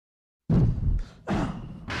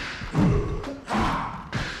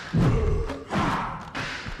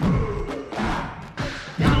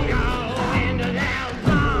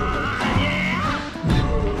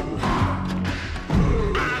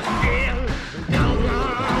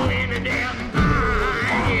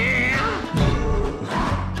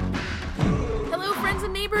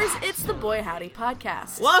Boy Howdy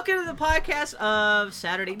podcast. Welcome to the podcast of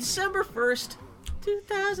Saturday, December 1st,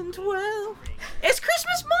 2012. It's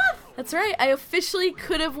Christmas month! That's right. I officially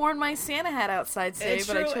could have worn my Santa hat outside today, It's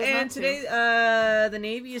but true. I chose not and to. today, the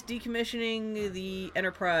Navy is decommissioning the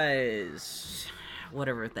Enterprise,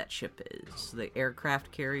 whatever that ship is. The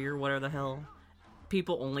aircraft carrier, whatever the hell.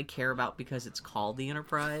 People only care about because it's called the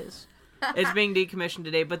Enterprise. It's being decommissioned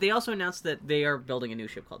today, but they also announced that they are building a new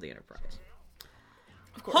ship called the Enterprise.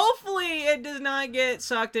 Of course. Hopefully it does not get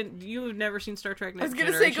sucked in. You've never seen Star Trek Next I was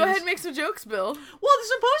going to say, go ahead and make some jokes, Bill. Well,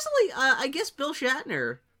 supposedly, I guess Bill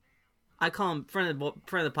Shatner, I call him friend of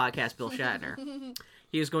the podcast, Bill Shatner.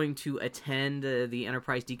 He is going to attend the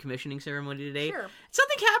Enterprise decommissioning ceremony today. Sure.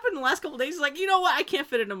 Something happened in the last couple of days. He's like, you know what? I can't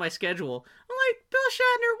fit it into my schedule. I'm like, Bill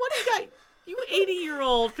Shatner, what do you got? You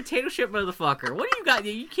 80-year-old potato chip motherfucker. What do you got?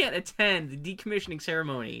 You can't attend the decommissioning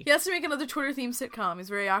ceremony. He has to make another Twitter-themed sitcom. He's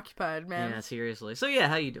very occupied, man. Yeah, seriously. So yeah,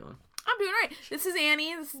 how you doing? I'm doing all right. This is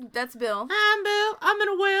Annie. That's Bill. I'm Bill. I'm in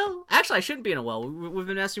a well. Actually, I shouldn't be in a well. We've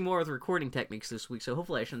been messing more with recording techniques this week, so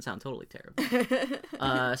hopefully I shouldn't sound totally terrible.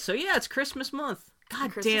 So yeah, it's Christmas month. God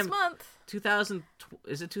Christmas damn. month. 2000,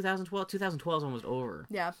 is it 2012? 2012 is almost over.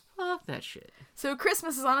 Yeah. Fuck that shit. So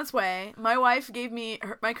Christmas is on its way. My wife gave me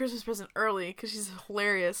my Christmas present early because she's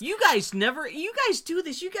hilarious. You guys do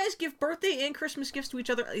this. You guys give birthday and Christmas gifts to each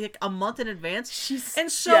other like a month in advance. And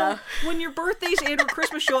so when your birthdays and or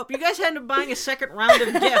Christmas show up, you guys end up buying a second round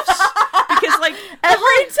of gifts. Because like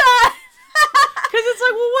every time. Because it's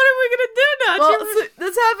like, well, what are we going to do now? Well, so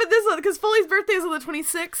this happened this month because Foley's birthday is on the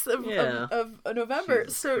 26th of November.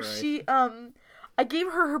 Jesus so Christ. she, I gave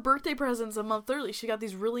her birthday presents a month early. She got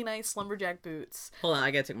these really nice lumberjack boots. Hold on,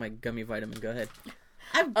 I got to take my gummy vitamin. Go ahead.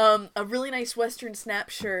 A really nice Western Snap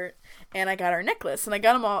shirt, and I got her necklace, and I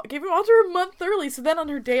got them all, gave them all to her a month early. So then on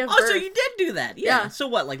her day of birth. Oh, so you did do that. Yeah. So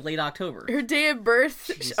what, like late October? Her day of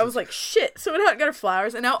birth, I was like, shit. So I went out and got her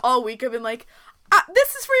flowers, and now all week I've been like,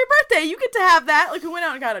 this is for your birthday. You get to have that. Like, we went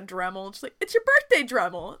out and got a Dremel. She's like, it's your birthday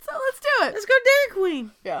Dremel. So let's do it. Let's go Dairy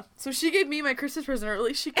Queen. Yeah. So she gave me my Christmas present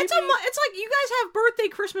early. It's like you guys have birthday,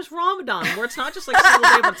 Christmas, Ramadan, where it's not just like a single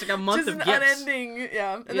day, but it's like a month of an gifts. Unending,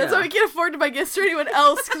 yeah. And that's why we can't afford to buy gifts to anyone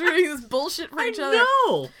else, because we're doing this bullshit for each other.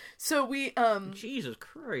 No. So we, Jesus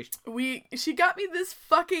Christ. She got me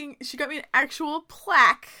an actual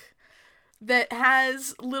plaque that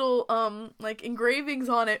has little, like, engravings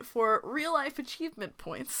on it for real-life achievement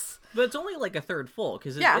points. But it's only, like, a third full,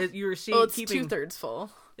 because you were seeing... Well, it's 2/3 full.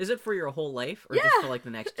 Is it for your whole life, or just for, like, the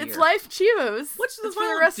next year? It's life Chivos. What's the it's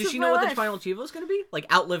final... for the rest Does of she my know what life. the final Chivo is going to be?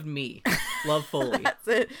 Like, outlived me. Love Foley. That's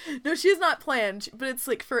it. No, she has not planned, but it's,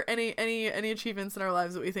 like, for any achievements in our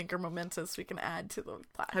lives that we think are momentous, we can add to the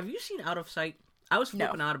plaque. Have you seen Out of Sight? I was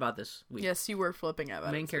flipping out about this week. Yes, you were flipping out about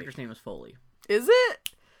it. The main character's name is Foley. Is it?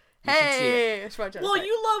 You should see it. Well,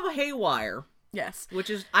 you love Haywire. Yes.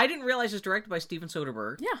 Which is, I didn't realize is directed by Steven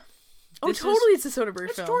Soderbergh. Yeah. It's a Soderbergh film.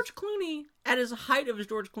 It's George Clooney at his height of his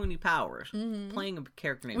George Clooney powers, playing a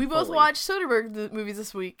character named We both Foley. watched Soderbergh movies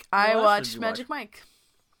this week. I else watched did you Magic Mike.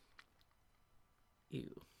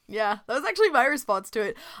 Ew. Yeah, that was actually my response to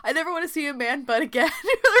it. I never want to see a man butt again for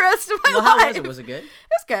the rest of my life. How was it? Was it good? It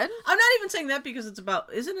was good. I'm not even saying that because it's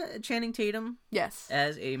about... Isn't it Channing Tatum? Yes.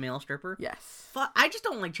 As a male stripper? Yes. I just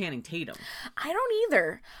don't like Channing Tatum. I don't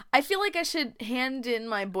either. I feel like I should hand in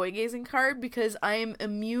my boy-gazing card because I am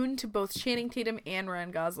immune to both Channing Tatum and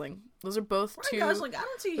Ryan Gosling. Those are both two... Ryan Gosling, I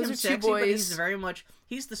don't see him sexy, but he's very much...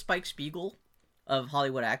 He's the Spike Spiegel of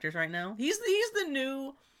Hollywood actors right now. He's the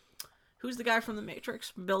new... Who's the guy from The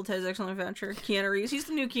Matrix? Bill Ted's Excellent Adventure? Keanu Reeves. He's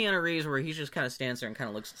the new Keanu Reeves where he just kind of stands there and kind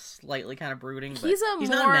of looks slightly kind of brooding, but he's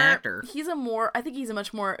not an actor. I think he's a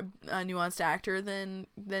much more nuanced actor than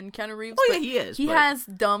Keanu Reeves. Oh, yeah, he is. He has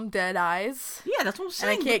dumb, dead eyes. Yeah, that's what I'm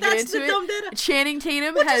saying. And I can't get into it. Channing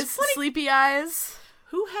Tatum has sleepy eyes.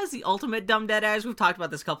 Who has the ultimate dumb dead eyes? We've talked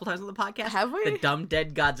about this a couple times on the podcast. Have we? The dumb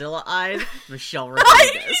dead Godzilla eyes. Michelle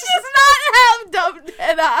Rodriguez. She does not have dumb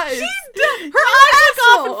dead eyes. Her eyes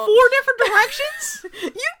look off in 4 different directions.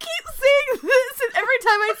 You keep saying this, and every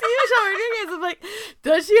time I see Michelle Rodriguez, I'm like,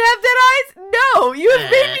 does she have dead eyes? No, you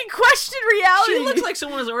have made me question reality. She looks like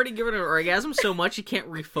someone has already given her an orgasm so much she can't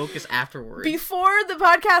refocus afterwards. Before the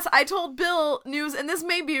podcast, I told Bill news, and this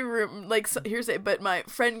may be hearsay, but my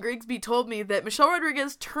friend Grigsby told me that Michelle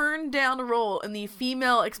Rodriguez turned down a role in the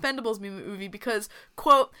female Expendables movie because,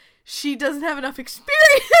 quote, she doesn't have enough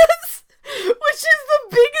experience, which is the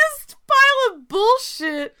biggest pile of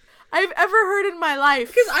bullshit I've ever heard in my life.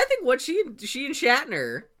 Because I think what she and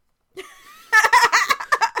Shatner...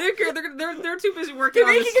 they're too busy working on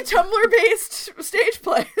this. They're making a Tumblr-based stage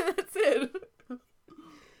play. That's it.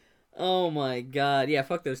 Oh my god. Yeah,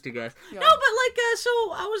 fuck those two guys. Yeah. No, but so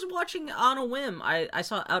I was watching on a whim. I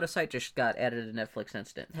saw Out of Sight just got added to Netflix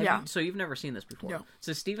Instant. So you've never seen this before? No.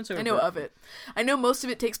 So Steven Soderbergh. I know of it. I know most of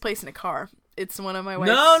it takes place in a car. It's one of my wife's.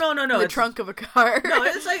 No. In the trunk of a car. No,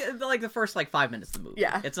 it's like the first 5 minutes of the movie.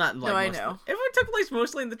 Yeah. It's not like I know. If it took place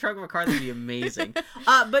mostly in the trunk of a car, that'd be amazing.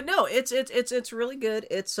 But no, it's really good.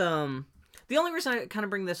 It's the only reason I kind of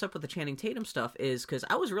bring this up with the Channing Tatum stuff is because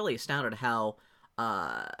I was really astounded how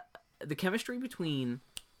the chemistry between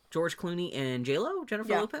George Clooney and J-Lo,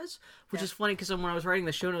 Jennifer Lopez, which is funny because when I was writing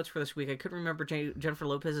the show notes for this week, I couldn't remember Jennifer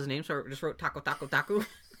Lopez's name, so I just wrote Taco.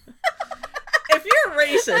 If you're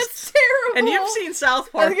racist, That's terrible. and you've seen South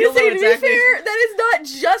I Park, was you'll gonna know say, to exactly. be fair, that is not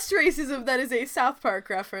just racism. That is a South Park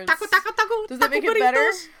reference. Taco. Does that make it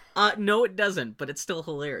better? No, it doesn't, but it's still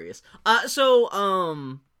hilarious. So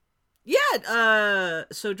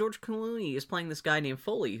George Clooney is playing this guy named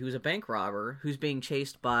Foley, who's a bank robber who's being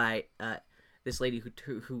chased by this lady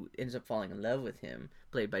who ends up falling in love with him,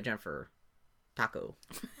 played by Jennifer Taco.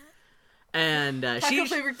 And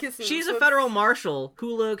Taco-flavored kisses. she's a federal marshal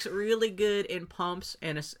who looks really good in pumps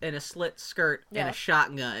and a slit skirt and a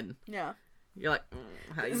shotgun. Yeah. You're like,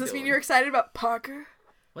 how Does this mean you're excited about Parker?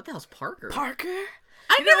 What the hell's Parker? Parker?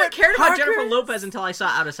 I never cared about Parker Jennifer Lopez until I saw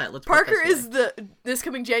Out of Sight. Parker is this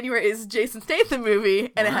coming January is Jason Statham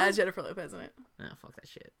movie, and it has Jennifer Lopez in it. Oh, fuck that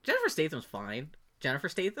shit. Jennifer Statham's fine. Jennifer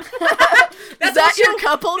Statham? Is that your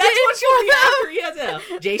couple name? That's what she'll be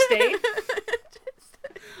after. Yeah, Jay Statham.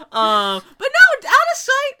 But no, Out of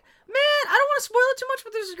Sight, man, I don't want to spoil it too much,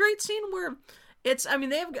 but there's a great scene where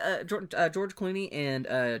they have George Clooney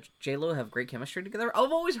and J-Lo have great chemistry together.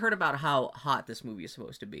 I've always heard about how hot this movie is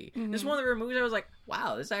supposed to be. Mm-hmm. This is one of the rare movies I was like,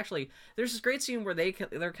 wow, there's this great scene where they're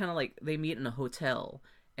kind of like, they meet in a hotel,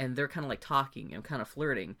 and they're kind of like talking and kind of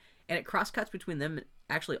flirting, and it cross-cuts between them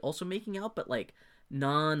actually also making out, but like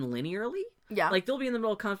non-linearly. Yeah. Like, they'll be in the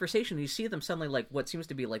middle of conversation, and you see them suddenly, like, what seems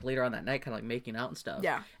to be, like, later on that night, kind of, like, making out and stuff.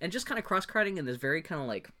 Yeah. And just kind of cross-cutting in this very kind of,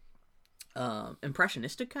 like,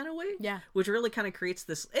 impressionistic kind of way. Yeah. Which really kind of creates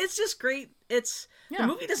this... It's just great. The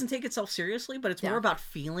movie doesn't take itself seriously, but it's more about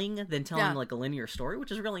feeling than telling, like, a linear story,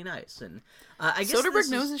 which is really nice. And I guess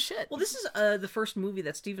Soderbergh knows his shit. Well, this is the first movie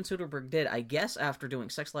that Steven Soderbergh did, I guess, after doing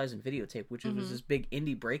Sex, Lies, and Videotape, which was his big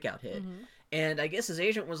indie breakout hit. Mm-hmm. And I guess his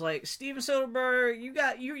agent was like, Steven Soderbergh,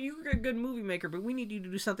 you're a good movie maker, but we need you to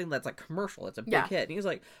do something that's like commercial. It's a big hit. And he was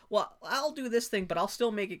like, well, I'll do this thing, but I'll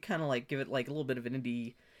still make it kind of like, give it like a little bit of an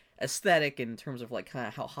indie aesthetic in terms of like kind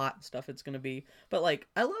of how hot and stuff it's going to be. But like,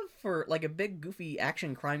 I love for like a big goofy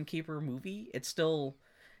action crime caper movie, it's still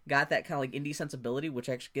got that kind of like indie sensibility, which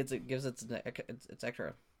actually gives its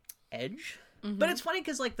extra edge. Mm-hmm. But it's funny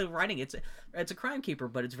because, like, the writing, it's a crime keeper,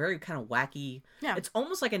 but it's very kind of wacky. Yeah. It's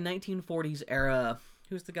almost like a 1940s era...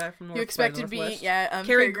 Who's the guy from North? You expect to be,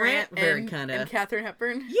 Cary Grant, very kind of... And Katharine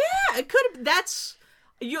Hepburn. Yeah, it could have... That's...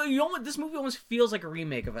 This movie almost feels like a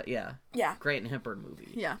remake of it, yeah. Yeah. Grant and Hepburn movie.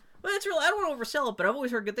 Yeah. But it's real... I don't want to oversell it, but I've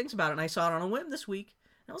always heard good things about it, and I saw it on a whim this week.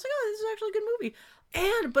 And I was like, oh, this is actually a good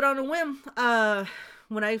movie. But on a whim,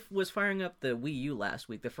 when I was firing up the Wii U last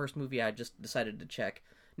week, the first movie I just decided to check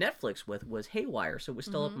Netflix with was Haywire, so it was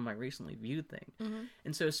still up in my recently viewed thing. Mm-hmm.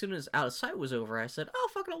 And so as soon as Out of Sight was over, I said, oh,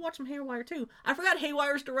 fuck it, I'll watch some Haywire too. I forgot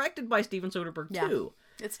Haywire's directed by Steven Soderbergh too.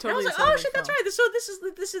 It's totally. And I was like, oh shit, that's right. So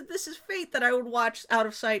this is fate that I would watch Out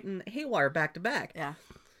of Sight and Haywire back to back. Yeah.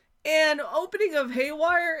 And opening of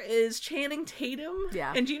Haywire is Channing Tatum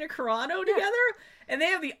and Gina Carano together. And they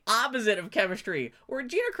have the opposite of chemistry. Where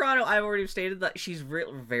Gina Carano, I've already stated that she's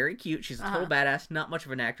very cute. She's a total badass, not much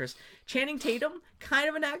of an actress. Channing Tatum, kind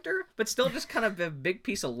of an actor, but still just kind of a big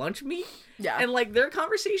piece of lunch meat. Yeah. And like their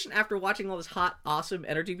conversation after watching all this hot, awesome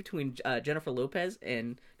energy between Jennifer Lopez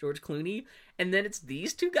and George Clooney. And then it's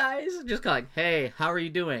these two guys just going, hey, how are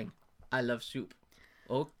you doing? I love soup.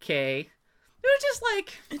 Okay. It was just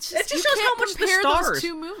like it just shows how much the stars. Those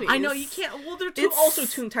two movies. I know you can't. Well, they're also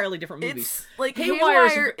two entirely different movies. It's like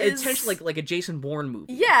Haywire is essentially like a Jason Bourne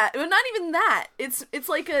movie. Yeah, but not even that. It's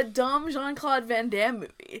like a dumb Jean-Claude Van Damme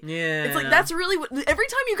movie. Yeah, it's like that's really what. Every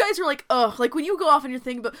time you guys are like, ugh, like when you go off and you're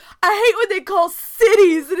thinking about, I hate what they call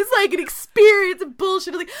cities, and it's like an experience of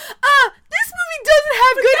bullshit. It's like, this movie doesn't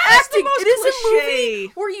have good acting. It is a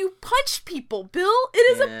movie where you punch people, Bill.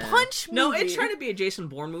 It is a punch movie. No, it's trying to be a Jason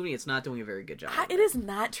Bourne movie. It's not doing a very good job. It is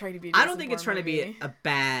not trying to be a Jason I don't think it's trying to be a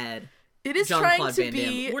bad It is Jean-Claude trying to Van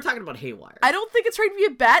be... Damme. We're talking about Haywire. I don't think it's trying to be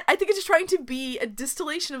a bad... I think it's just trying to be a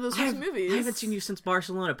distillation of those two movies. I haven't seen you since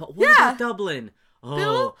Barcelona, but what about Dublin? Oh,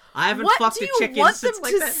 Bill, I haven't what fucked do a you chicken want since them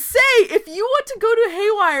like to that. say? If you want to go to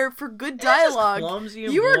Haywire for good dialogue, clumsy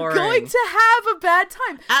and you are boring. going to have a bad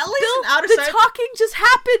time. At least Bill, in Outer the Side- talking just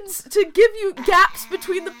happens to give you gaps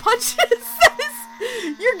between the punches.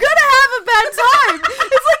 You're gonna have a bad time.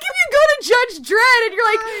 It's like if you go to Judge Dredd and you're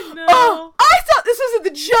like, oh, I thought this was in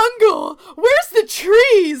the jungle. Where's the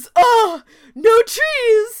trees? Oh, no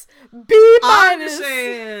trees. B minus. I'm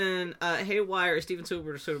saying Haywire is Steven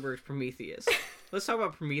Soderbergh's Prometheus. Let's talk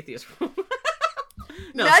about Prometheus.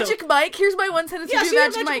 No, Magic Mike. Here's my one sentence review of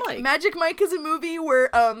Magic Mike. Mike. Magic Mike is a movie where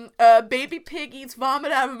a baby pig eats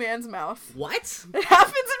vomit out of a man's mouth. What? It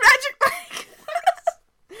happens in Magic Mike.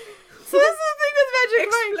 So this is the thing with Magic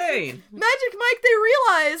Explain. Mike. Magic Mike, they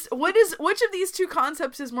realized which of these two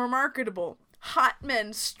concepts is more marketable: hot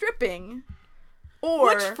men stripping, or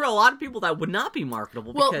Which for a lot of people that would not be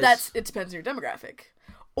marketable. well, Because... it depends on your demographic.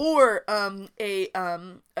 Or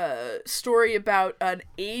a story about an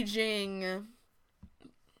aging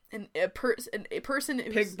a person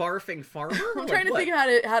who's pig barfing farmer. I'm trying to think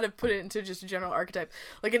how to put it into just a general archetype,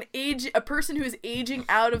 like a person who is aging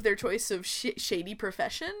out of their choice of shady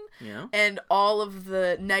profession, Yeah. and all of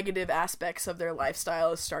the negative aspects of their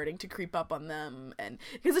lifestyle is starting to creep up on them, and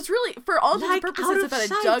because it's really for all intents and purposes about a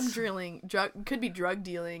drug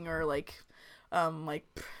dealing or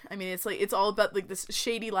I mean, it's all about like this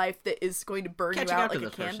shady life that is going to burn Catching you up out to like a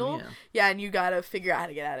the person, candle. Yeah, and you gotta figure out how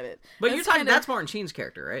to get out of it. But And you're talking, that's Martin Sheen's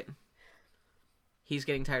character, right? He's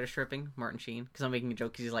getting tired of stripping, Martin Sheen. Because I'm making a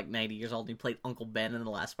joke because he's like 90 years old and he played Uncle Ben in the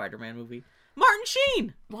last Spider-Man movie. Martin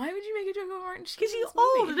Sheen! Why would you make a joke about Martin Sheen? Because he's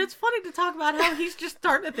old and it's funny to talk about how he's just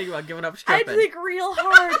starting to think about giving up I stripping. think real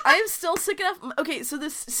hard. I am still sick enough. Okay, so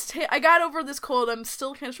I got over this cold. I'm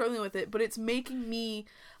still kind of struggling with it, but it's making me.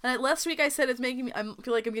 Last week I said it's making me. I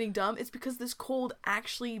feel like I'm getting dumb. It's because this cold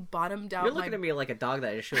actually bottomed out. You're looking at me like a dog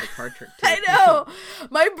that I just showed a card trick to. I know.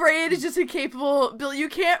 My brain is just incapable. Bill, you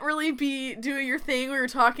can't really be doing your thing where you're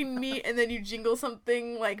talking to me and then you jingle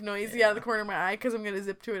something like noisy out of the corner of my eye because I'm going to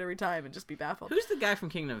zip to it every time and just be baffled. Who's the guy from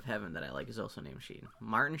Kingdom of Heaven that I like is also named Sheen?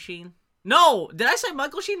 Martin Sheen? No! Did I say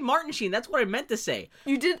Michael Sheen? Martin Sheen. That's what I meant to say.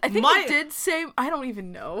 You did? I think you did say... I don't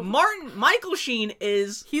even know. Michael Sheen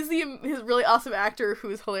is... He's his really awesome actor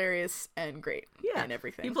who is hilarious and great and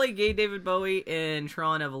everything. He played gay David Bowie in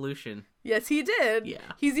Tron Evolution. Yes, he did. Yeah.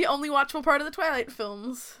 He's the only watchable part of the Twilight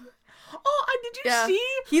films. Oh, did you see?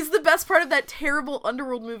 He's the best part of that terrible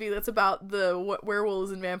Underworld movie that's about the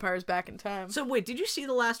werewolves and vampires back in time. So wait, did you see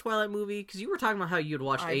the last Twilight movie? Because you were talking about how you'd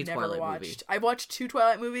watched a Twilight movie. I watched 2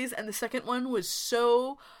 Twilight movies, and the second one was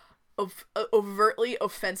so overtly,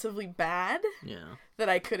 offensively bad that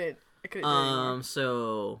I couldn't do it anymore.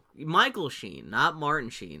 So Michael Sheen, not Martin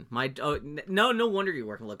Sheen. No wonder you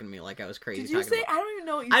weren't looking at me like I was crazy. Did you say? I don't even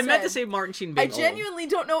know what you said. I meant to say Martin Sheen. Being I genuinely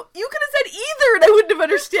don't know. You could have said either, and I wouldn't have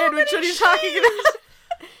understood which one you're talking about.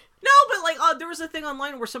 No, but like, there was a thing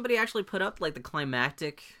online where somebody actually put up like the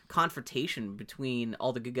climactic confrontation between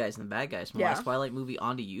all the good guys and the bad guys from the last Twilight movie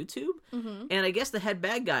onto YouTube. Mm-hmm. And I guess the head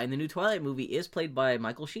bad guy in the new Twilight movie is played by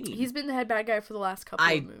Michael Sheen. He's been the head bad guy for the last couple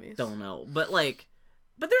of movies. I don't know, but like.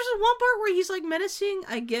 But there's one part where he's like menacing,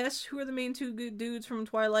 I guess. Who are the main 2 good dudes from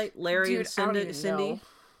Twilight? Larry and Cindy.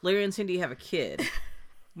 Larry and Cindy have a kid.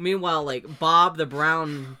 Meanwhile, like Bob the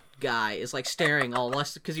brown guy is like staring all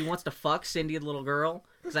lust because he wants to fuck Cindy, the little girl.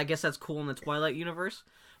 Because I guess that's cool in the Twilight universe.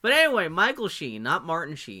 But anyway, Michael Sheen, not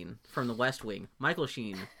Martin Sheen from The West Wing. Michael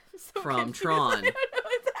Sheen from Tron.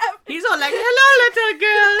 He's all like, "Hello, little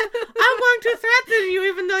girl. I'm going to threaten you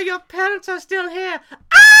even though your parents are still here."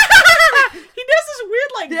 He does this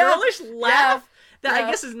weird, like, girlish laugh that I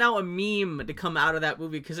guess is now a meme to come out of that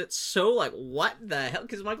movie because it's so, like, what the hell?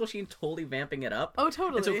 Because Michael Sheen totally vamping it up. Oh,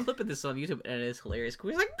 totally. And so a clip of this on YouTube, and it is hilarious.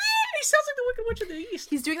 He's like, man, he sounds like the Wicked Witch of the East.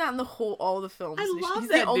 He's doing that in all the films. I love He's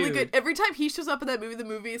that the only dude. good. Every time he shows up in that movie, the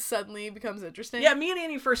movie suddenly becomes interesting. Yeah, me and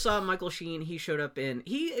Annie first saw Michael Sheen. He showed up in...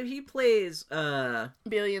 He plays...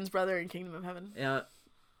 Balion's brother in Kingdom of Heaven.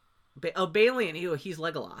 Balian, he's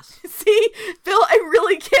Legolas. See, Bill, I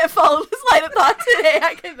really can't follow this line of thought today.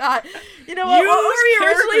 I cannot. You know what? What were we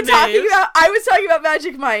originally talking about? I was talking about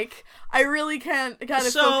Magic Mike. I really can't kind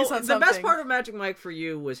of focus on something. So, the best part of Magic Mike for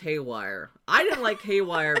you was Haywire. I didn't like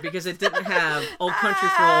Haywire because it didn't have Old Country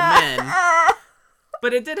for Old Men.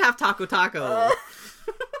 But it did have Taco Taco.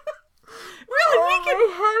 Really,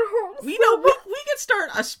 we could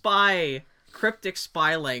start a cryptic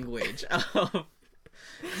spy language of...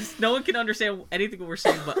 No one can understand anything we're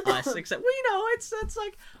saying but us, except, well, it's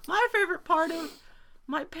like my favorite part of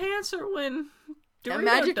my pants are when Dorito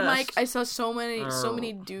Magic dust. Mike. I saw so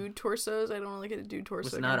many dude torsos. I don't really get a dude torso.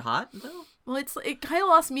 Was it not hot though? Well, it kind of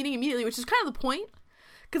lost meaning immediately, which is kind of the point.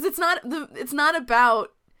 because it's not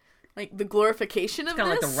about like the glorification of It's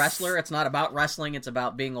kind of this. like the wrestler. It's not about wrestling. It's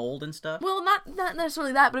about being old and stuff. Well, not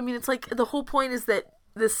necessarily that, but I mean, it's like the whole point is that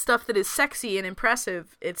this stuff that is sexy and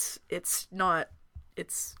impressive, it's not.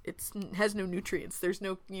 It has no nutrients. There's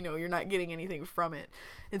no, you're not getting anything from it.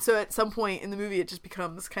 And so at some point in the movie, it just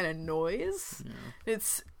becomes kind of noise. Yeah.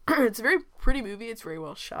 It's a very pretty movie. It's very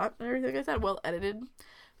well shot and everything like that. Well edited.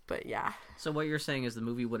 But yeah. So what you're saying is the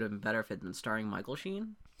movie would have been better if it had been starring Michael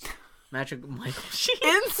Sheen? Magic Michael Sheen.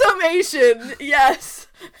 In summation, yes.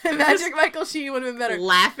 Magic Michael Sheen would have been better.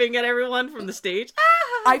 Laughing at everyone from the stage.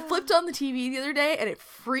 I flipped on the TV the other day, and it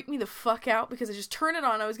freaked me the fuck out because I just turned it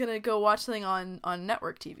on. I was going to go watch something on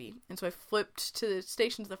network TV. And so I flipped to the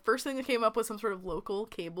stations. The first thing that came up was some sort of local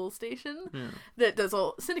cable station that does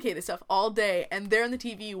all syndicated stuff all day. And there on the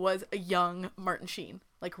TV was a young Martin Sheen.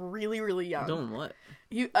 Like, really, really young. Doing what?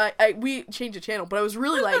 We changed the channel, but I was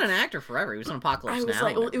really He's been an actor forever. He was on Apocalypse Now. I was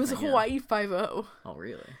like, well, it was Hawaii Five-0. Oh,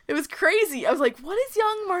 really? It was crazy. I was like, what is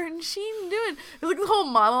young Martin Sheen doing? It was like the whole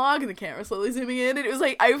monologue and the camera slowly zooming in, and it was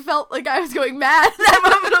like, I felt like I was going mad at that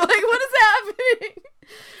moment. I'm like, what is happening?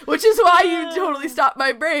 Which is why you totally stopped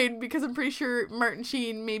my brain, because I'm pretty sure Martin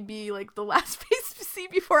Sheen may be like the last face to see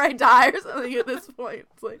before I die or something at this point.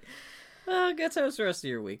 It's like... guess how was the rest of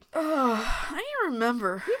your week? I don't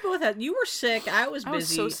remember. We both had. You were sick. I was busy. I was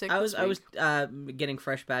so sick. I was getting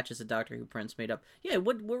fresh batches of Doctor Who prints made up. Yeah.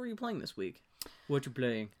 What were you playing this week? What you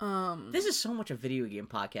playing? This is so much a video game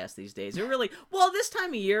podcast these days. It really. Well, this time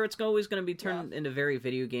of year, it's always going to be turned into very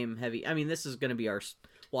video game heavy. I mean, this is going to be our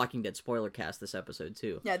Walking Dead Spoilercast this episode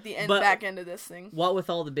too. Yeah, at the back end of this thing. What with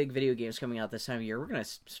all the big video games coming out this time of year, we're going to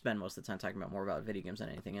spend most of the time talking about more about video games than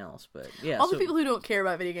anything else. But yeah, all the people who don't care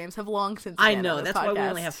about video games have long since. I know that's why we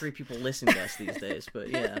only have 3 people listening to us these days. But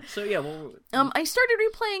yeah, so yeah, well, I started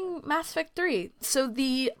replaying Mass Effect 3. So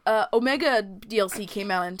the Omega DLC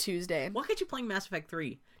came out on Tuesday. Why can't you play Mass Effect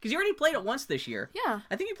 3? Because you already played it once this year. Yeah.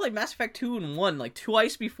 I think you played Mass Effect 2 and 1, like,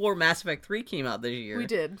 twice before Mass Effect 3 came out this year. We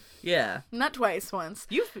did. Yeah. Not twice, once.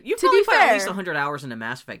 You've probably put at least 100 hours into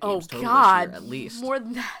Mass Effect games total this year, at least. More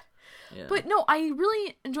than that. Yeah. But no, I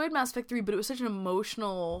really enjoyed Mass Effect 3, but it was such an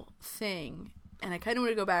emotional thing. And I kind of want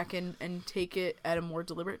to go back and take it at a more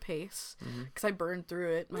deliberate pace. Because I burned through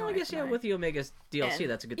it. Well, I guess, with the Omega DLC,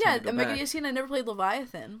 that's a good time to go Omega back. DLC, and I never played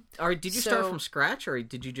Leviathan. Or did you start from scratch, or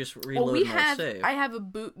did you just reload and save? I have a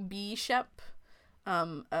boot B Shep.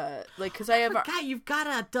 Because I have... God, you've got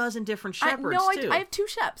a dozen different Shepards, too. I have 2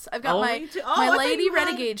 Sheps. I've got my Lady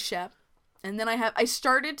Renegade Shep. And then I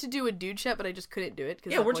started to do a dude Shep, but I just couldn't do it.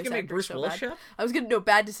 Yeah, weren't you going to make Bruce Willis Shep? I was going to do a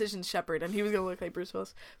Bad Decisions Shepherd, and he was going to look like Bruce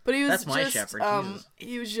Willis. But he was That's my Shepherd, Jesus.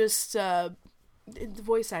 He was just, the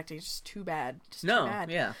voice acting is just too bad. Too bad.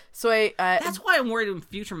 Yeah. So that's why I'm worried in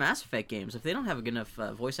future Mass Effect games. If they don't have a good enough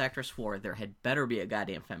voice actress for it, there had better be a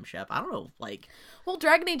goddamn femme Shep. I don't know, like... Well,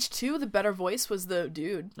 Dragon Age 2, the better voice was the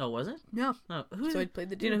dude. Oh, was it? Yeah. Oh, so I played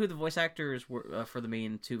the dude. Do you know who the voice actors were for the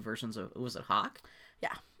main 2 versions of... Was it Hawk?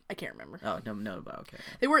 Yeah. I can't remember. Oh, no, okay.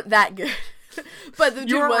 They weren't that good. But the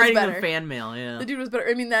dude was writing better. them fan mail, yeah. The dude was better.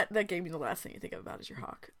 I mean, that gave me the last thing you think about is your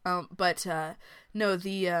Hawk. No,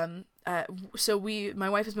 so my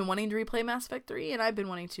wife has been wanting to replay Mass Effect 3, and I've been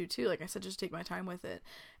wanting to, too. Like I said, just take my time with it.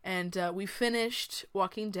 And we finished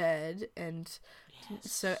Walking Dead, and...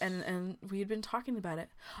 Yes. So and we had been talking about it.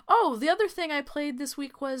 Oh, the other thing I played this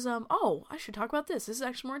week was I should talk about this. This is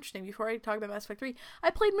actually more interesting. Before I talk about Mass Effect 3,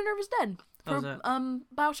 I played Minerva's Den for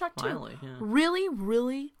BioShock 2. Finally, yeah. Really,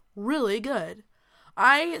 really, really good.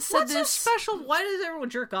 I said What's so special? Why does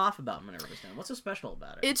everyone jerk off about Minerva's Den? What's so special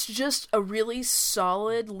about it? It's just a really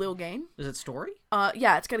solid little game. Is it story?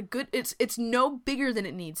 Yeah, it's got a good. It's no bigger than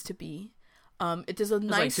it needs to be. It does a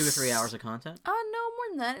nice... like 2 or 3 hours of content? No, more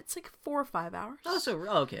than that. It's like 4 or 5 hours. Oh,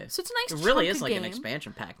 okay. So it's a nice It really is chunk like of an game.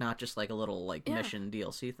 expansion pack, not just like a little mission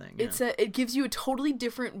DLC thing. Yeah. It gives you a totally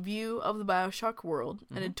different view of the BioShock world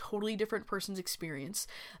and a totally different person's experience.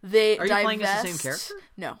 Are you playing as the same character?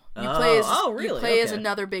 No. Really? You play as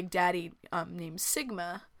another big daddy named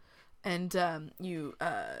Sigma. And you're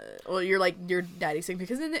like your daddy Sigma,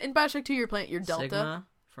 because in BioShock 2 you're Delta. Sigma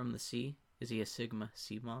from the sea? Is he a Sigma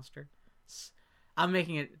sea monster? I'm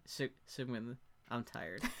making it Sigma. I'm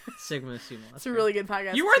tired. Sigma sea monster. It's a really good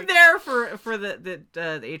podcast. You weren't there for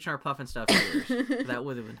the H&R Puffin stuff years. That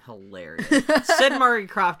would have been hilarious. Sid and Marty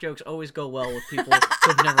Krofft jokes always go well with people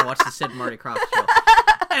who've never watched the Sid and Marty Krofft show.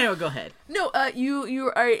 Anyway, go ahead. No,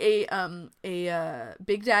 you are a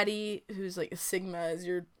big daddy who's like a Sigma as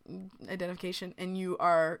your identification, and you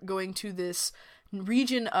are going to this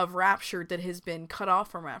region of Rapture that has been cut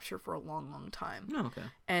off from Rapture for a long, long time. Oh, okay.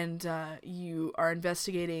 And you are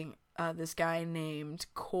investigating this guy named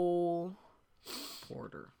Cole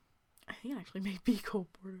Porter. I think it actually may be Cole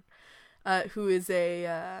Porter. Who is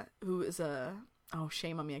a oh,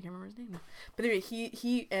 shame on me, I can't remember his name. But anyway,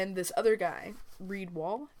 he and this other guy, Reed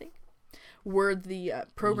Wall, I think, were the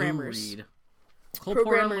programmers. Lou Reed. Cole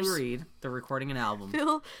Porter and Lou Reed. They're recording an album.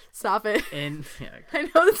 Phil, stop it. And I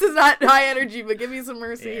know this is not high energy, but give me some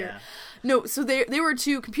mercy here. No, so they were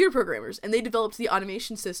two computer programmers, and they developed the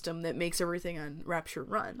automation system that makes everything on Rapture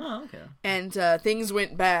run. Oh, okay. And things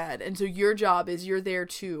went bad, and so your job is you're there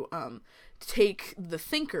to take the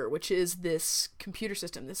Thinker, which is this computer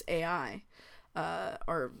system, this AI,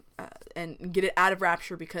 and get it out of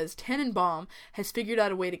Rapture because Tenenbaum has figured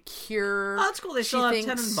out a way to cure. Oh, that's cool. They still have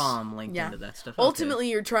Tenenbaum linked into that stuff. Ultimately,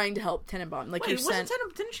 you're trying to help Tenenbaum. Like, wait,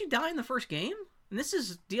 didn't she die in the first game? And this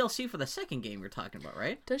is DLC for the second game you're talking about,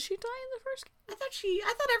 right? Does she die in the first game?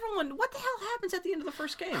 I thought everyone. What the hell happens at the end of the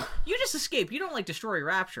first game? You just escape. You don't like destroy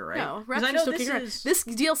Rapture, right? No, Rapture's still kicking around. This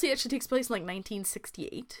DLC actually takes place in like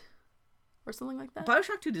 1968 or something like that.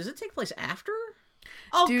 BioShock 2. Does it take place after?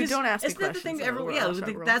 Oh, dude, don't ask me questions. The thing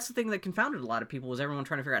that's the thing that confounded a lot of people was everyone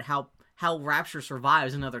trying to figure out how Rapture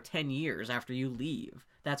survives another 10 years after you leave.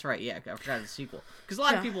 That's right, yeah, I forgot the sequel. Because a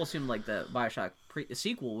lot of people assumed like the BioShock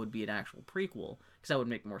sequel would be an actual prequel, because that would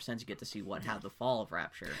make more sense. You get to see how the fall of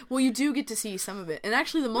Rapture. Well, you do get to see some of it. And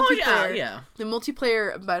actually the multiplayer, the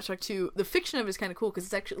multiplayer of BioShock 2, the fiction of it is kind of cool, because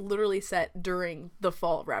it's actually literally set during the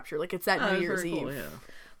fall of Rapture. Like, it's that New Year's Eve. Cool, yeah.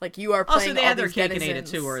 Like, you are playing so they had their cake denizens. and ate it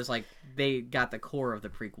too, whereas like they got the core of the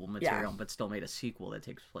prequel material, but still made a sequel that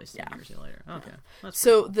takes place 10 years later. Okay. Yeah.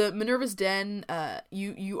 So cool. The Minerva's Den,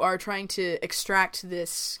 you are trying to extract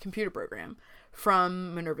this computer program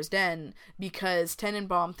from Minerva's Den because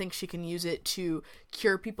Tenenbaum thinks she can use it to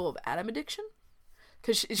cure people of Atom addiction.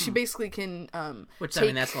 Because she basically can, which I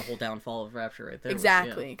mean that's the whole downfall of Rapture right there.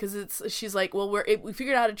 Exactly, because she's like, well, we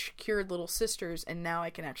figured out how to cure little sisters, and now I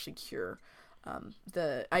can actually cure.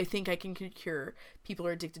 I think I can cure people who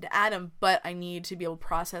are addicted to Atom, but I need to be able to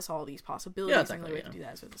process all these possibilities. Yeah, exactly, and the way to do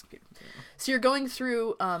that is with this computer. Yeah. So you're going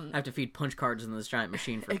through. I have to feed punch cards in this giant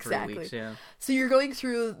machine for 3 weeks. Yeah. So you're going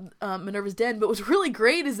through Minerva's Den, but what's really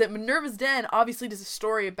great is that Minerva's Den obviously does a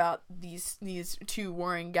story about these two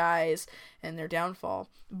warring guys and their downfall,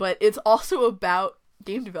 but it's also about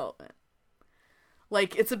game development.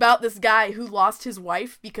 Like, it's about this guy who lost his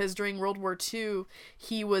wife because during World War II,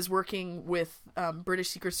 he was working with British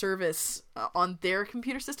Secret Service on their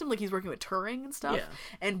computer system. Like, he's working with Turing and stuff. Yeah.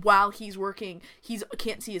 And while he's working, he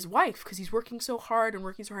can't see his wife because he's working so hard,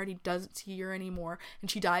 he doesn't see her anymore. And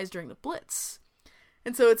she dies during the Blitz.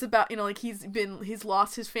 And so it's about, like, he's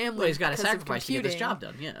lost his family. Well, he's got to sacrifice to get this job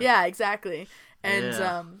done, yeah. Yeah, exactly.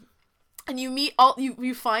 And, and you meet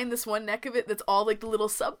you find this one neck of it that's all like the little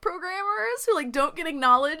sub-programmers who like don't get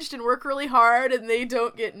acknowledged and work really hard and they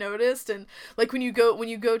don't get noticed. And like when you go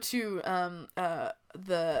to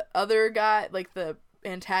the other guy, like the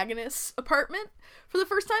antagonist's apartment for the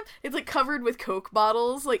first time, it's like covered with Coke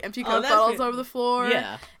bottles, like empty Coke bottles over the floor.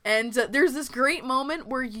 Yeah. And there's this great moment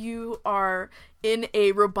where you are in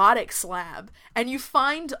a robotics lab and you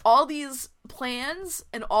find all these plans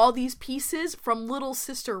and all these pieces from little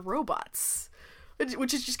sister robots,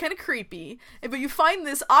 which is just kind of creepy. But you find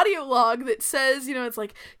this audio log that says, it's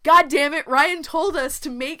like, God damn it, Ryan told us to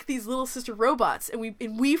make these little sister robots,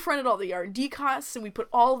 and we fronted all the R&D costs, and we put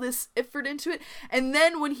all this effort into it. And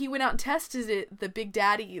then when he went out and tested it, the Big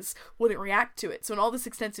Daddies wouldn't react to it. So in all this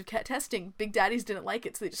extensive testing, Big Daddies didn't like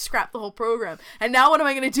it, so they just scrapped the whole program. And now what am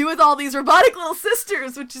I going to do with all these robotic little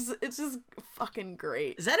sisters? It's just fucking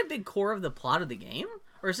great. Is that a big core of the plot of the game?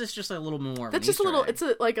 Or is this just a little more? That's just a little. It's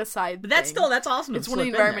like a side. But that's awesome. It's one of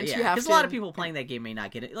the environments you have. Because a lot of people playing that game may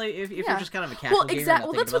not get it. Like if you're just kind of a casual gamer.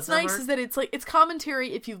 Well, that's what's nice is that it's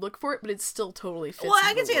commentary if you look for it, but it still totally fits. Well,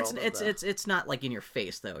 I can say it's not like in your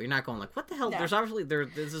face though. You're not going like, what the hell? No. There's obviously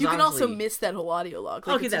You can also miss that whole audio log.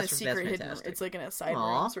 Like, it's in a secret hidden. It's like in a side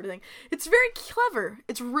room sort of thing. It's very clever.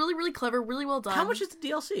 It's really, really clever. Really well done. How much is the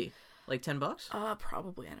DLC? Like $10?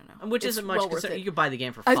 Probably, I don't know. Which isn't much. Well, you could buy the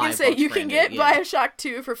game for $5. I was gonna say you can get BioShock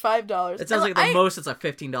 2 for $5. It sounds like the most. It's a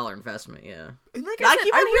 $15 investment. Yeah. And like I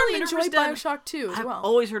said, I really enjoy BioShock 2 as well. I've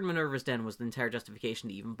always heard Minerva's Den was the entire justification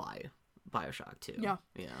to even buy BioShock 2. Yeah.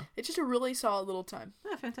 It's just a really solid little time.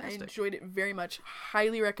 Yeah, fantastic. I enjoyed it very much.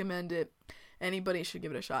 Highly recommend it. Anybody should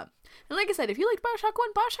give it a shot. And like I said, if you liked BioShock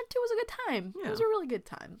 1, BioShock 2 was a good time. Yeah. It was a really good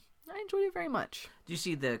time. I enjoyed it very much. Did you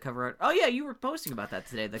see the cover art? Oh yeah, you were posting about that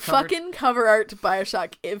today. The fucking cover art to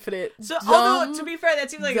BioShock Infinite. So, although to be fair, that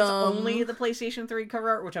seems like it's only the PlayStation 3 cover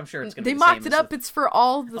art, which I'm sure it's going to be. They mocked it up. It's for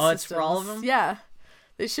all the systems. It's for all of them. Yeah,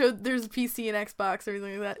 They showed there's a PC and Xbox,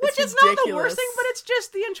 everything like that. Which is not the worst thing, but it's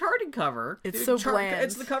just the Uncharted cover. It's so bland.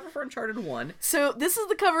 It's the cover for Uncharted 1. So this is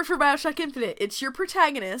the cover for Bioshock Infinite. It's your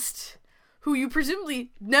protagonist, who you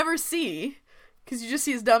presumably never see, because you just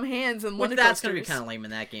see his dumb hands and Wonder That's going to be Coasters. kind of lame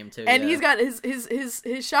in that game, too. And he's got his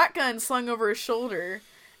shotgun slung over his shoulder.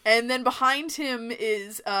 And then behind him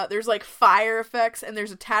is, there's like fire effects, and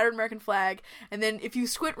there's a tattered American flag. And then if you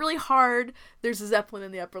squint really hard, there's a Zeppelin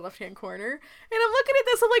in the upper left-hand corner. And I'm looking at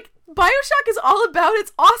this, I'm like, Bioshock is all about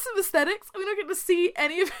its awesome aesthetics. We don't get to see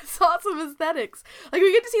any of its awesome aesthetics. Like,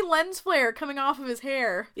 we get to see lens flare coming off of his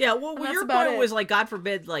hair. Yeah, well, your point was, like, God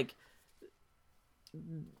forbid, like,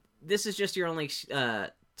 this is just your only,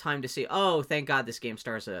 time to see, oh, thank God this game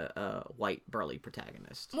stars a white burly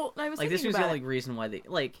protagonist. Well, I was like, thinking this was about the only reason why they,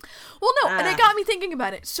 like... Well, no, and it got me thinking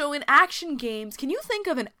about it. So in action games, can you think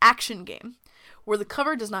of an action game where the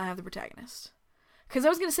cover does not have the protagonist? Because I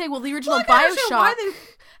was going to say, well, the original Bioshock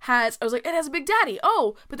has... I was like, it has a Big Daddy.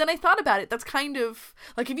 Oh, but then I thought about it. That's kind of...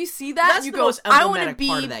 Like, if you see that, That's you the go, most I want to emblematic be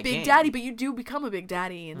part of that Big game. Daddy, but you do become a Big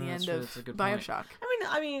Daddy in the end true. of That's a good Bioshock. Point.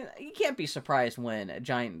 I mean, you can't be surprised when a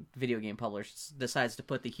giant video game publisher decides to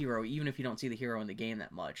put the hero, even if you don't see the hero in the game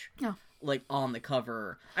that much, No. like, on the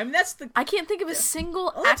cover. I mean, that's the... I can't think of a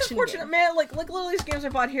single Well, that's action unfortunate, game. man. Like literally these games I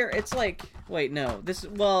bought here, it's like... Wait, no. This...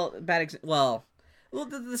 Well,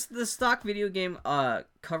 the stock video game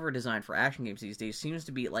cover design for action games these days seems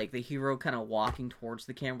to be like the hero kind of walking towards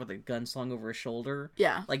the camera with a gun slung over his shoulder.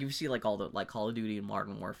 Yeah. Like if you see like all the like Call of Duty and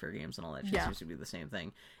Modern Warfare games and all that shit, Yeah. seems to be the same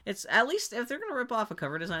thing. It's at least if they're gonna rip off a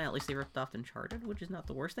cover design, at least they ripped off Uncharted, which is not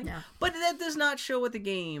the worst thing. Yeah. But that does not show what the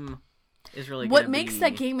game is really. What gonna makes be.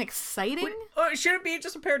 that game exciting? Should it be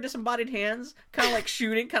just a pair of disembodied hands, kind of like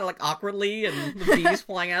shooting, kind of like awkwardly, and the bees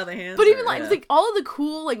flying out of the hands? But even like all of the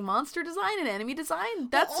cool like monster design and enemy design,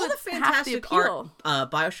 that's all the half the fantastic appeal.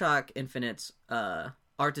 art Bioshock Infinite's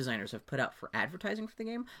art designers have put out for advertising for the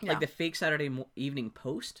game, like the fake Saturday Evening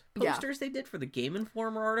Post posters they did for the Game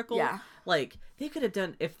Informer article. Yeah. Like they could have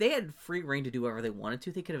done, if they had free reign to do whatever they wanted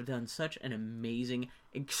to, they could have done such an amazing,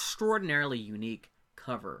 extraordinarily unique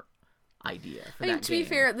cover idea for that to be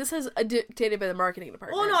fair, this is dictated by the marketing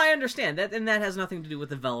department. Well, no, I understand that, and that has nothing to do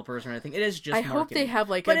with developers or anything. It is just I marketing. hope they have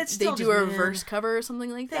like but they do a reverse cover or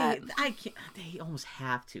something like that. I can't. They almost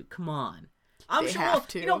have to. Come on. I'm They sure. have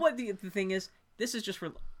to. You know what the thing is? This is just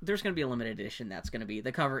for. There's going to be a limited edition that's going to be.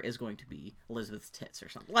 The cover is going to be Elizabeth's tits or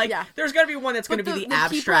something. Like, there's going to be one that's going to be the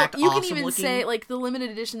abstract, people, you awesome can even looking. say, like, the limited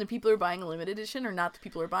edition, the people who are buying a limited edition are not the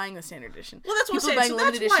people who are buying the standard edition. Well, that's what people I'm saying. People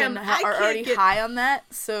So buying that's limited why edition are already get... high on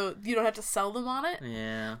that, so you don't have to sell them on it.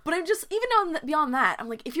 Yeah. But I'm just, even beyond that, I'm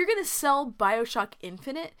like, if you're going to sell Bioshock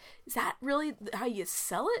Infinite, is that really how you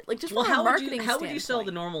sell it? Like, just from a marketing standpoint. How would you sell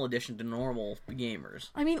the normal edition to normal gamers?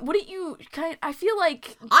 I mean, wouldn't you I feel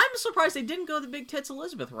like... I'm surprised they didn't go the big tits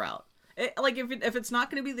Elizabeth route. Like, if it's not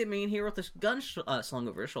going to be the main hero with this gun slung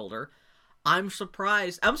over his shoulder, I'm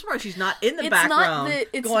surprised she's not in the background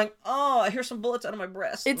going, oh, here's some bullets out of my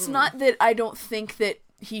breast. It's not that I don't think that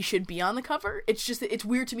he should be on the cover. It's just that it's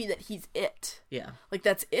weird to me that he's it. Yeah. Like,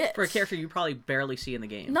 that's it. For a character you probably barely see in the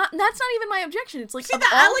game. That's not even my objection. It's like... See,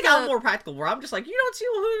 I'm more practical, where I'm just like, you don't see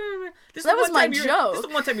who... That was my joke. This is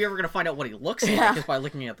the one time you're ever going to find out what he looks like, is by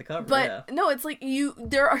looking at the cover. But, no, it's like,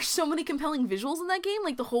 there are so many compelling visuals in that game.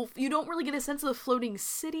 Like, you don't really get a sense of the floating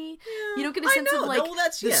city. Yeah, you don't get a sense of, like,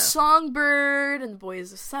 the songbird and the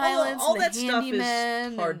Boys of Silence all and that the stuff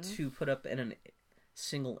handyman. Is hard to put up in a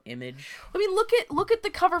single image. I mean, look at the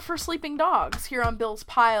cover for Sleeping Dogs here on Bill's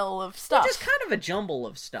pile of stuff. Which is kind of a jumble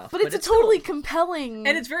of stuff. But it's a totally compelling...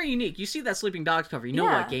 And it's very unique. You see that Sleeping Dogs cover, you know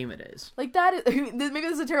what game it is. Like, that is... Maybe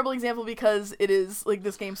this is a terrible example because it is, like,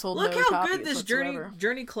 this game sold Look no how copies good this whatsoever.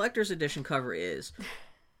 Journey Collector's Edition cover is.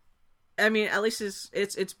 I mean, at least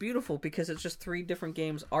it's beautiful because it's just 3 different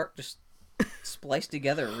games art just spliced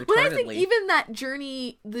together retardedly. But I think even that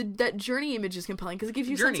journey image is compelling because it gives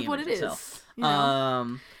you a sense of what it is. You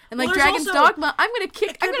know? And like Dragon's Dogma, I'm gonna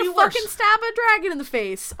fucking stab a dragon in the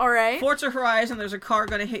face. All right. Forza Horizon, there's a car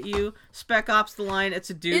gonna hit you. Spec-Ops, the line, it's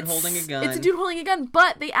a dude holding a gun. It's a dude holding a gun,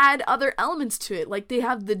 but they add other elements to it. Like they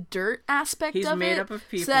have the dirt aspect of it. He's made up of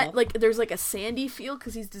people. So that, like, there's like a sandy feel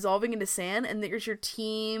because he's dissolving into sand, and there's your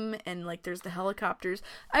team, and like there's the helicopters.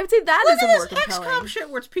 I would say that is a more compelling. XCOM shit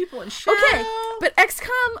where it's people in shadow. Okay, but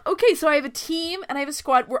XCOM. Okay, so I have a team and I have a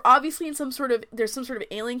squad. We're obviously in there's some sort of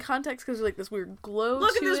alien context because there's like this weird glow.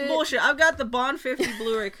 Look at this bullshit. I've got the Bond 50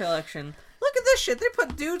 Blu-ray collection. Look at this shit. They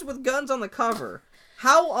put dudes with guns on the cover.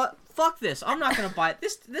 How? Fuck this. I'm not gonna buy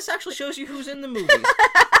it. This actually shows you who's in the movie.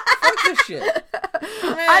 Fuck this shit.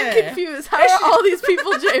 I'm confused. How are all these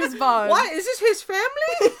people James Bond? Why? Is this his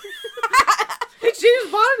family? Hey,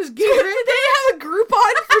 James Bond is gay. Did they have a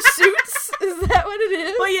Groupon for suits? Is that what it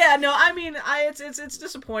is? But yeah, no, I mean, it's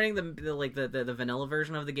disappointing. The vanilla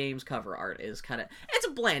version of the game's cover art is kind of, it's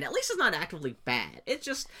bland. At least it's not actively bad. It's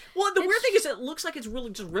just, well, the weird thing is it looks like it's really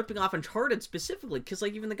just ripping off Uncharted specifically, because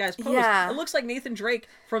like even the guy's pose, it looks like Nathan Drake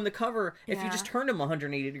from the cover. If you just turned him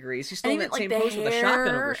 180 degrees, he's still in that same pose with a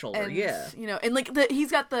shotgun over his shoulder. And, you know, and like he's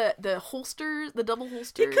got the holsters, the double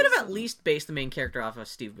holsters. He could have at least based the main character off of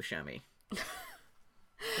Steve Buscemi.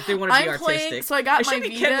 If they want to be artistic. So I got my Vita. It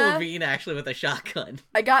should be Ken Levine, actually, with a shotgun.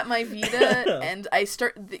 I got my Vita, and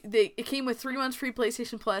it came with 3 months free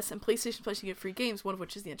PlayStation Plus, and PlayStation Plus you get free games, one of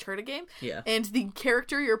which is the Uncharted game. Yeah. And the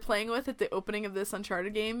character you're playing with at the opening of this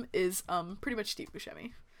Uncharted game is pretty much Steve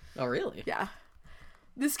Buscemi. Oh, really? Yeah.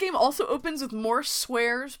 This game also opens with more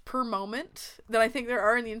swears per moment than I think there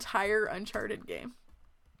are in the entire Uncharted game.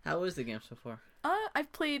 How is the game so far?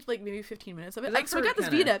 I've played like maybe 15 minutes of it. So I got this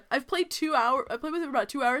Vita. I've played 2 hours. I played with it for about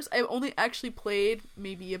 2 hours. I've only actually played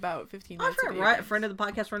maybe about 15 minutes. I've heard a friend of the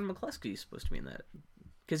podcast, Ryan McCluskey, is supposed to be in that.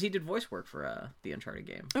 Because he did voice work for the Uncharted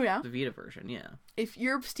game. Oh, yeah? The Vita version, yeah. If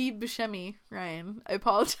you're Steve Buscemi, Ryan, I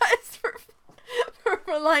apologize for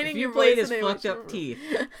lining your voice. If you voice. played his fucked up teeth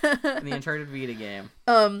in the Uncharted Vita game.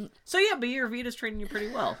 So yeah, but your Vita's treating you pretty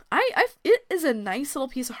well. It is a nice little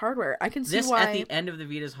piece of hardware. I can see this why. At the end of the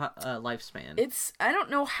Vita's lifespan. I don't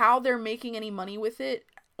know how they're making any money with it,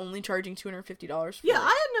 only charging $250 for it. Yeah, I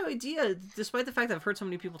had no idea, despite the fact that I've heard so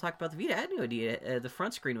many people talk about the Vita, I had no idea the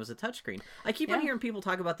front screen was a touchscreen. I keep on hearing people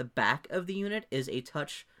talk about the back of the unit is a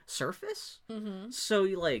touch surface. Mm-hmm. So,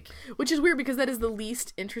 like... Which is weird, because that is the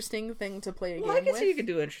least interesting thing to play a game with. Well, I could see you could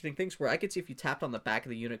do interesting things where I could see if you tapped on the back of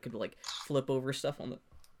the unit, could, like, flip over stuff on the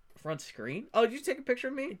front screen. Oh, did you take a picture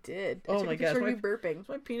of me? I did. Oh my god. Of you burping. Is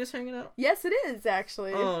my penis hanging out? Yes, it is,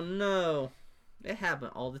 actually. Oh, no. It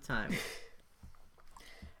happened all the time.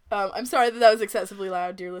 I'm sorry that was excessively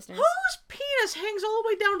loud, dear listeners. Whose penis hangs all the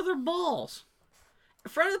way down to their balls? A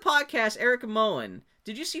friend of the podcast, Erica Moen.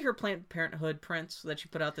 Did you see her Planned Parenthood prints that she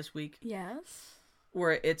put out this week? Yes.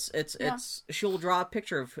 Where it's she'll draw a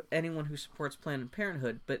picture of anyone who supports Planned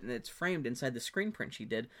Parenthood, but it's framed inside the screen print she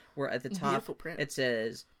did, where at the top it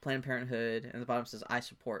says Planned Parenthood, and at the bottom says I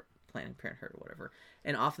support Planned Parenthood or whatever.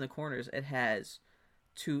 And off in the corners it has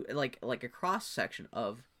like a cross section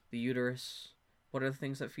of the uterus. What are the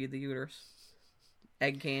things that feed the uterus?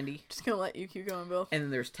 Egg candy. Just gonna let you keep going, Bill. And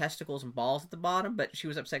then there's testicles and balls at the bottom, but she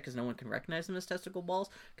was upset because no one can recognize them as testicle balls,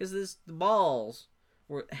 because the balls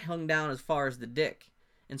were hung down as far as the dick,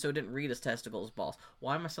 and so it didn't read as testicles balls.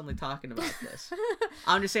 Why am I suddenly talking about this?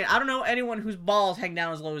 I'm just saying, I don't know anyone whose balls hang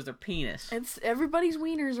down as low as their penis. Everybody's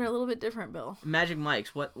wieners are a little bit different, Bill. Magic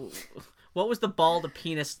Mike's, what was the ball to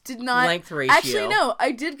penis length ratio? Actually, no.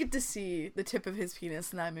 I did get to see the tip of his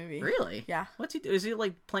penis in that movie. Really? Yeah. What's he do? Is he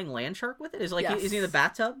like playing land shark with it? Is he in the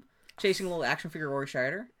bathtub chasing a little action figure Roy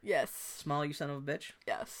Scheider? Yes. Smile, you son of a bitch.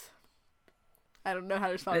 Yes. I don't know how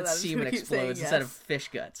to respond to that. Semen explodes instead of fish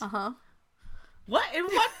guts. Uh-huh. What?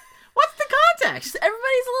 What's the context?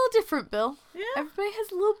 Everybody's a little different, Bill. Yeah. Everybody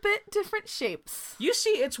has a little bit different shapes. You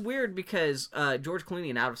see, it's weird because George Clooney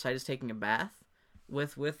in Out of Sight is taking a bath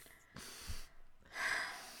with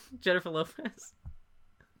Jennifer Lopez.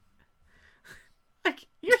 Like,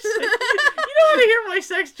 you're sick. You don't want to hear my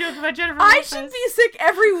sex joke about Jennifer Lopez. I should be sick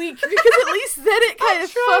every week, because at least then it kind of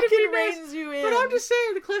fucking reins you in. But I'm just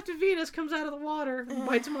saying, the cleft of Venus comes out of the water and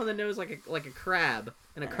bites him on the nose like a crab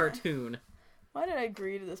in a cartoon. Why did I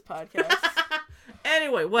agree to this podcast?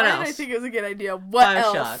 Anyway, what else? Why did I think it was a good idea? What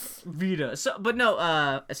else? Bioshock, Vita. So, but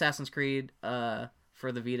no, Assassin's Creed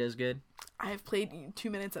for the Vita is good. I have played 2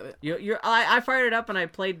 minutes of it. I fired it up and I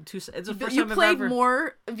played two. It's the first you time played I've ever...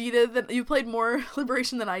 more Vita than you played more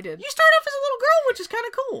Liberation than I did. You started off as a little girl, which is kind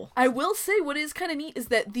of cool. I will say, what is kind of neat is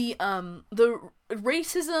that the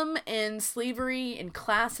racism and slavery and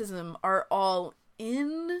classism are all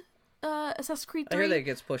in Assassin's Creed 3. I hear that it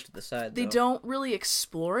gets pushed to the side. They don't really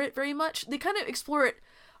explore it very much. They kind of explore it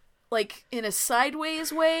like in a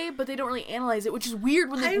sideways way, but they don't really analyze it, which is weird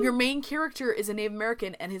when your main character is a Native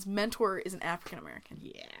American and his mentor is an African American.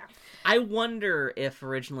 Yeah, I wonder if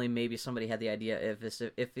originally maybe somebody had the idea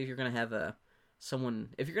if you're gonna have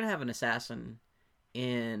if you're gonna have an assassin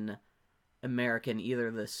in America in either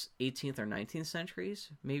the 18th or 19th centuries,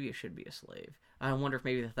 maybe it should be a slave. I wonder if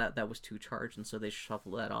maybe that was too charged, and so they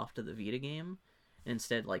shuffled that off to the Vita game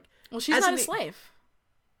instead. Like, well, she's not a slave.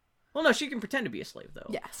 Well, no, she can pretend to be a slave, though.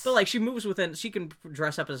 Yes. But, like, she moves within... She can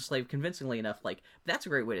dress up as a slave convincingly enough. Like, that's a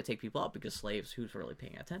great way to take people out, because slaves, who's really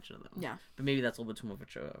paying attention to them? Yeah. But maybe that's a little bit too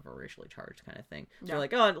much of a racially charged kind of thing. So yeah. They're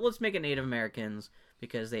like, oh, let's make it Native Americans,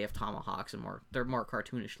 because they have tomahawks and they're more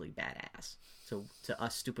cartoonishly badass. So, to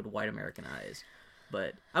us stupid white American eyes.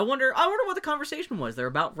 But I wonder what the conversation was there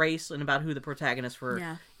about race and about who the protagonist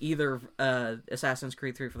for either Assassin's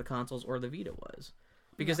Creed 3 for the consoles or the Vita was.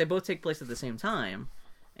 Because they both take place at the same time.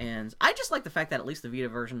 And I just like the fact that at least the Vita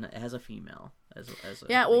version has a female.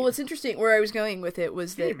 Well, what's interesting, where I was going with it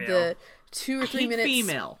was that the 2 or 3 minutes...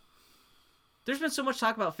 female. There's been so much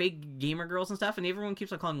talk about fake gamer girls and stuff, and everyone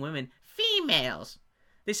keeps on calling women females.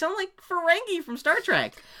 They sound like Ferengi from Star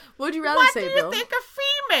Trek. What would you rather say, Bill? What do you think of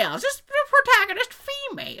females? Just the protagonist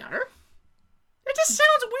female? It just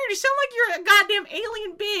sounds weird. You sound like you're a goddamn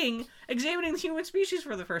alien being examining the human species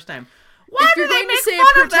for the first time. Why if do you're they going make to say fun a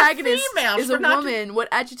of the protagonist females is a woman, what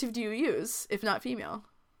adjective do you use, if not female?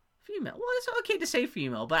 Female. Well, it's okay to say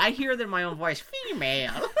female, but I hear that in my own voice.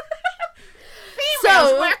 Female.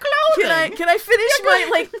 So, wear clothing. Can I finish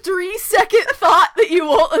my 3-second thought that you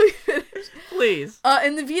won't let me finish? Please.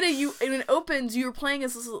 In the Vita, when it opens, you're playing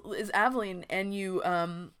as Aveline, and you're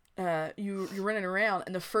running around,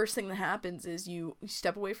 and the first thing that happens is you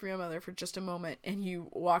step away from your mother for just a moment, and you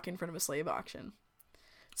walk in front of a slave auction.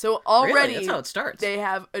 So already, really? That's how it starts. They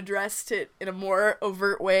have addressed it in a more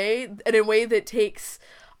overt way, in a way that takes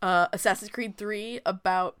Assassin's Creed 3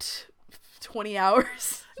 about 20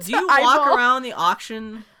 hours. Do you walk around the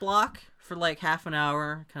auction block for half an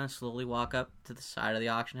hour, kind of slowly walk up to the side of the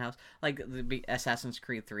auction house, like the Assassin's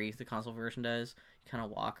Creed 3, the console version does? You kind of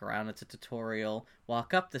walk around, it's a tutorial,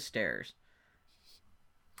 walk up the stairs,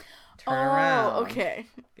 turn around. Okay.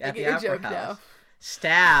 At the opera house, now.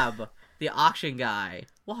 Stab the auction guy,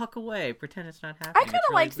 walk away, pretend it's not happening. I kind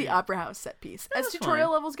of liked the opera house set piece. As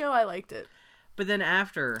tutorial levels go, I liked it. But then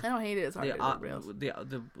after... I don't hate it as hard as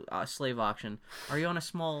the slave auction, are you on a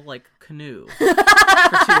small, canoe for 2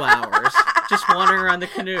 hours? Just wandering around the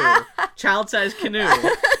canoe. Child-sized canoe.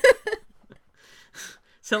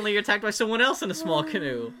 Suddenly you're attacked by someone else in a small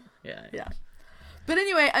canoe. Yeah. But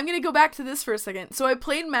anyway, I'm going to go back to this for a second. So I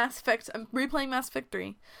played Mass Effect. I'm replaying Mass Effect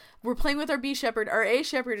 3. We're playing with our B Shepherd. Our A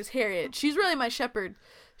Shepherd is Harriet. She's really my Shepherd.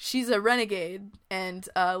 She's a renegade and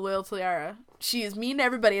loyal to Liara. She is mean to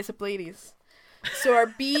everybody except ladies. So our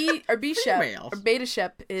Beta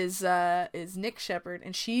Shep is Nick Shepherd,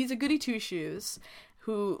 and she's a goody two shoes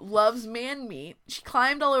who loves man meat. She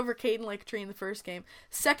climbed all over Caden like a tree in the first game.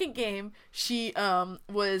 Second game, she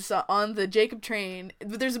was on the Jacob train.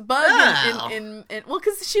 But there's a bug in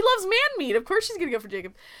because she loves man meat. Of course she's gonna go for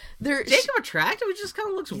Jacob. Jacob attractive? It just kind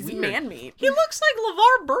of looks weird. Man meat. He looks like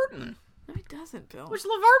LeVar Burton. No, he doesn't, Bill. Which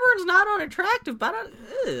LeVar Burton's not unattractive, but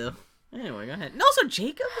anyway, go ahead. And also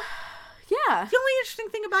Jacob. Yeah. The only interesting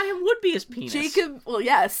thing about him would be his penis. Jacob, well,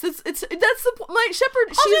 yes, that's my Shepherd.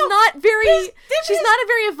 Also, she's not a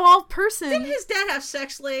very evolved person. Didn't his dad have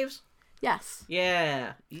sex slaves? Yes.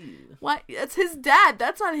 Yeah. Ew. What? That's his dad.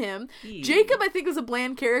 That's not him. Ew. Jacob, I think, was a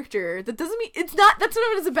bland character. That doesn't mean it's not. That's not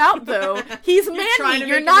what it's about, though. He's man meat.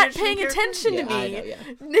 You're not paying attention to me. I know, yeah.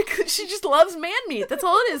 Nick, she just loves man meat. That's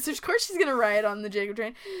all it is. So of course she's gonna riot on the Jacob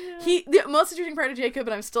train. Yeah. The most interesting part of Jacob,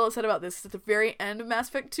 and I'm still upset about this, is at the very end of Mass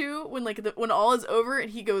Effect 2, when all is over,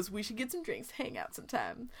 and he goes, "We should get some drinks, hang out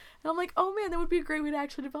sometime." And I'm like, oh man, that would be a great way to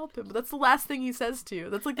actually develop him. But that's the last thing he says to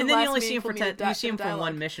you. That's like the last. And then you only see him for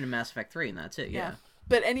one mission in Mass Effect 3, and that's it. Yeah.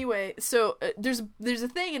 But anyway, so there's a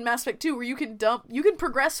thing in Mass Effect 2 where you can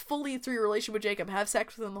progress fully through your relationship with Jacob, have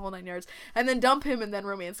sex with him the whole 9 yards, and then dump him and then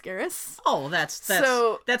romance Garrus. Oh, that's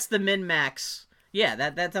the min-max. Yeah,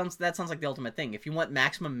 that sounds like the ultimate thing. If you want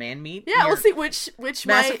maximum man meat, we'll see which Mass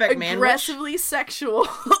my Effect aggressively sexual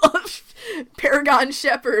Paragon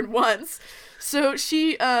Shepherd wants. So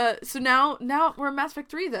now we're in Mass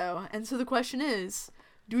Effect 3 though, and so the question is,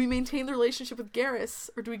 do we maintain the relationship with Garrus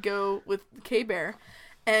or do we go with K-Bear?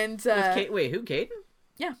 And wait, who, Caden?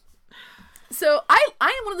 Yeah. So I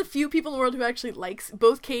am one of the few people in the world who actually likes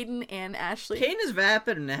both Caden and Ashley. Caden is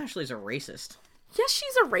vapid and Ashley's a racist. Yes,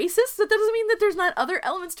 she's a racist. That doesn't mean that there's not other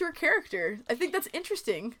elements to her character. I think that's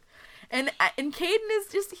interesting. And Caden is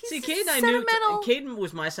just, he's sentimental. Caden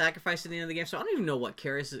was my sacrifice at the end of the game, so I don't even know what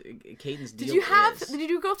Caden's deal is. Did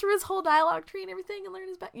you go through his whole dialogue tree and everything and learn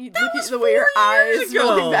his back? That was the way your eyes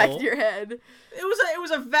ago. rolling back to your head. It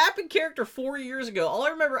was a vapid character 4 years ago.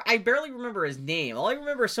 I barely remember his name. All I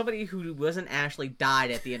remember is somebody who wasn't Ashley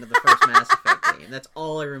died at the end of the first Mass Effect game. That's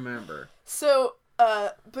all I remember. So,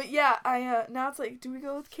 but yeah, now it's like, do we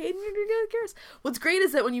go with Caden or do we go with Garrus? What's great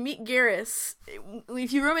is that when you meet Garrus,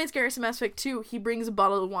 if you romance Garrus in Mass Effect 2, he brings a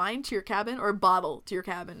bottle of wine to your cabin, or a bottle to your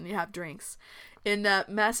cabin, and you have drinks. In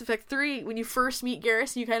Mass Effect 3, when you first meet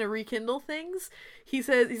Garrus and you kind of rekindle things, he's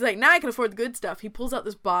like, now I can afford the good stuff. He pulls out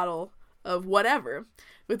this bottle of whatever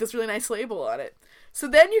with this really nice label on it. So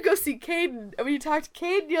then you go see Caden, and when you talk to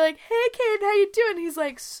Caden, you're like, hey Caden, how you doing? He's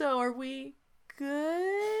like, so are we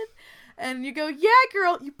good? And you go, yeah,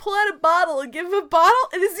 girl, you pull out a bottle and give him a bottle,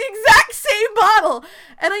 and it's the exact same bottle.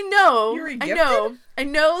 And I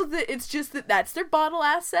know that it's just that's their bottle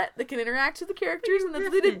asset that can interact with the characters, and that's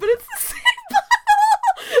what they did, but it's the same bottle.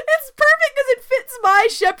 It's perfect because it fits my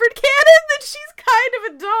shepherd canon that she's kind of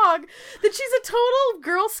a dog, that she's a total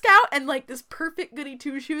Girl Scout and like this perfect goody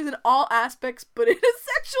two shoes in all aspects, but in a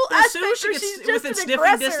sexual aspect, as soon as she gets within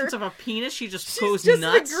sniffing distance of a penis, she just goes nuts. She's just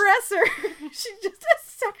an aggressor. She's just a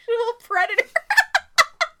sexual predator.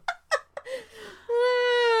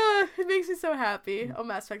 It makes me so happy. Oh,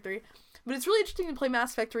 Mass Effect 3. But it's really interesting to play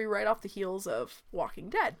Mass Effect 3 right off the heels of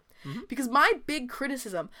Walking Dead. Mm-hmm. Because my big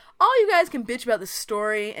criticism, all you guys can bitch about the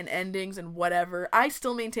story and endings and whatever, I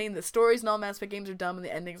still maintain the stories in all Mass Effect games are dumb and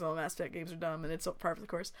the endings in all Mass Effect games are dumb, and it's par for the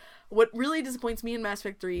course. What really disappoints me in Mass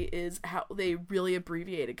Effect 3 is how they really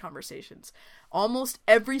abbreviated conversations. Almost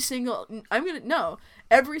every single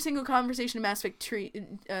conversation in Mass Effect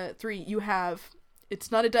 3 you have,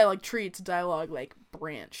 it's not a dialogue tree, it's a dialogue like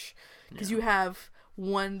branch. Because you have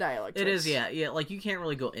one dialogue choice. It is, yeah, like you can't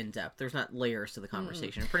really go in depth. There's not layers to the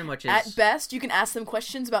conversation. It pretty much is. At best, you can ask them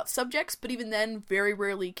questions about subjects, but even then, very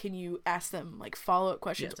rarely can you ask them like follow-up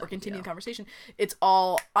questions or continue the conversation. It's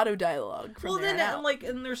all auto dialogue. Well, then,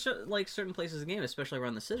 and there's like certain places in the game, especially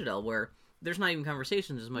around the Citadel, where there's not even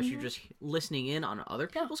conversations as much. You're just listening in on other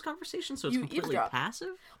people's conversations, so it's completely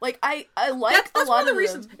passive. Like I like that's a lot one of the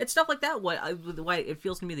reasons. It's stuff like that. Why it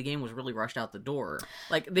feels to me the game was really rushed out the door.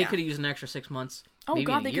 Like they could have used an extra 6 months. Oh maybe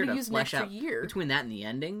god, they could have used an extra year between that and the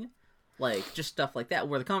ending. Like just stuff like that,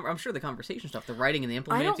 where I'm sure the conversation stuff, the writing and the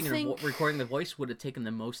implementing and recording the voice would have taken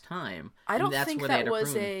the most time. I don't think that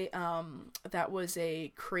was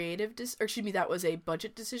a creative that was a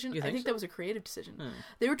budget decision. I think that was a creative decision.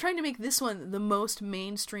 They were trying to make this one the most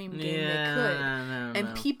mainstream game they could,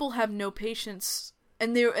 and people have no patience.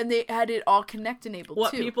 And they had it all Connect enabled too.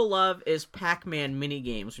 What people love is Pac-Man mini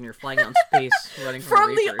games when you're flying out in space, running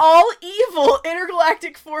from the all evil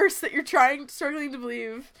intergalactic force that you're struggling to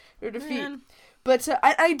believe or defeat. Man. But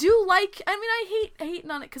I do like. I mean, I hate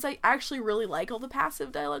on it because I actually really like all the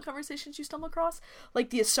passive dialogue conversations you stumble across, like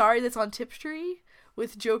the Asari that's on Tiptree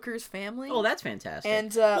with Joker's family. Oh, that's fantastic. And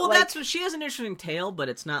that's what she has an interesting tale, but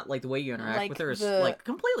it's not like the way you interact with her is like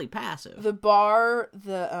completely passive. The bar,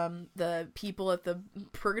 the people at the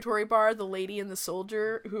Purgatory bar, the lady and the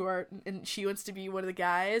soldier and she wants to be one of the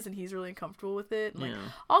guys, and he's really uncomfortable with it. And,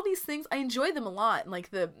 all these things, I enjoy them a lot. And,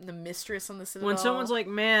 like the mistress on the Citadel. When someone's like,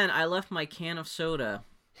 "Man, I left my can of soda."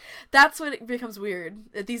 That's when it becomes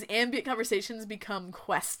weird. That these ambient conversations become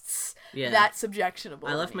quests. Yeah. That's objectionable.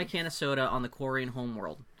 I left my can of soda on the quarry in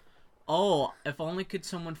Homeworld. Oh, if only could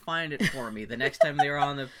someone find it for me the next time they were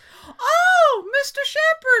on the... Oh, Mr.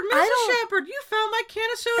 Shepard! Shepard, you found my can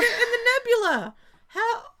of soda in the nebula!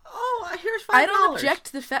 How... Oh, here's $5. I don't object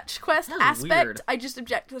to the fetch quest aspect. Weird. I just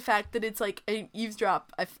object to the fact that it's like a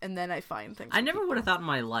eavesdrop, and then I find things. I never would have thought in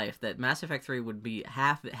my life that Mass Effect 3 would be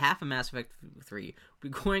half of Mass Effect 3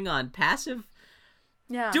 would be going on passive.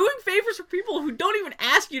 Yeah. Doing favors for people who don't even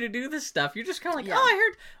ask you to do this stuff. You're just kind of like, oh, I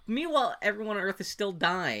heard. Meanwhile, everyone on Earth is still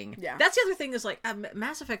dying. Yeah. That's the other thing is like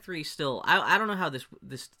Mass Effect 3 still. I don't know how this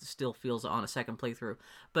still feels on a second playthrough,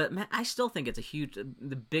 but I still think it's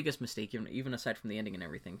the biggest mistake, even aside from the ending and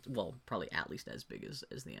everything. Well, probably at least as big as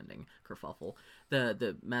the ending kerfuffle.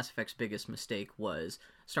 The Mass Effect's biggest mistake was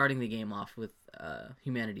starting the game off with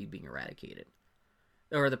humanity being eradicated.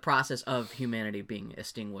 Or the process of humanity being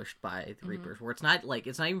extinguished by the Reapers, where it's not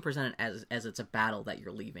even presented as it's a battle that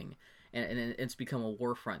you're leaving, and it's become a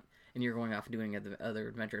war front, and you're going off and doing other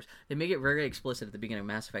adventures. They make it very explicit at the beginning of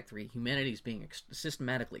Mass Effect 3, humanity is being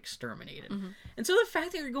systematically exterminated. Mm-hmm. And so the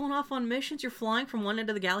fact that you're going off on missions, you're flying from one end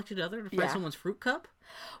of the galaxy to the other to find someone's fruit cup.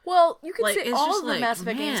 Well, you could say all of the Mass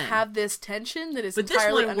Effect games have this tension that is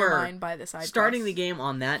entirely undermined by this side starting the game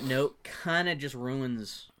on that note kind of just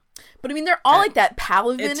ruins... But I mean, they're all like that.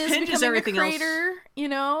 Paladin is becoming a crater, else. You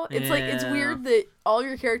know? It's like, it's weird that all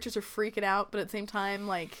your characters are freaking out, but at the same time,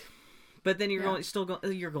 like... But then you're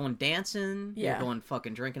you're going dancing, you're going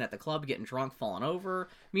fucking drinking at the club, getting drunk, falling over.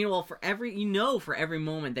 Meanwhile, for every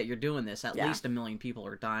moment that you're doing this, at least 1 million people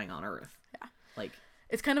are dying on Earth. Yeah. Like...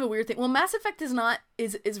 It's kind of a weird thing. Well, Mass Effect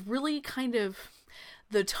is really kind of...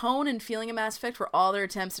 The tone and feeling of Mass Effect for all their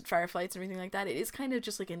attempts at firefights and everything like that, it is kind of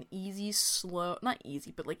just like an easy, slow, not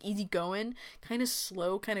easy, but like easy going, kind of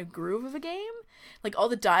slow, kind of groove of a game. Like all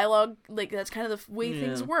the dialogue, like that's kind of the way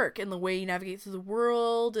things work and the way you navigate through the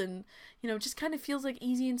world, and it just kind of feels like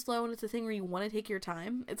easy and slow, and it's a thing where you want to take your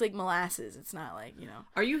time. It's like molasses. It's not like,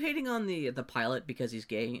 Are you hating on the pilot because he's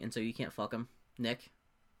gay and so you can't fuck him, Nick?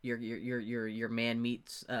 Your man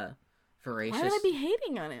meets voracious. Why would I be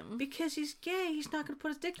hating on him? Because he's gay. He's not going to put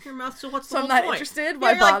his dick in your mouth, so what's the So whole I'm not point? interested?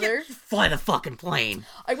 Why you're like, bother? fly the fucking plane.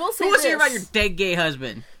 I will say Who wants to hear this. about your dead gay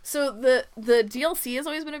husband? So the DLC has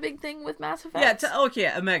always been a big thing with Mass Effect. Yeah,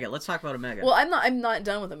 okay, Omega. Let's talk about Omega. Well, I'm not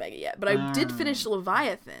done with Omega yet, but I did finish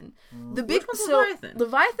Leviathan. The big Which one's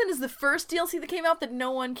Leviathan is the first DLC that came out that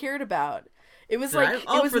no one cared about. It was for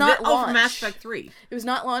Mass Effect 3. It was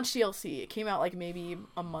not launch DLC. It came out like maybe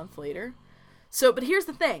a month later. So, but here's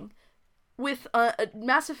the thing. With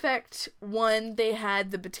Mass Effect 1, they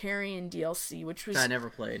had the Batarian DLC, which was... I never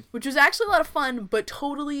played. Which was actually a lot of fun, but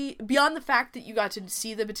totally beyond the fact that you got to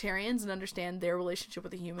see the Batarians and understand their relationship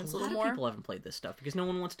with the humans a little more. A lot of people haven't played this stuff because no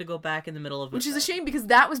one wants to go back in the middle of it. Which is a shame because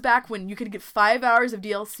that was back when you could get 5 hours of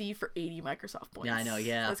DLC for 80 Microsoft points. Yeah, I know,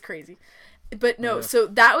 yeah. That's crazy. But no, so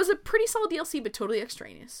that was a pretty solid DLC, but totally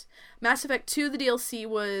extraneous. Mass Effect 2, the DLC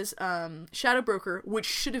was Shadow Broker, which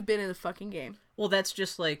should have been in the fucking game. Well, that's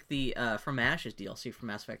just like the From Ashes DLC from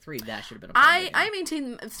Mass Effect 3. That should have been a I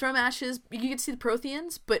maintain From Ashes, you get to see the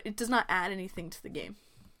Protheans, but it does not add anything to the game.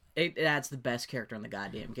 It adds the best character in the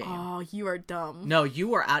goddamn game. Oh, you are dumb. No,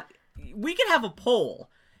 you are out. We can have a poll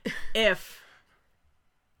if...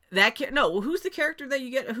 who's the character that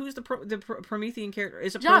you get? Who's the Promethean character?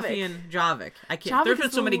 Is it Prothean? Javik. I can't. Javik There's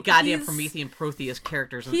been so many goddamn Promethean Protheus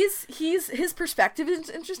characters. His perspective is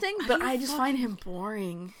interesting, but I just find him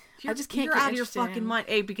boring. I just can't You're get out of your fucking mind.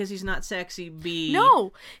 A, because he's not sexy. B,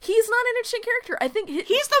 no, he's not an interesting character. I think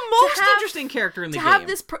he's the most interesting character in the game. To have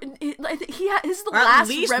this, I think this is the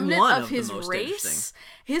last remnant of his race.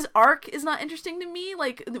 His arc is not interesting to me,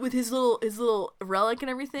 like with his little relic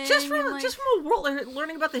and everything. Just from a world,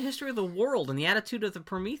 learning about the history of the world and the attitude of the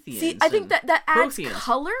Prometheans. See, I think that adds Protheans.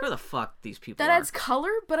 color. Where the fuck these people that are. adds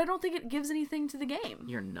color, but I don't think it gives anything to the game.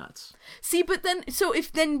 You're nuts. See, but then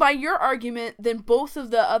if by your argument, then both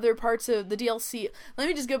of the other parts of the DLC. Let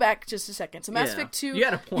me just go back just a second. So Mass Effect 2, you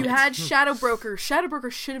had a point. You had Shadow Broker. Shadow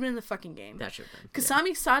Broker should have been in the fucking game. That should have been.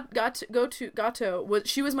 Kasami Gato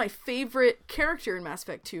was my favorite character in Mass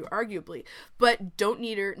Effect 2, arguably. But don't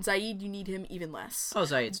need her. Zaid, you need him even less. Oh,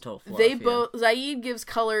 Zaid's total fluff. Zaid gives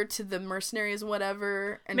color to the mercenaries and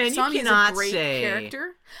whatever. And Man, Kasami you cannot is a great say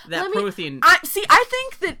character. That Prothean. I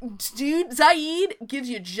think that Zaid gives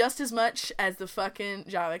you just as much as the fucking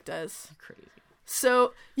Javik does. Crazy.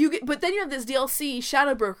 So but then you have this DLC,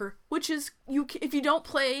 Shadow Broker, which is if you don't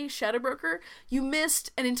play Shadow Broker, you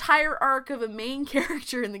missed an entire arc of a main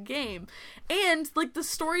character in the game, and like the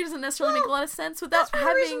story doesn't necessarily make a lot of sense without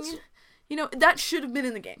having, that should have been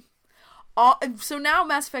in the game. So now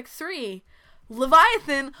Mass Effect 3,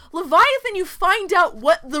 Leviathan, you find out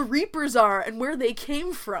what the Reapers are and where they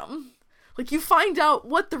came from. Like you find out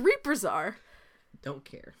what the Reapers are. Don't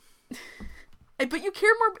care. But you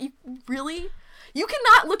care more. Really? You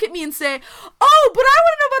cannot look at me and say, "Oh, but I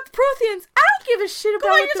want to know about the Protheans." I don't give a shit about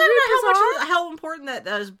what the Reapers are. How important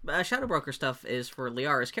that Shadow Broker stuff is for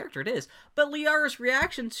Liara's character. It is, but Liara's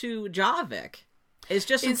reaction to Javik is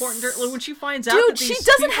just important. When she finds out, that she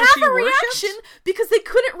doesn't have a reaction because they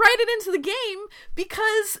couldn't write it into the game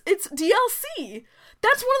because it's DLC.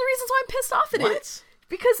 That's one of the reasons why I'm pissed off at it.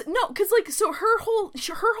 Because her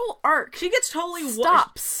whole arc, she gets totally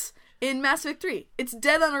stops. In Mass Effect 3, it's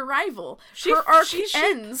dead on arrival. Her arc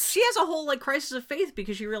ends. She has a whole crisis of faith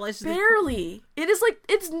because she realizes barely. It is like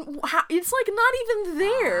it's like not even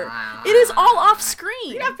there. It is all off screen.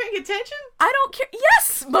 You're not paying attention? I don't care.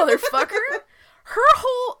 Yes, motherfucker.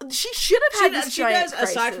 She should have had this giant crisis.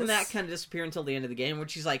 Aside from that, kind of disappear until the end of the game, when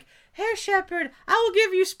she's like, "Hey, Shepard, I will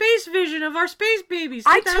give you space vision of our space babies."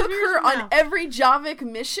 I took her on every Javik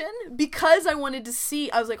mission because I wanted to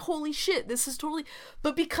see. I was like, "Holy shit, this is totally."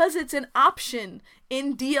 But because it's an option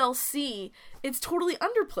in DLC, it's totally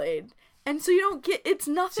underplayed, and so you don't get. It's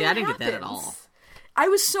nothing. See, I didn't get that at all. I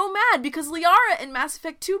was so mad because Liara in Mass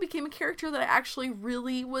Effect 2 became a character that I actually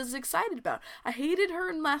really was excited about. I hated her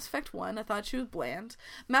in Mass Effect 1. I thought she was bland.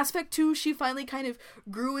 Mass Effect 2, she finally kind of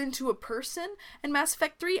grew into a person. And Mass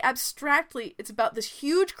Effect 3, abstractly, it's about this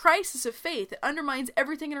huge crisis of faith. It undermines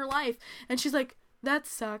everything in her life. And she's like, that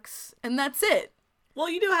sucks. And that's it. Well,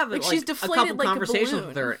 you do have she's deflated a couple conversations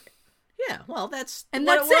with her. Yeah, well, that's... And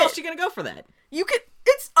where else are you going to go for that? You could...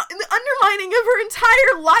 It's the undermining of her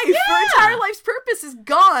entire life. Yeah. Her entire life's purpose is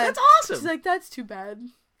gone. That's awesome. She's like, that's too bad.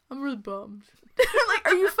 I'm really bummed. I'm like,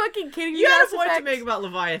 are you fucking kidding me? You had a point to make about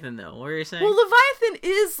Leviathan, though. What were you saying? Well, Leviathan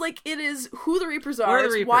is, it is who the Reapers are. What are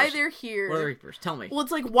the Reapers? Why they're here. What are the Reapers? Tell me. Well,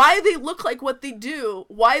 it's why they look like what they do.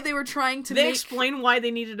 Why they were trying to They explain why they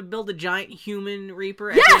needed to build a giant human Reaper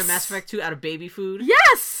at yes! the end of Mass Effect 2 out of baby food?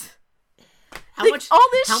 Yes! How much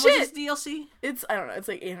is DLC? It's, I don't know, it's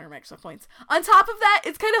like 800 Microsoft points. On top of that,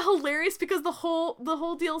 it's kind of hilarious because the whole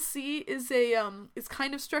DLC is is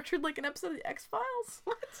kind of structured like an episode of the X-Files.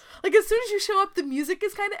 What? Like, as soon as you show up, the music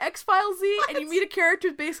is kind of X-Filesy, and you meet a character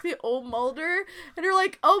who's basically old Mulder, and you're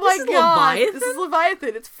like, oh my god, this is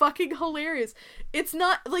Leviathan. It's fucking hilarious. It's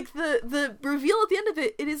not, like, the reveal at the end of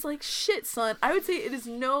it, it is like, shit, son. I would say it is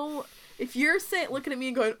no, if you're looking at me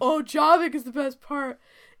and going, oh, Javik is the best part,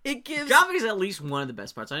 it gives... Javik is at least one of the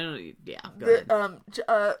best parts. I don't know, yeah, go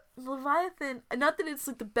ahead. Leviathan, not that it's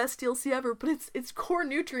like the best DLC ever, but it's core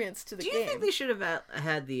nutrients to the game. Do you think they should have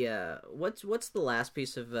had the what's the last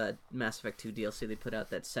piece of Mass Effect 2 DLC they put out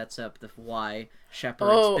that sets up the why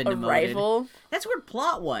Shepard's been demoted? Arrival? That's weird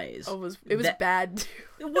plot-wise. Oh, it was bad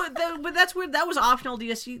too. But that's weird. That was optional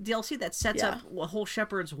DLC that sets up a whole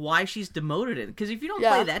Shepard's why she's demoted. Because if you don't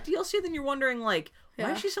play that DLC, then you're wondering like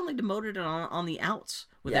why is she suddenly demoted on the outs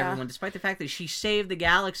with everyone, despite the fact that she saved the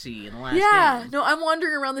galaxy in the last game. No, I'm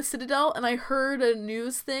wandering around the Citadel, and I heard a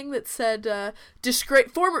news thing that said,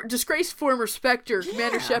 disgraced former Spectre,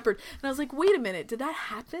 Commander Shepard. And I was like, wait a minute, did that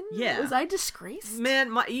happen? Yeah. Was I disgraced?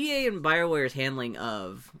 Man, my EA and BioWare's handling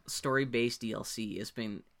of story-based DLC has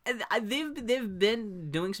been... They've been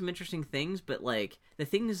doing some interesting things, but like the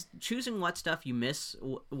thing is choosing what stuff you miss,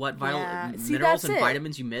 what minerals and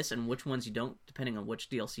vitamins you miss, and which ones you don't, depending on which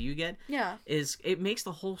DLC you get. Yeah, it makes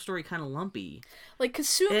the whole story kind of lumpy. Like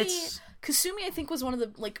Kasumi, I think was one of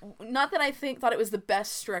the not that I thought it was the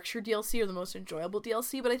best structured DLC or the most enjoyable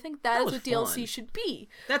DLC, but I think that is what fun. DLC should be.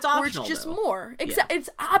 That's optional. Where it's just more. It's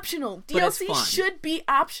optional. DLC should be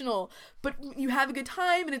optional, but you have a good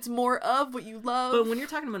time and it's more of what you love. But when you're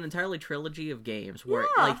talking about an entirely trilogy of games where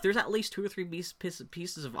like there's at least 2 or 3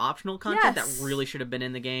 pieces of optional content that really should have been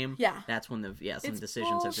in the game, that's when some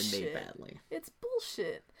decisions have been made badly. It's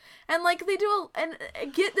bullshit. And like they do, and I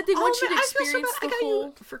get that they want you to experience the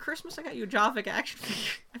whole. For Christmas, I got you a Javik action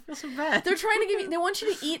figure. I feel so bad. They're trying to give you. They want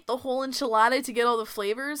you to eat the whole enchilada to get all the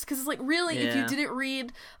flavors. Because it's like really, if you didn't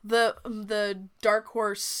read the Dark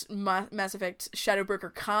Horse Mass Effect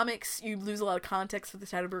Shadowbroker comics, you lose a lot of context for the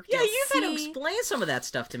Shadowbroker. Yeah, you've had to explain some of that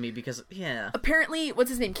stuff to me because apparently, what's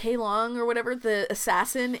his name, K Long or whatever, the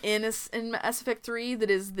assassin in Mass Effect 3, that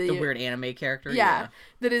is the weird anime character. Yeah,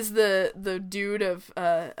 that is the dude of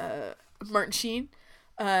Martin Sheen.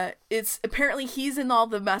 It's apparently he's in all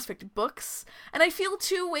the Mass Effect books, and I feel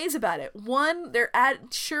 2 ways about it. One, they're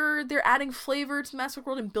adding flavor to the Mass Effect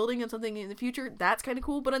world and building on something in the future. That's kind of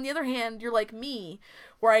cool. But on the other hand, you're like me,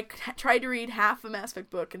 where I tried to read half a Mass Effect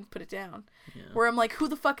book and put it down. Yeah. Where I'm like, who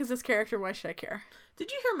the fuck is this character? Why should I care? Did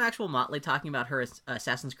you hear Maxwell Motley talking about her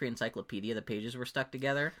Assassin's Creed encyclopedia? The pages were stuck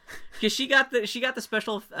together because she got the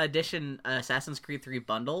special edition Assassin's Creed 3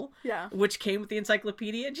 bundle, which came with the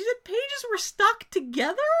encyclopedia, and she said pages were stuck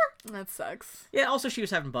together. That sucks. Yeah. Also, she was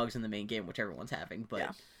having bugs in the main game, which everyone's having,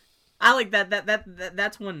 but I like that.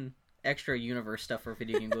 That's when extra universe stuff for a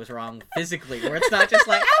video game goes wrong physically, where it's not just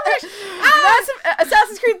like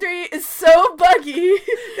Assassin's Creed 3 is so buggy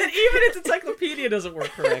that even its encyclopedia doesn't work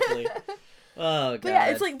correctly. Oh god. But yeah,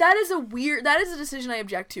 it's like that is a decision I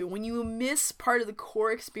object to when you miss part of the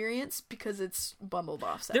core experience because it's bundled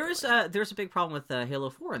off separately. There's a big problem with Halo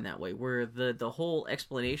 4 in that way, where the whole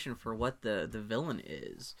explanation for what the villain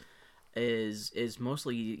is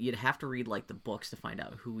mostly you'd have to read like the books to find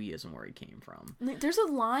out who he is and where he came from. There's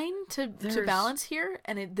a line to balance here,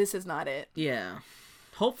 and this is not it. Yeah.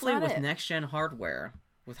 Hopefully with next gen hardware,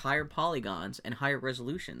 with higher polygons and higher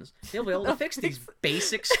resolutions, they'll be able to fix these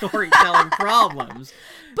basic storytelling problems.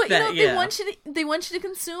 But they want you to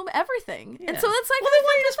consume everything, and so that's like they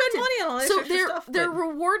want you to spend money on all this extra stuff. They're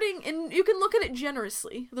rewarding, and you can look at it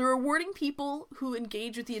generously. They're rewarding people who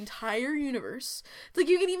engage with the entire universe. Like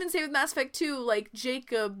you can even say with Mass Effect 2, like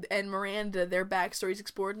Jacob and Miranda, their backstories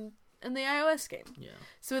explored in the iOS game. Yeah.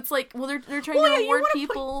 So it's like, well, they're trying to reward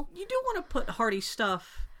people. You do want to put hearty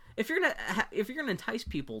stuff. If you're gonna entice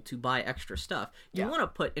people to buy extra stuff, you want to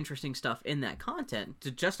put interesting stuff in that content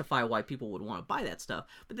to justify why people would want to buy that stuff.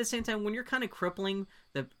 But at the same time, when you're kind of crippling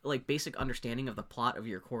the basic understanding of the plot of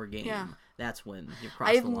your core game, that's when you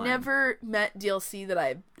cross the line. I've never met DLC that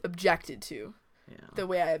I objected to. The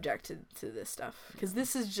way I objected to this stuff, because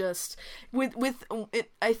this is just with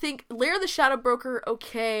it. I think Lara the Shadow Broker.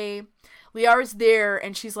 Okay, Liara's there,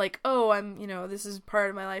 and she's like, "Oh, I'm this is part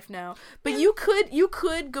of my life now." But you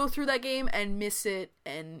could go through that game and miss it,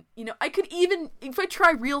 and I could even, if I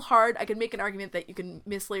try real hard, I could make an argument that you can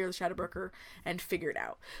miss Lara the Shadow Broker and figure it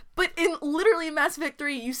out. But in Mass Effect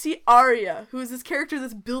 3, you see Arya, who is this character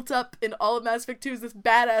that's built up in all of Mass Effect 2, is this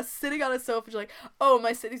badass sitting on a sofa, and you're like, "Oh,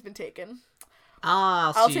 my city's been taken.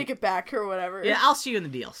 I'll take it back," or whatever. Yeah, I'll see you in the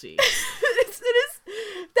DLC.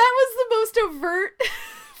 That was the most overt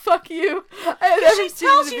fuck you I've ever seen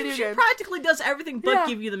in a video game. She practically does everything but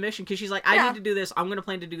give you the mission, because she's like, I need to do this, I'm going to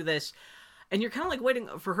plan to do this. And you're kind of like waiting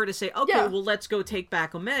for her to say, okay, well, let's go take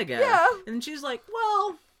back Omega. Yeah. And she's like,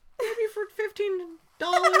 well, maybe for $15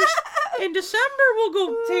 in December we'll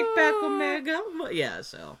go take back Omega. Yeah,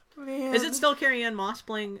 so. Man. Is it still Carrie-Anne Moss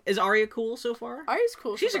playing? Is Arya cool so far? Arya's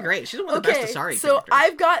cool. She's great. She's one of the best Asari so characters.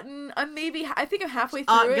 I've gotten, I think I'm halfway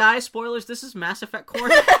through it. Guys, spoilers, this is Mass Effect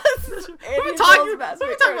Corner. We've been talking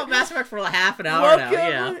about Mass Effect for like half an hour now.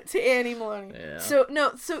 Yeah. To Annie Maloney. Yeah. So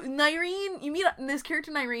Nyreen, you meet this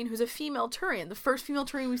character Nyreen, who's a female Turian, the first female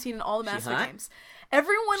Turian we've seen in all the Mass Effect games.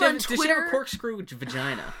 Everyone on Twitter... Does she have a corkscrew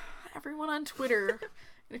vagina? Everyone on Twitter...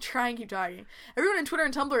 I'm gonna try and keep talking. Everyone on Twitter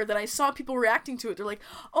and Tumblr that I saw people reacting to it, they're like,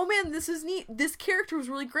 oh man, this is neat. This character was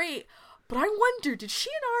really great. But I wonder, did she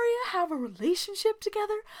and Arya have a relationship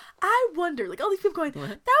together? I wonder. Like, all these people going, do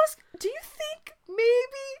you think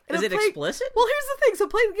maybe? And is it explicit? Well, here's the thing. So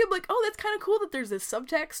playing the game, like, oh, that's kind of cool that there's this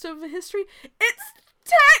subtext of history. It's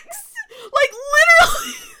text! Like,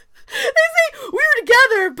 literally! They say, we were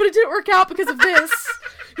together, but it didn't work out because of this.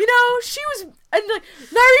 You know, she was, and like,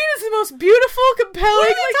 Nyreen is the most beautiful, compelling. What are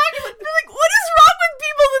you talking about? They're like, what is wrong with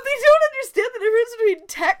people that they don't understand the difference between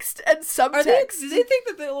text and subtext? Do they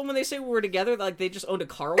think that when they say we were together, like they just owned a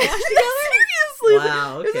car wash together? Seriously.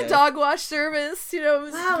 Wow, okay. It was a dog wash service, you know. It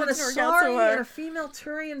was wow, and a female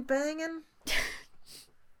Turian banging?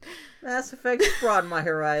 Mass Effect broadened my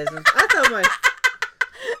horizons. I thought my...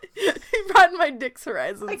 He broadened my dick's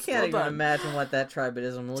horizons. I can't even imagine what that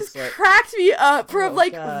tribalism looks like. Cracked me up from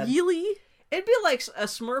God. Really? It'd be like a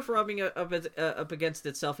Smurf rubbing up against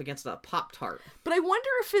itself against a Pop-Tart. But I wonder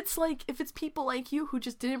if it's people like you who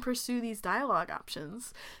just didn't pursue these dialogue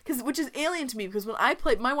options, which is alien to me. Because when I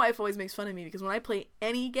play, my wife always makes fun of me because when I play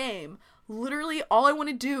any game, literally all I want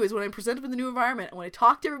to do is when I'm presented with a new environment, I want to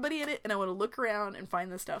talk to everybody in it, and I want to look around and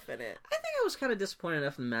find the stuff in it. I think I was kind of disappointed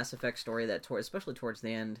enough in the Mass Effect story that, especially towards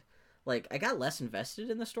the end, like I got less invested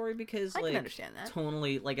in the story because I can understand that.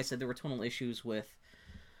 Tonally, like I said, there were tonal issues with.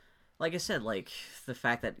 Like I said, like, the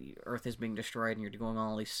fact that Earth is being destroyed and you're going on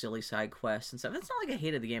all these silly side quests and stuff. It's not like I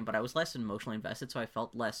hated the game, but I was less emotionally invested, so I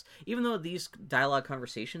felt less... Even though these dialogue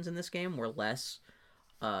conversations in this game were less...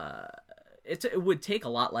 It would take a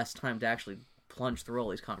lot less time to actually plunge through all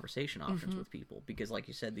these conversation options with people. Because, like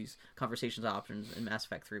you said, these conversations options in Mass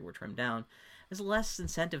Effect 3 were trimmed down. There's less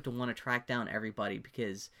incentive to want to track down everybody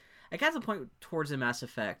because... I got to the point towards the Mass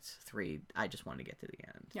Effect 3, I just wanted to get to the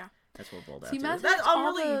end. Yeah. That's what it boiled See, down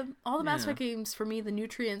to. All the Mass Effect games, for me, the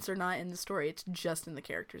nutrients are not in the story. It's just in the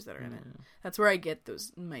characters that are in it. That's where I get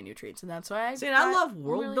my nutrients, and that's why I love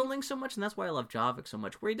world building so much, and that's why I love Javik so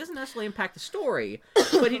much, where he doesn't necessarily impact the story,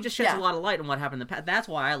 but he just sheds a lot of light on what happened in the past. That's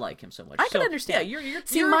why I like him so much. I can understand. Yeah,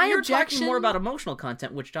 you're talking more about emotional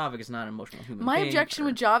content, which Javik is not an emotional human being. My objection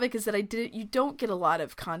with Javik is that you don't get a lot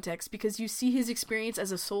of context, because you see his experience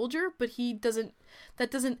as a soldier, but he doesn't...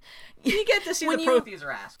 You get to see the Protheans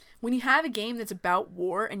are asked. When you have a game that's about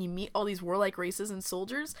war and you meet all these warlike races and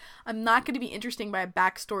soldiers, I'm not going to be interested by a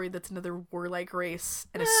backstory that's another warlike race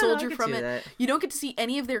and a soldier from it. That. You don't get to see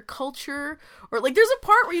any of their culture, or like there's a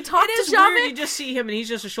part where you talk to Javik. It is weird. You just see him and he's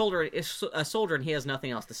just a soldier and he has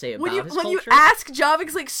nothing else to say about his culture. When you ask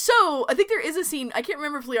Javik's like, so I think there is a scene, I can't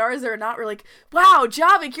remember if Liara's there or not, we're like, wow,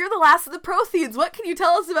 Javik, you're the last of the Protheans. What can you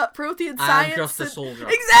tell us about Prothean science? I'm just a soldier.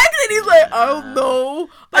 Exactly. And he's like, I don't know.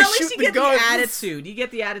 But at least you get the attitude. You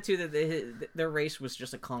get the attitude that their race was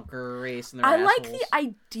just a conqueror race. And I like the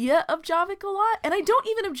idea of Javik a lot, and I don't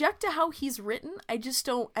even object to how he's written. I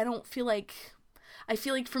feel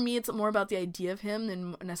like for me it's more about the idea of him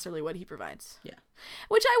than necessarily what he provides. Yeah.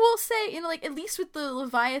 Which I will say, like at least with the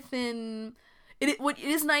Leviathan, what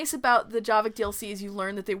is nice about the Javik DLC is you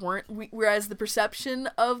learn that they weren't, whereas the perception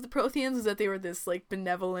of the Protheans is that they were this like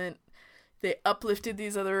benevolent. They uplifted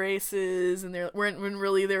these other races, and when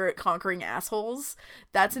really they're conquering assholes.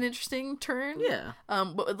 That's an interesting turn. Yeah.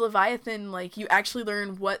 But with Leviathan, like, you actually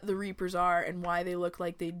learn what the Reapers are and why they look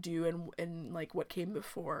like they do, and like what came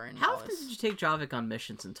before. And how often did you take Javik on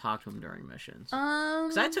missions and talk to him during missions?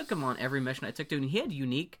 Because I took him on every mission I took to, and he had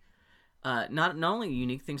unique, not only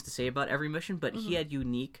unique things to say about every mission, but he had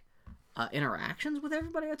unique. Interactions with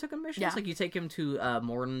everybody I took on missions. Yeah. Like you take him to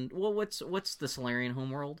Morden. Well, what's the Solarian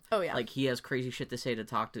homeworld? Oh yeah. Like he has crazy shit to say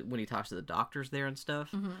when he talks to the doctors there and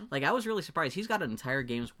stuff. Like I was really surprised. He's got an entire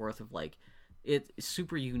game's worth of like it's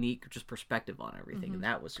super unique just perspective on everything, and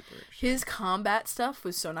that was super interesting. His combat stuff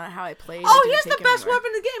was so not how I played. Oh, he has the best weapon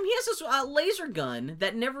in the game. He has this laser gun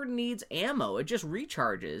that never needs ammo. It just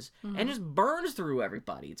recharges and just burns through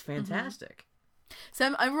everybody. It's fantastic.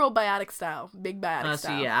 So I'm real biotic style, big biotic style.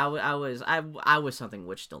 So yeah, I was something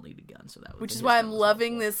which still needed guns, so that was. Which is why I'm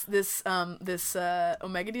loving this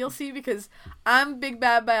Omega DLC, because I'm big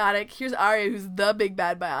bad biotic. Here's Arya, who's the big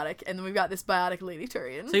bad biotic, and then we've got this biotic Lady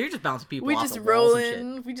Turian. So you're just bouncing people. We off just the roll walls and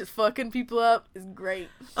in. shit. We just fucking people up. It's great.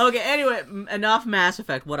 Okay. Anyway, enough Mass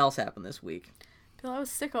Effect. What else happened this week? Bill, I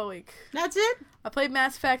was sick all week. That's it. I played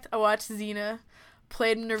Mass Effect. I watched Xena.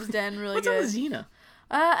 Played Nerves Den. Really What's good. up with Xena?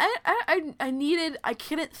 I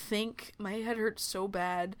couldn't think. My head hurt so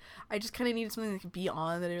bad. I just kind of needed something that could be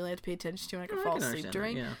on that I really had to pay attention to and I could fall asleep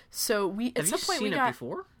during. That, yeah. So Have you seen it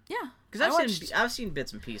before? Yeah. Because I've seen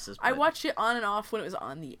bits and pieces. But... I watched it on and off when it was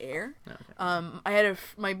on the air. Okay. I had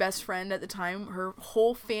my best friend at the time. Her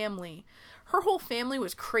whole family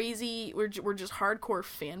was crazy. We're just hardcore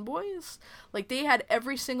fanboys. Like, they had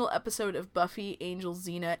every single episode of Buffy, Angel,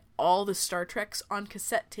 Xena, all the Star Treks on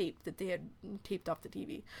cassette tape that they had taped off the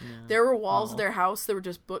TV. Yeah. There were walls of their house. There were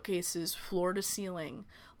just bookcases, floor to ceiling,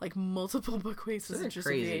 like multiple bookcases and just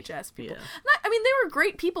VHS people. Yeah. They were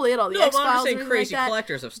great people. They had all the X-Files and crazy like that,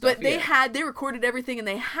 collectors of stuff. But they recorded everything and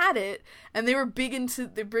they had it, and they were big into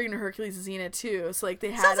Hercules and Xena too. So like they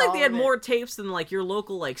had. Sounds like they had more tapes than like your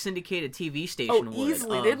local like syndicated TV station. Oh,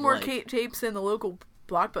 easily. They had more tapes than the local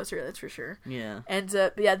Blockbuster, that's for sure. Yeah. And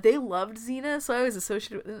they loved Xena, so I was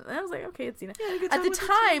associated with it. And I was like, okay, it's Xena. Yeah, at the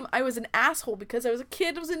time, I was an asshole because I was a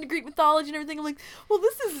kid, I was into Greek mythology and everything. I'm like, well,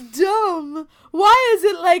 this is dumb. Why is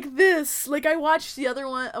it like this? Like, I watched the other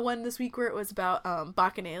one this week where it was about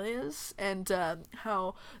Bacchanalias and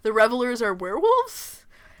how the revelers are werewolves.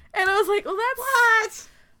 And I was like, well, that's...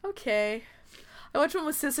 What? Okay. I watched one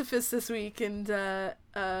with Sisyphus this week, and at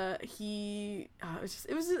the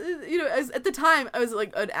time I was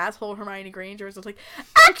like an asshole Hermione Granger. So I was like,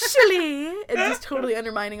 actually, and just totally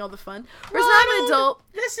undermining all the fun. Whereas now I'm an adult.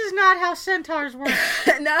 This is not how centaurs work.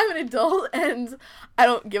 Now I'm an adult, and I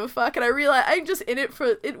don't give a fuck. And I realize I'm just in it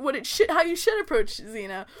for it. How you should approach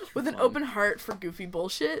Xena with an open heart for goofy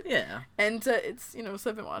bullshit. Yeah. And it's so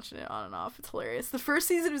I've been watching it on and off. It's hilarious. The first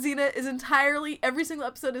season of Xena is entirely every single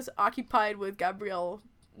episode is occupied with Gabrielle's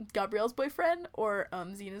boyfriend or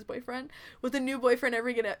Xena's boyfriend, with a new boyfriend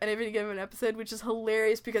every given episode, which is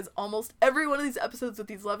hilarious because almost every one of these episodes with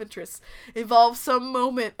these love interests involves some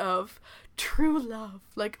moment of true love.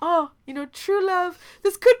 Like, true love.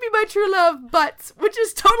 This could be my true love, but which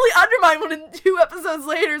is totally undermined when 2 episodes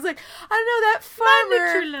later it's like, I don't know, that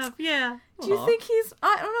farmer. True love, yeah. Do you think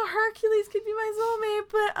I don't know, Hercules could be my soulmate,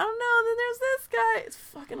 but I don't know, then there's this guy. It's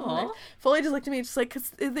fucking hilarious. Foley just looked at me just like, because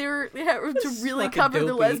they had to really cover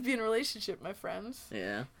the lesbian relationship, my friends.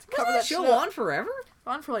 Yeah. Cover that show on forever?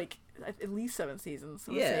 On for like at least 7 seasons.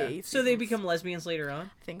 So yeah. Say 8 so they become lesbians later on?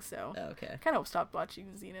 I think so. Oh, okay. Kind of stopped watching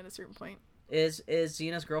Xena at a certain point. Is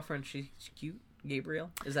Xena's girlfriend, she's cute? Gabriel?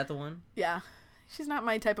 Is that the one? Yeah. She's not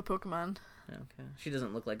my type of Pokemon. Okay. She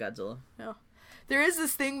doesn't look like Godzilla. No. There is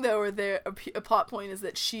this thing, though, where a plot point is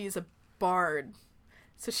that she's a bard.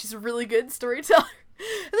 So she's a really good storyteller.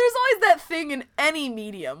 And there's always that thing in any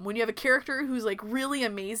medium when you have a character who's like really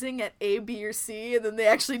amazing at A, B, or C, and then they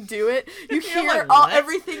actually do it. You hear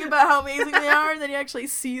everything about how amazing they are, and then you actually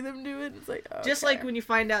see them do it. It's like, oh, just like when you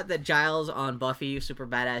find out that Giles on Buffy, super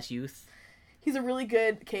badass youth. He's a really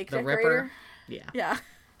good cake decorator. Ripper. Yeah. Yeah.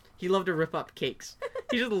 He loved to rip up cakes.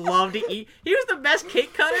 He just loved to eat. He was the best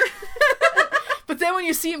cake cutter. But then when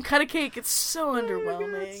you see him cut a cake, it's so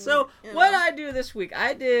underwhelming. So, what did I do this week?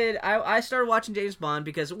 I started watching James Bond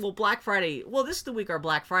because, Black Friday, this is the week our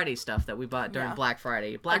Black Friday stuff that we bought during Black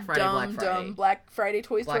Friday. Black Black Friday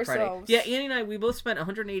toys to ourselves. Yeah, Annie and I, we both spent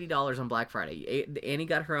 $180 on Black Friday. Annie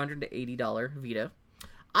got her $180 Vita.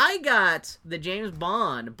 I got the James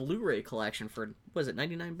Bond Blu-ray collection for, was it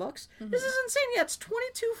 $99? Mm-hmm. This is insane. Yeah, it's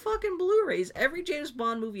 22 fucking Blu-rays. Every James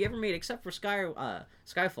Bond movie ever made except for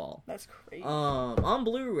Skyfall. That's crazy. On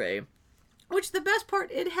Blu-ray. Which, the best part,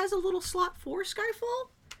 it has a little slot for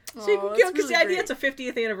Skyfall. So you can because the idea it's a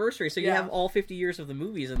 50th anniversary, so you have all 50 years of the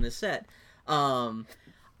movies in this set. I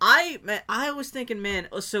was thinking, man,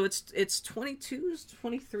 so it's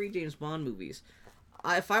 23 James Bond movies.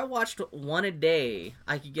 If I watched one a day,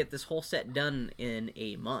 I could get this whole set done in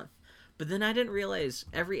a month. But then I didn't realize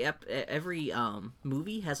every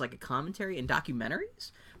movie has like a commentary and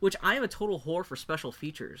documentaries, which I am a total whore for special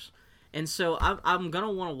features. And so I'm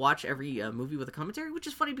gonna want to watch every movie with a commentary, which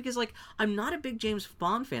is funny because like I'm not a big James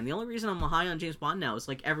Bond fan. The only reason I'm high on James Bond now is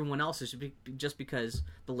like everyone else is just because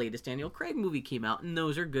the latest Daniel Craig movie came out, and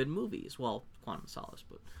those are good movies. Well, Quantum of Solace,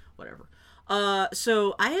 but whatever.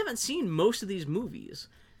 So I haven't seen most of these movies.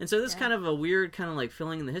 And so this is kind of a weird kind of like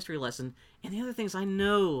filling in the history lesson. And the other things, I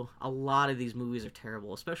know a lot of these movies are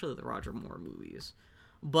terrible, especially the Roger Moore movies.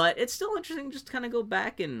 But it's still interesting just to kind of go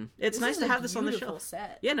back, and it's nice to have this on the shelf.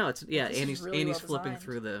 Set. Yeah, no, it's Annie's really flipping designed.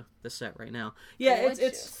 through the set right now. Yeah,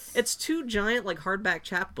 it's two giant like hardback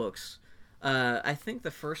chapbooks. I think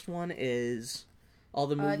the first one is all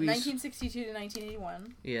the movies 1962 to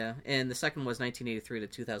 1981. Yeah, and the second was 1983 to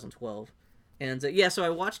 2012. And so I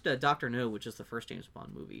watched Dr. No, which is the first James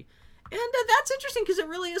Bond movie. And that's interesting because it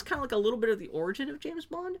really is kind of like a little bit of the origin of James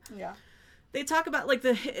Bond. Yeah. They talk about like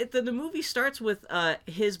the movie starts with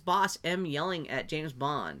his boss M yelling at James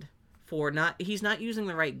Bond for he's not using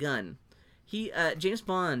the right gun. James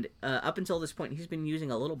Bond up until this point he's been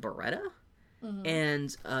using a little Beretta,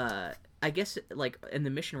 and I guess like in the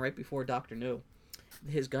mission right before Dr. No,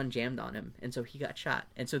 his gun jammed on him, and so he got shot.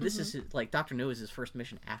 And so this is like Dr. No is his first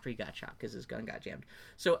mission after he got shot because his gun got jammed.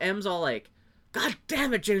 So M's all like, God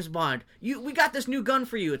damn it, James Bond! We got this new gun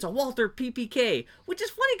for you. It's a Walther PPK, which is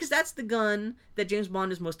funny because that's the gun that James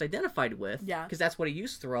Bond is most identified with. Yeah. Because that's what he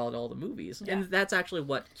used throughout all the movies, and that's actually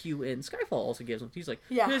what Q in Skyfall also gives him. He's like,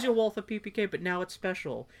 here's your Walther PPK, but now it's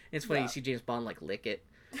special. And it's funny you see James Bond like lick it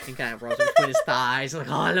and kind of rolls it between his thighs, like,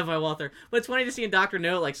 oh, I love my Walther. But it's funny to see in Dr.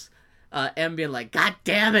 No like M being like, God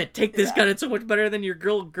damn it, take this gun. It's so much better than your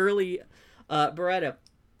girly Beretta.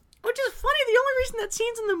 Which is funny. The only reason that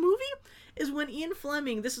scene's in the movie is when Ian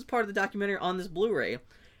Fleming, this is part of the documentary on this Blu-ray,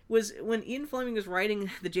 was when Ian Fleming was writing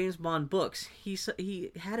the James Bond books,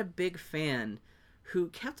 he had a big fan who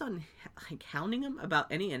kept on like hounding him about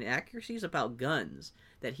any inaccuracies about guns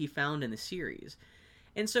that he found in the series.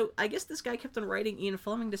 And so I guess this guy kept on writing Ian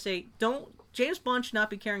Fleming to say, James Bond should not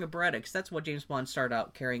be carrying a Beretta, because that's what James Bond started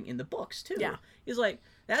out carrying in the books, too. Yeah. He's like,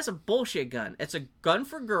 that's a bullshit gun. It's a gun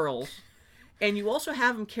for girls. And you also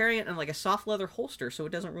have him carrying it in like a soft leather holster so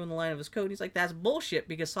it doesn't ruin the line of his coat. He's like, that's bullshit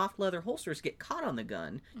because soft leather holsters get caught on the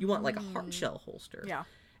gun. You want like a hard shell holster. Yeah.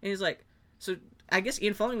 And he's like, so I guess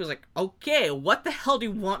Ian Fleming was like, okay, what the hell do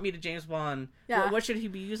you want me to James Bond? Yeah. What should he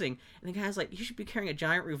be using? And the guy's like, you should be carrying a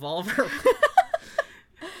giant revolver.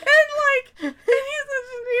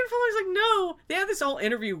 Ian Fleming's like, no. They had this whole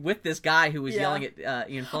interview with this guy who was yelling at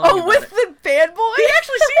Ian Fleming. Oh, with the fanboy? You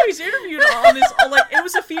actually see him. He's interviewed on this. Like, it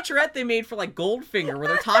was a featurette they made for like Goldfinger, where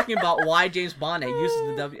they're talking about why James Bond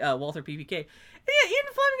uses the Walther PPK. And yeah, Ian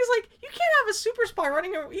Fleming is like, you can't have a super spy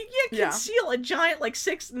running around. You can't conceal a giant like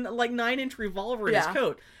 9-inch revolver in his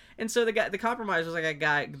coat. And so the compromise was like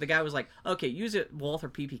the guy was like, okay, use it Walther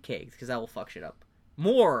PPK because that will fuck shit up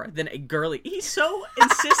more than a girly. He's so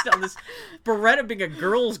insistent on this Beretta being a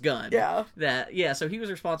girl's gun. Yeah. So he was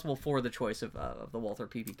responsible for the choice of the Walther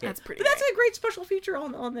PPK. That's pretty. But that's a great special feature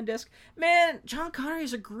on the disc. Man, John Connery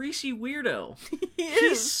is a greasy weirdo.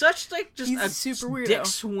 He's such like just He's a super weirdo. Dick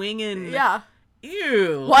swinging. Yeah.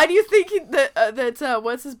 Ew. Why do you think that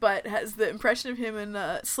what's his butt has the impression of him in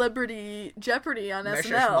Celebrity Jeopardy on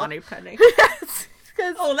SNL? Moneypenny. Yes.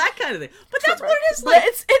 Oh, that kind of thing. But that's what it is. Like,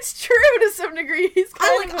 it's true to some degree. He's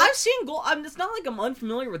kind of I've seen it's not like I'm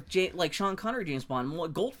unfamiliar with like Sean Connery James Bond.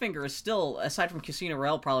 Goldfinger is still, aside from Casino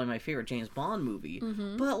Royale, probably my favorite James Bond movie.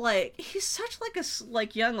 Mm-hmm. But like he's such like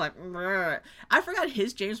a young like. I forgot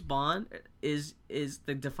his James Bond is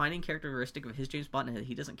the defining characteristic of his James Bond, and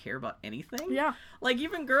he doesn't care about anything. Yeah. Like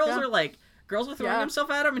even girls are like. Girls are throwing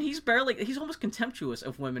himself at him, and he's almost contemptuous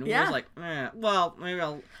of women. Yeah. He's like, well, maybe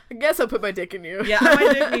I guess I'll put my dick in you. Yeah,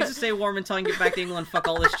 my dick needs to stay warm until I can get back to England and fuck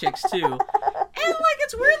all these chicks, too. And, like,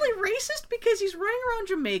 it's weirdly racist because he's running around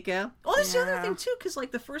Jamaica. Well, that's the other thing, too, because,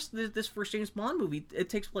 like, this first James Bond movie, it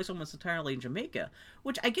takes place almost entirely in Jamaica,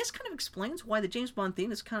 which I guess kind of explains why the James Bond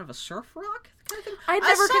theme is kind of a surf rock kind of thing. I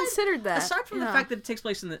never considered that. Aside from the fact that it takes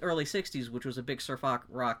place in the early 60s, which was a big surf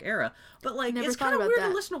rock era, but, like, it's kind of weird to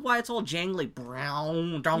listen to why it's all jangly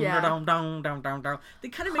brown, down. They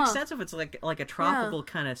kind of make sense if it's like a tropical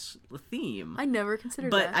kind of theme. I never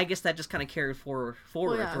considered that. But I guess that just kind of carried forward through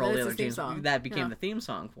all the other James Bond. That became the theme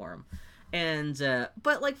song for him. And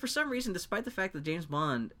but like for some reason, despite the fact that James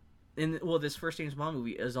Bond this first James Bond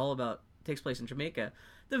movie takes place in Jamaica,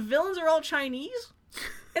 the villains are all Chinese.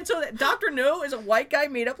 And so that Dr. No is a white guy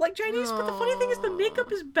made up like Chinese, but the funny thing is the makeup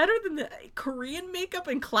is better than the Korean makeup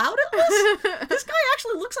in Cloud Atlas. This guy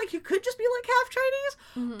actually looks like he could just be like half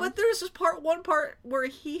Chinese, but there's this one part where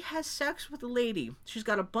he has sex with a lady. She's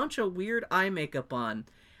got a bunch of weird eye makeup on.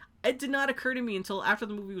 It did not occur to me until after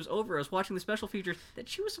the movie was over, I was watching the special features, that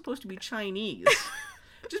she was supposed to be Chinese.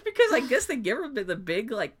 Just because I guess they give her the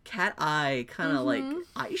big like cat eye kind of like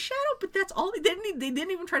eyeshadow, but that's all they didn't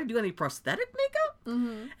even try to do any prosthetic makeup. And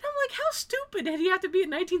I'm like, how stupid did he have to be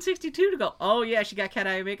in 1962 to go, oh yeah, she got cat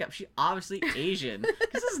eye makeup, she obviously Asian.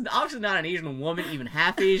 Because this is obviously not an Asian woman, even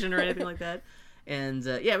half Asian or anything like that. And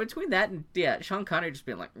between that and Sean Connery just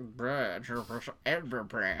being like, It's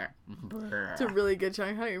a really good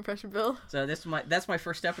Sean Connery impression, Bill. So that's my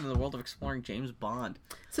first step into the world of exploring James Bond.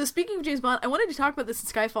 So speaking of James Bond, I wanted to talk about this in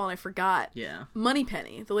Skyfall and I forgot. Yeah.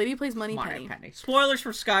 Moneypenny, the lady who plays Moneypenny. Spoilers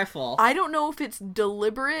for Skyfall. I don't know if it's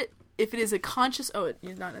deliberate, if it is a conscious. Oh,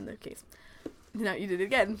 you're not in the case. No, you did it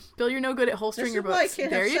again. Bill, you're no good at holstering your books.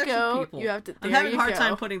 There you go. You have to. I'm having a hard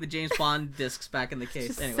time putting the James Bond discs back in the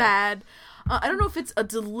case. Anyway. Sad. I don't know if it's a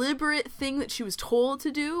deliberate thing that she was told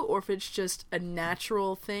to do, or if it's just a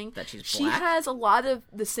natural thing. That she's black? She has a lot of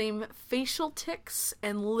the same facial tics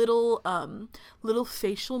and little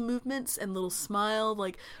facial movements and little smile.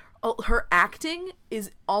 Like, her acting is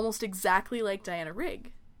almost exactly like Diana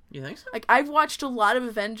Rigg. You think so? Like, I've watched a lot of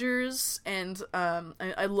Avengers, and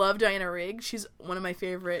I love Diana Rigg. She's one of my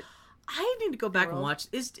favorite. I need to go back and watch.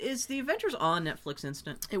 Is the Avengers on Netflix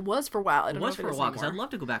Instant? It was for a while. It was for a while because I'd love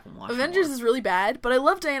to go back and watch. Avengers is really bad, but I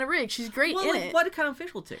love Diana Rigg. She's great in it. What kind of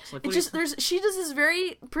facial tics? Like, she does this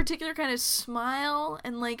very particular kind of smile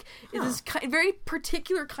and this very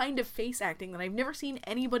particular kind of face acting that I've never seen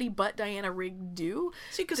anybody but Diana Rigg do.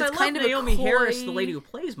 See, because I love Naomi Harris, the lady who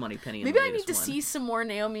plays Moneypenny. Maybe I need to see some more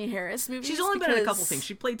Naomi Harris movies. She's only been in a couple things.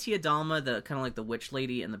 She played Tia Dalma, the kind of like the witch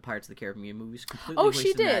lady in the Pirates of the Caribbean movies. Oh,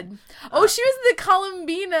 she did. Oh, she was the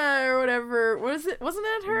Columbina or whatever. What is it? Wasn't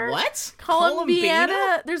that her? What?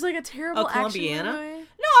 Columbiana? There's like a terrible action movie. No,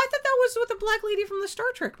 I thought that was with the black lady from the Star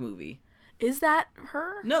Trek movie. Is that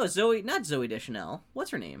her? No, not Zooey Deschanel. What's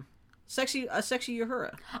her name? Sexy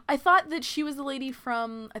Uhura. I thought that she was the lady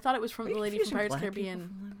from. I thought it was from the lady from Pirates of the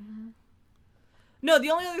Caribbean. No, the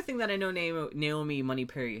only other thing that I know Naomi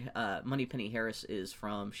Moneypenny Harris is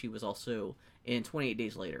from, she was also in 28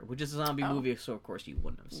 Days Later, which is a zombie movie, so of course you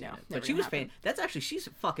wouldn't have seen it. But she was she's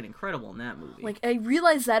fucking incredible in that movie. Like, I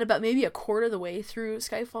realized that about maybe a quarter of the way through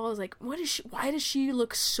Skyfall. I was like, why does she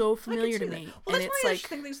look so familiar to me? Well, and that's one of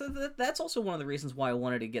the interesting things. That's also one of the reasons why I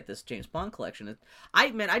wanted to get this James Bond collection.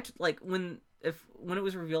 When it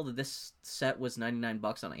was revealed that this set was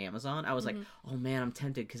 $99 on Amazon, I was like, oh man, I'm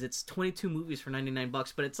tempted because it's 22 movies for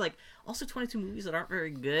 $99, but it's like also 22 movies that aren't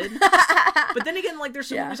very good. But then again, like, there's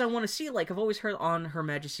some movies I want to see. Like, I've always heard On Her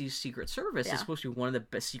Majesty's Secret Service is supposed to be one of the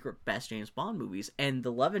best James Bond movies, and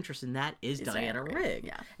the love interest in that is Diana Rigg.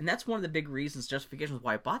 Yeah. And that's one of the big reasons, justifications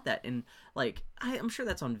why I bought that. And like, I'm sure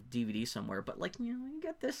that's on DVD somewhere, but like, you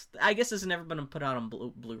get this. I guess this has never been put out on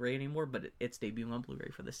Blu-ray anymore, but it's debuting on Blu-ray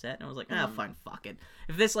for the set, and I was like, fine, fuck it.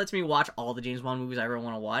 If this lets me watch all the James Bond movies I ever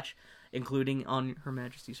want to watch, including On Her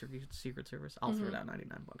Majesty's Secret Service, I'll throw down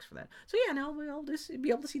 $99 for that. So yeah, now I'll just be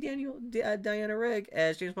able to see Diana Rigg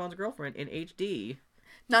as James Bond's girlfriend in HD.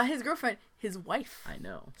 Not his girlfriend, his wife. I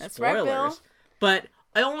know. That's Spoilers. right, Bill. But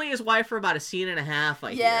only his wife for about a scene and a half,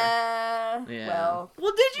 I hear. Yeah. Well,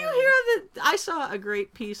 did you hear that? I saw a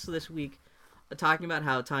great piece this week talking about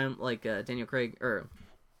how Daniel Craig, or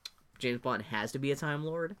James Bond has to be a Time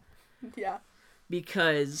Lord. Yeah.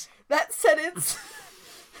 Because that sentence.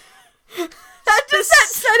 that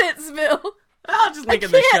sentence, Bill. I'll just link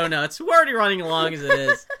in the show notes. We're already running along as it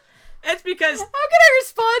is. It's because... How can I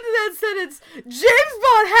respond to that sentence? James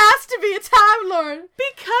Bond has to be a Time Lord.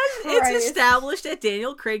 Because it's established that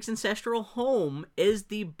Daniel Craig's ancestral home is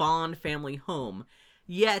the Bond family home.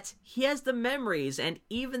 Yet, he has the memories and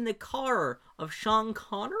even the car of Sean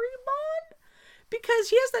Connery Bond? Because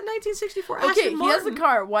he has that 1964 Aston Martin. Okay, he has the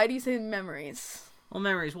car. Why do you say memories? Well,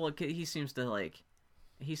 memories. Well, he seems to like...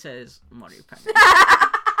 He says, what are you kind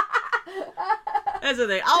That's the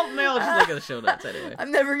thing. I'll just look at the show notes anyway.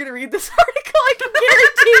 I'm never going to read this article. I can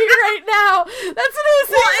guarantee you right now. That's what it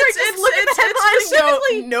is.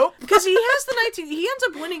 Specifically, nope. Because he has he ends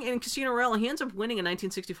up winning in Casino Royale. He ends up winning a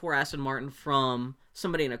 1964 Aston Martin from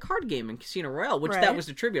somebody in a card game in Casino Royale, which that was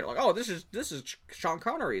attributed. Like, oh, this is Sean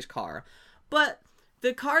Connery's car. But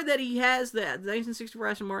the car that he has, the 1964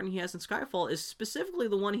 Aston Martin he has in Skyfall, is specifically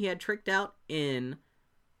the one he had tricked out in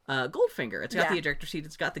Goldfinger. It's got the ejector seat.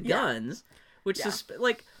 It's got the guns. Which is,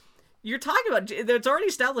 like, you're talking about, it's already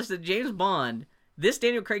established that James Bond, this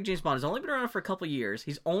Daniel Craig James Bond, has only been around for a couple years.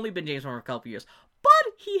 He's only been James Bond for a couple years. But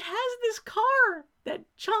he has this car that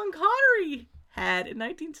Sean Connery had in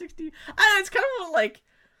 1960. It's kind of like,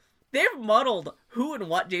 they've muddled who and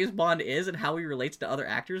what James Bond is and how he relates to other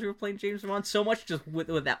actors who have played James Bond so much just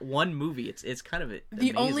with that one movie. It's kind of amazing.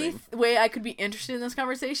 The only way I could be interested in this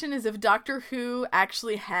conversation is if Doctor Who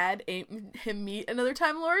actually had him meet another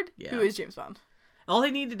Time Lord who is James Bond. All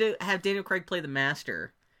they need to do have Daniel Craig play the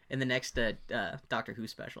Master in the next Doctor Who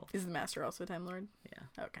special. Is the Master also a Time Lord?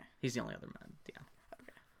 Yeah. Okay. He's the only other man. Yeah.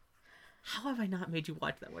 Okay. How have I not made you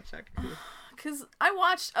watch that much Doctor Who? Because I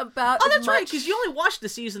watched about. Oh, that's right. Because you only watched the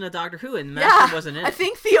season of Doctor Who, and Matt yeah, wasn't in it. I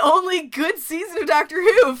think the only good season of Doctor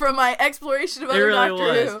Who from my exploration of other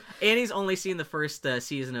Doctor Who. Annie's only seen the first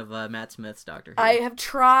season of Matt Smith's Doctor Who. I have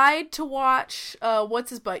tried to watch.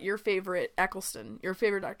 What's his butt? Your favorite Eccleston. Your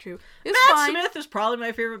favorite Doctor Who. It's Matt fine. Smith is probably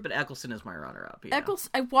my favorite, but Eccleston is my runner-up. Yeah.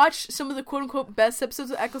 I watched some of the quote-unquote best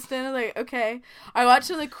episodes of Eccleston. I'm like, okay. I watched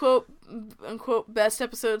some of the quote-unquote best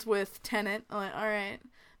episodes with Tennant. I'm like, alright.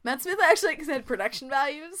 Matt Smith actually had production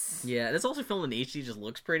values. Yeah, it's also filmed in HD, just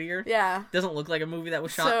looks prettier. Yeah. Doesn't look like a movie that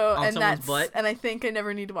was shot on someone's butt. And I think I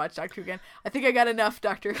never need to watch Doctor Who again. I think I got enough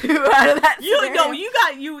Doctor Who out of that scenario. No,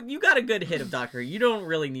 you got a good hit of Doctor Who. You don't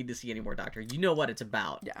really need to see any more Doctor Who. You know what it's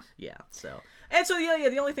about. Yeah. Yeah, so. And so, yeah,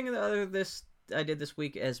 the only thing I did this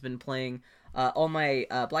week has been playing all my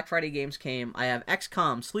Black Friday games came. I have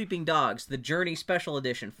XCOM, Sleeping Dogs, The Journey Special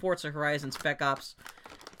Edition, Forza Horizon, Spec-Ops,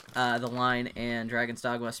 The Line, and Dragon's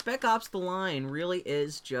Dogma. Spec-Ops The Line really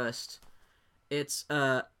is just... It's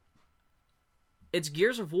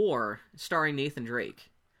Gears of War starring Nathan Drake.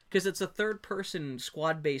 Because it's a third-person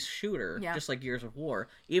squad-based shooter, just like Gears of War.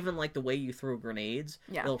 Even like the way you throw grenades,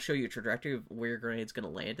 it'll show you a trajectory of where your grenade's going to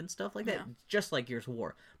land and stuff like that. Just like Gears of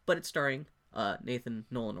War. But it's starring Nathan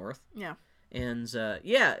Nolan North. Yeah. And,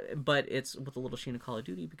 but it's with a little sheen of Call of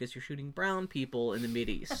Duty because you're shooting brown people in the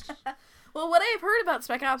Mideast. Well, what I've heard about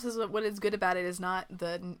Spec-Ops is what is good about it is not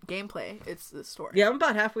the gameplay, it's the story. Yeah, I'm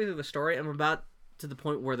about halfway through the story. I'm about to the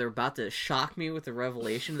point where they're about to shock me with the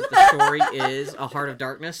revelation that the story is a Heart of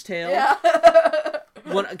Darkness tale. Yeah.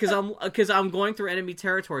 Because I'm going through enemy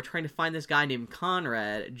territory trying to find this guy named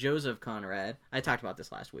Joseph Conrad. I talked about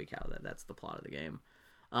this last week, how that's the plot of the game.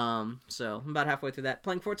 So I'm about halfway through that.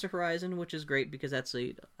 Playing Forza Horizon, which is great because that's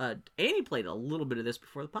Annie played a little bit of this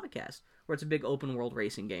before the podcast, where it's a big open world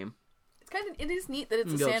racing game. It is neat that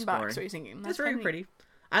it's a sandbox racing game. That's very pretty.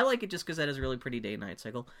 I like it just because that is a really pretty day-night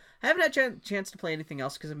cycle. I haven't had a chance to play anything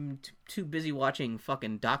else because I'm too busy watching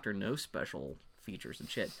fucking Dr. No special features and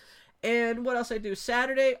shit. And what else I do?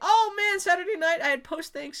 Saturday night I had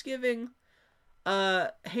post-Thanksgiving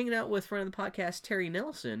hanging out with friend of the podcast, Terry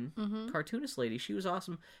Nelson, cartoonist lady. She was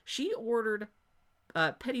awesome. She ordered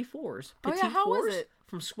Petit Fours. How was it?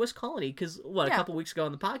 From Swiss Colony, because, a couple weeks ago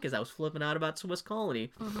on the podcast I was flipping out about Swiss Colony.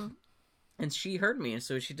 Mm-hmm. And she heard me, and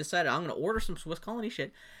so she decided, I'm going to order some Swiss Colony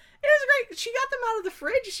shit. It was great. She got them out of the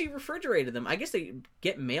fridge, she refrigerated them. I guess they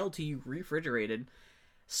get mailed to you refrigerated.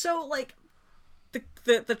 So, like,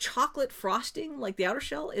 the chocolate frosting, like, the outer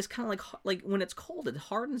shell is kind of like when it's cold, it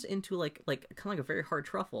hardens into, like kind of like a very hard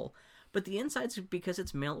truffle. But the insides, because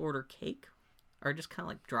it's mail-order cake, are just kind of,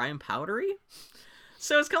 like, dry and powdery.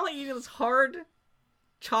 So it's kind of like eating this hard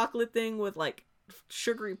chocolate thing with, like,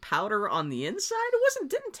 sugary powder on the inside. It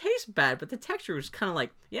didn't taste bad, but the texture was kind of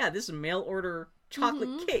like, this is mail order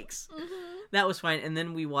chocolate cakes. That was fine. And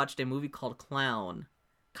then we watched a movie called Clown.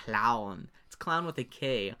 It's Clown with a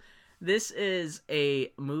K. This is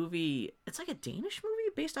a movie, it's like a Danish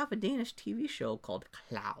movie based off a Danish TV show called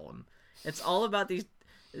Clown. It's all about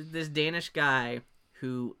this Danish guy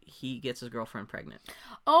who he gets his girlfriend pregnant.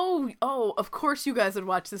 Oh, of course you guys would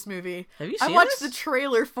watch this movie. Have you seen I watched the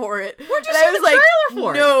trailer for it. Where'd you see the trailer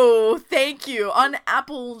for it? No, thank you. On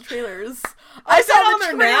Apple trailers. I saw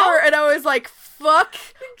the trailer and I was like, fuck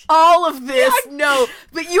all of this. No.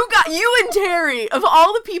 But you and Terry, of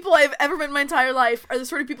all the people I've ever met in my entire life, are the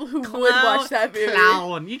sort of people who would watch that movie.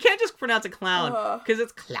 Clown. You can't just pronounce it clown, because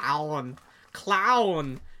it's clown.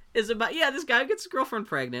 Clown is about, this guy gets his girlfriend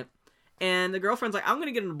pregnant. And the girlfriend's like, I'm going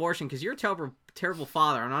to get an abortion because you're a terrible, terrible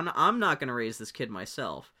father, and I'm not going to raise this kid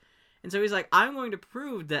myself. And so he's like, I'm going to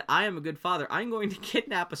prove that I am a good father. I'm going to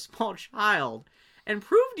kidnap a small child and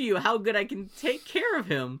prove to you how good I can take care of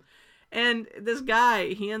him. And this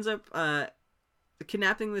guy, he ends up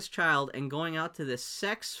kidnapping this child and going out to this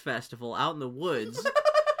sex festival out in the woods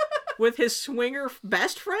with his swinger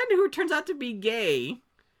best friend who turns out to be gay.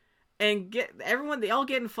 And they all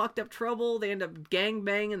get in fucked up trouble. They end up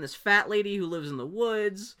gangbanging this fat lady who lives in the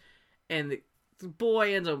woods. And the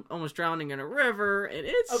boy ends up almost drowning in a river. And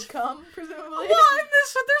it's... Of cum, presumably? Well, and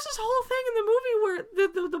there's this whole thing in the movie where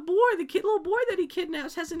the little boy that he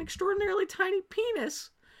kidnaps has an extraordinarily tiny penis.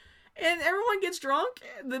 And everyone gets drunk.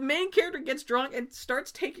 The main character gets drunk and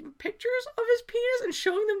starts taking pictures of his penis and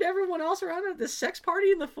showing them to everyone else around at this sex party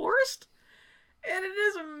in the forest. And it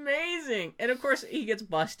is amazing. And of course, he gets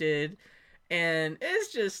busted. And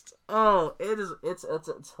it's just,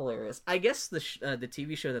 it's hilarious. I guess the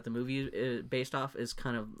TV show that the movie is based off is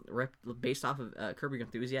kind of based off of Curb Your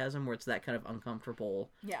Enthusiasm, where it's that kind of uncomfortable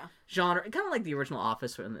genre. Kind of like the original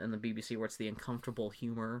Office and the BBC, where it's the uncomfortable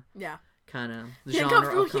humor. Yeah. kind of The genre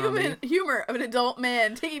uncomfortable of comedy. humor of an adult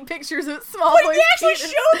man taking pictures of small Wait, boys' you actually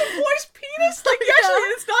penis. show the boy's penis? Like, you actually,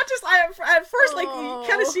 it's not just, at first, like, you Oh.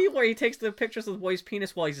 kind of see where he takes the pictures of the boy's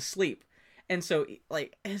penis while he's asleep. And so,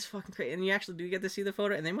 like, it's fucking crazy. And you actually do get to see the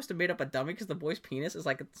photo, and they must have made up a dummy because the boy's penis is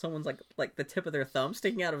like someone's, like the tip of their thumb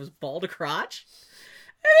sticking out of his bald crotch.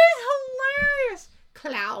 It is hilarious.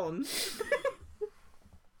 Clown.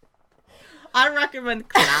 I recommend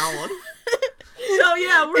Clown. So,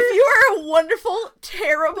 yeah, If you are a wonderful,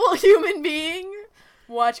 terrible human being,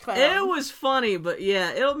 watch Clown. It was funny, but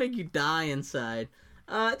yeah, it'll make you die inside.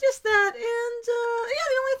 Just that, and yeah,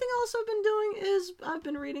 the only thing else I've been doing is I've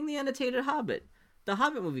been reading the annotated Hobbit. The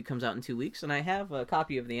Hobbit movie comes out in 2 weeks, and I have a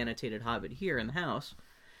copy of the annotated Hobbit here in the house.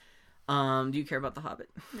 Do you care about the Hobbit?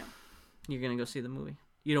 No. You're gonna go see the movie?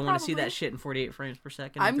 You don't want to see Probably. that shit in 48 frames per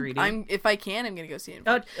second in 3D? If I can, I'm gonna go see it.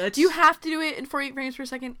 Do you have to do it in 48 frames per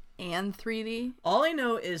second and 3D? All I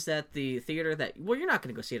know is that the theater well, you're not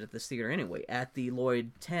gonna go see it at this theater anyway. At the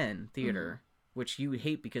Lloyd 10 theater, which you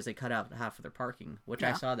hate because they cut out half of their parking. Which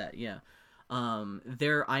I saw that. Yeah.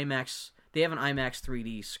 Their IMAX. They have an IMAX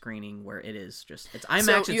 3D screening where it is just it's IMAX.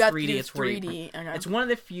 So it's you have 3D. to do It's 48. 3D. Okay. It's one of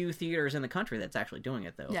the few theaters in the country that's actually doing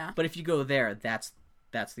it though. Yeah. But if you go there, that's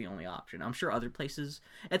the only option. I'm sure other places.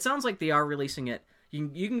 It sounds like they are releasing it.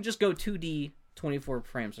 You can just go 2D 24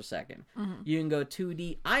 frames a second. Mm-hmm. You can go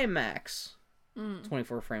 2D IMAX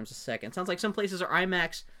 24 frames a second. It sounds like some places are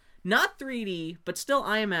IMAX, not 3D, but still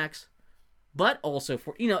IMAX, but also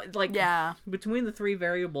for like between the three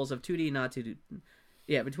variables of 2D and not 2D.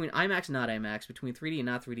 Yeah, between IMAX and not IMAX, between 3D and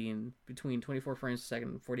not 3D, and between 24 frames a second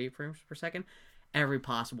and 48 frames per second, every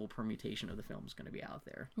possible permutation of the film is going to be out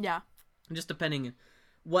there. Yeah. Just depending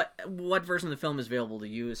what version of the film is available to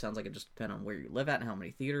you. It sounds like it just depends on where you live at and how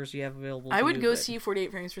many theaters you have available. I would go see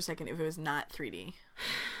 48 frames per second if it was not 3D.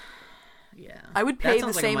 Yeah, I would pay the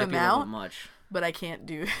like same amount, much. But I can't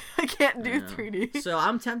do 3D. So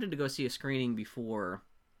I'm tempted to go see a screening before,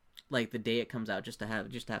 like the day it comes out, just to have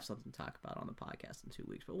something to talk about on the podcast in 2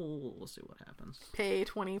 weeks. But we'll see what happens. Pay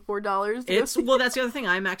 $24. Well, that's the other thing.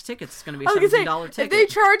 IMAX tickets. It's going to be a $17 ticket. If they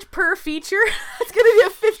charge per feature, it's going to be a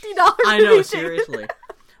 $50. I know, seriously.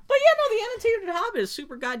 But yeah, no, the annotated Hobbit is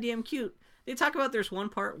super goddamn cute. They talk about there's one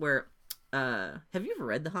part where. Have you ever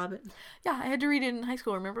read The Hobbit? Yeah, I had to read it in high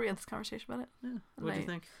school. Remember we had this conversation about it? Yeah. What do you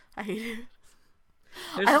think? I hated it.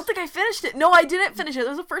 I don't think I finished it. No, I didn't finish it. That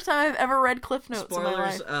was the first time I've ever read Cliff Notes in my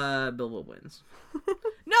life. Bilbo wins.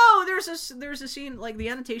 No, there's a scene, like, the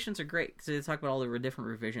annotations are great, because they talk about all the different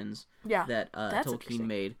revisions that Tolkien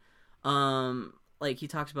made. Like, he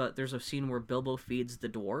talks about, there's a scene where Bilbo feeds the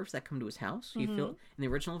dwarves that come to his house. In the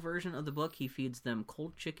original version of the book, he feeds them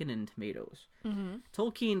cold chicken and tomatoes.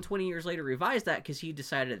 Tolkien, 20 years later, revised that because he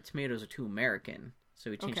decided that tomatoes are too American,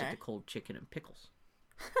 so he changed it to cold chicken and pickles.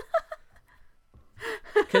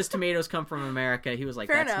 Because tomatoes come from America, he was like,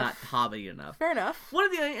 that's not Hobbit enough. Fair enough. One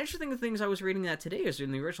of the interesting things I was reading that today is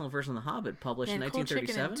in the original version of The Hobbit, published in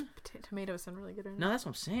 1937. Cold chicken and tomatoes sound really good. No, that's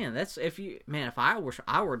what I'm saying. That's if I were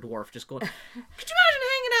a dwarf, just going. Could you imagine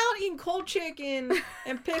hanging out eating cold chicken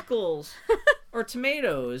and pickles or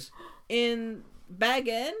tomatoes in Bag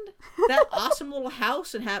End? That awesome little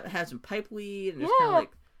house, and have some pipe weed and just kind of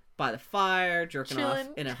like by the fire, jerking off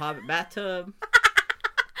in a Hobbit bathtub.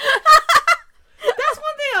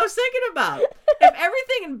 I was thinking about. If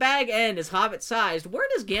everything in Bag End is Hobbit-sized, where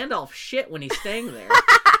does Gandalf shit when he's staying there?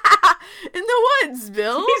 In the woods,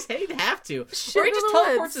 Bill. He'd have to. Shit, or he just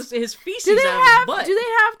teleports his feces out of his butt. Do they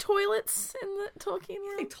have toilets in the Tolkien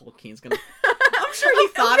room? I think Tolkien's gonna... I'm sure he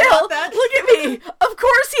thought about that. Look at me. Of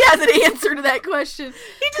course he has an answer to that question.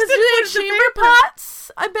 He just do they have chamber pots?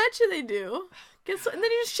 I bet you they do. And then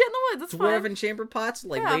you just shit in the woods. That's fine. Dwarven chamber pots,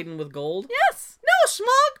 laden with gold? Yes. No,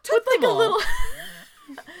 Smaug took them all. Little...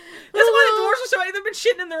 That's why the dwarves are so... They've been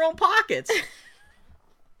shitting in their own pockets.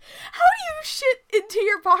 How do you shit into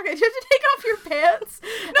your pocket? You have to take off your pants? No,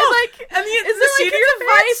 is there like a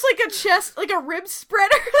device, like a chest, like a rib spreader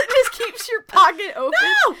that just keeps your pocket open?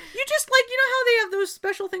 No! You just, like, you know how they have those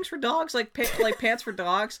special things for dogs, like pants for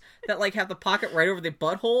dogs, that, like, have the pocket right over the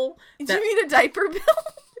butthole? Do you mean a diaper, Bill?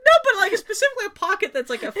 No, but, like, specifically a pocket that's,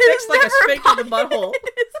 like, affixed like a sphincter to the butthole.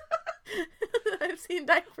 I've seen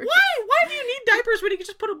diapers. Why do you need diapers when you can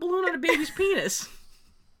just put a balloon on a baby's penis?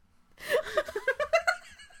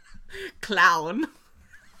 Clown. That's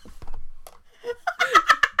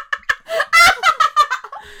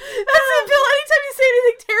it, Bill. Anytime you say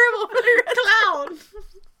anything terrible for the rest Clown.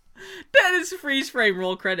 That is freeze frame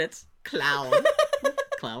roll credits. Clown.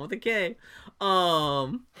 Clown with a K.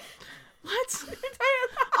 What?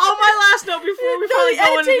 Oh, my last note before we finally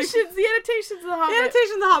go into the annotations of The Hobbit. The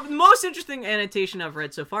annotations of The Hobbit. The most interesting annotation I've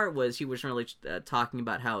read so far was he was really talking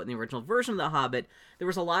about how in the original version of The Hobbit, there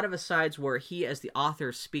was a lot of asides where he, as the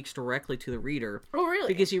author, speaks directly to the reader. Oh, really?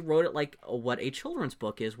 Because he wrote it like what a children's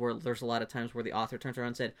book is, where there's a lot of times where the author turns around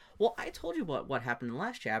and said, well, I told you what happened in the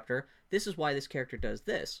last chapter. This is why this character does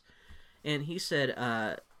this. And he said,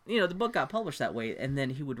 the book got published that way, and then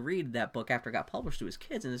he would read that book after it got published to his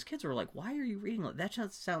kids, and his kids were like, why are you reading that? That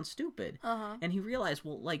just sounds stupid. Uh-huh. And he realized,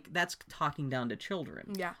 well, like, that's talking down to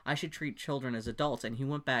children. Yeah. I should treat children as adults. And he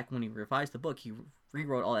went back, when he revised the book, he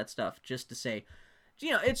rewrote all that stuff just to say,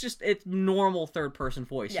 it's normal third-person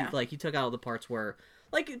voice. Yeah. He took out all the parts where,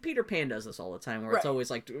 like, Peter Pan does this all the time, where it's always,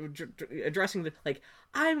 like, addressing the, like,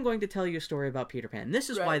 I'm going to tell you a story about Peter Pan. This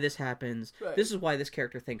is why this happens. Right. This is why this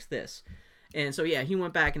character thinks this. And so, yeah, he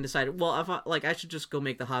went back and decided, well, if I should just go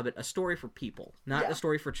make The Hobbit a story for people. Not a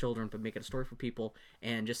story for children, but make it a story for people.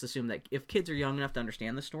 And just assume that if kids are young enough to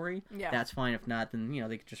understand the story, that's fine. If not, then,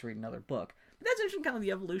 they could just read another book. But that's interesting, kind of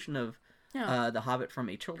the evolution of The Hobbit from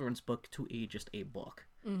a children's book to just a book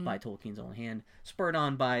by Tolkien's own hand, spurred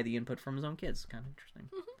on by the input from his own kids. Kind of interesting.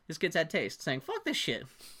 Mm-hmm. His kids had taste, saying, fuck this shit.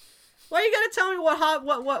 Why you gotta tell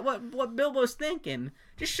me what Bilbo's thinking?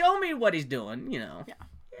 Just show me what he's doing, Yeah.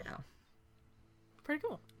 Pretty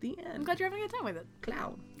cool. The end. I'm glad you're having a good time with it.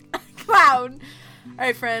 Cloud. Cloud. All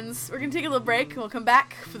right, friends. We're going to take a little break, and we'll come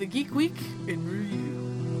back for the Geek Week in Review.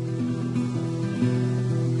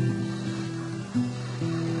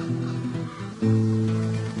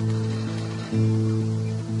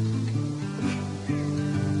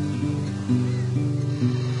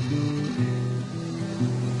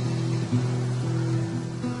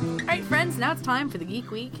 All right, friends. Now it's time for the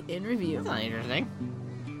Geek Week in Review. That's not interesting.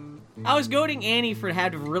 I was goading Annie for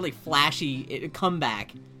having a really flashy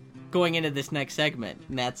comeback going into this next segment,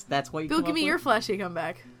 and that's what you. Bill, give me your flashy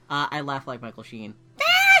comeback. I laugh like Michael Sheen.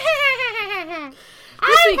 I'm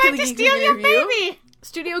going to steal your baby.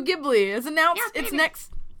 Studio Ghibli has announced its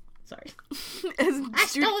next. Sorry, I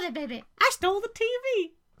stole the baby. I stole the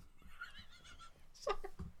TV. Sorry.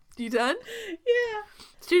 You done? Yeah.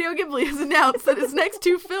 Studio Ghibli has announced that its next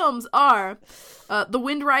two films are The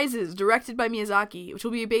Wind Rises, directed by Miyazaki, which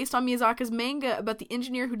will be based on Miyazaka's manga about the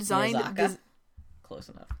engineer who designed... Close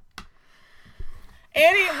enough.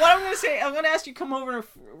 Annie, what I'm going to say, I'm going to ask you to come over and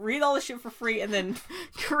read all this shit for free and then...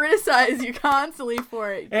 criticize you constantly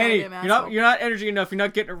for it. Annie, you're not energy enough. You're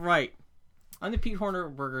not getting it right. I'm the Pete Horner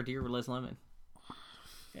burger dear Liz Lemon.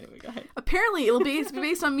 Anyway, go ahead. Apparently, it'll be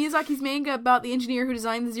based on Miyazaki's manga about the engineer who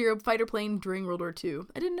designed the Zero fighter plane during World War II.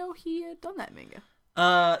 I didn't know he had done that manga.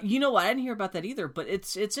 You know what? I didn't hear about that either, but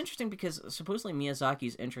it's interesting because supposedly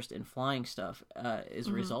Miyazaki's interest in flying stuff is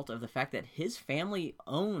a result of the fact that his family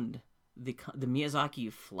owned the Miyazaki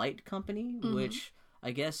Flight Company, which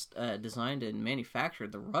I guess designed and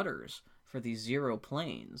manufactured the rudders for these Zero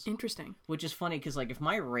planes. Interesting. Which is funny because, like, if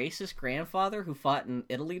my racist grandfather who fought in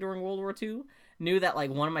Italy during World War II knew that, like,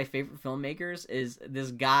 one of my favorite filmmakers is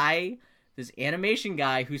this animation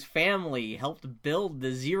guy whose family helped build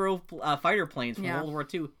the Zero fighter planes from World War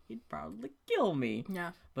II, he'd probably kill me.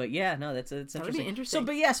 Yeah. But yeah, no, that's interesting. Would be interesting.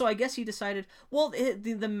 So I guess he decided, well,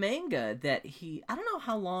 the manga that I don't know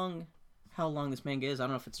how long this manga is. I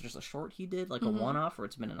don't know if it's just a short he did, like a one-off, or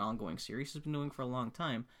it's been an ongoing series he's been doing for a long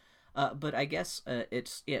time. But I guess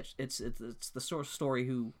it's the sort of story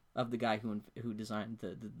of the guy who designed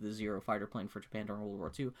the Zero fighter plane for Japan during World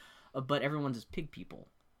War II. But everyone's as pig people,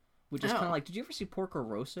 which is kind of like. Did you ever see Porco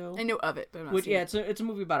Rosso? I know of it, but I'm not seeing it. It's a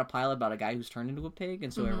movie about a pilot about a guy who's turned into a pig,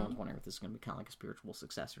 and so everyone's wondering if this is going to be kind of like a spiritual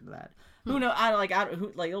successor to that. Who knows?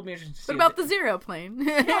 It'll be interesting to see. What about the Zero plane?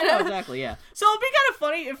 Yeah, no, exactly. Yeah. So it'll be kind of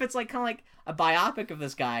funny if it's like kind of like a biopic of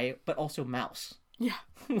this guy, but also mouse. Yeah.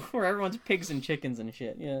 Where everyone's pigs and chickens and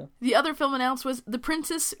shit, yeah. The other film announced was The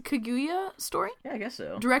Princess Kaguya story. Yeah, I guess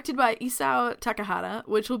so. Directed by Isao Takahata,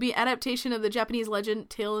 which will be adaptation of the Japanese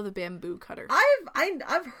legend Tale of the Bamboo Cutter.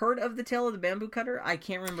 I've heard of the Tale of the Bamboo Cutter. I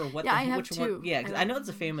can't remember which one. Yeah, because I know it's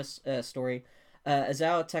a famous story.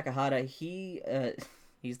 Isao Takahata,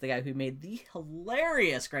 he's the guy who made the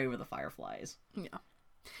hilarious Grave of the Fireflies. Yeah.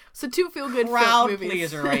 So two feel-good crowd movies.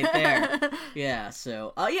 pleaser right there. Yeah,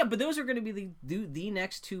 so but those are going to be the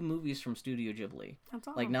next two movies from Studio Ghibli. That's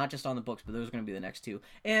awesome. Like not just on the books, but those are going to be the next two.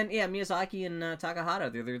 And yeah, Miyazaki and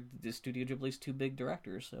Takahata, they're the Studio Ghibli's two big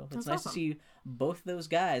directors. So it's nice to see both those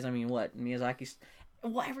guys. I mean, Miyazaki's.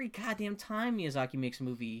 Well, every goddamn time Miyazaki makes a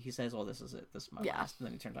movie, he says, "Oh, this is it. This is my last." And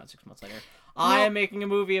then he turns on 6 months later. I am making a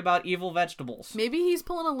movie about evil vegetables. Maybe he's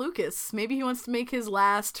pulling a Lucas. Maybe he wants to make his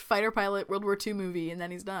last fighter pilot World War II movie, and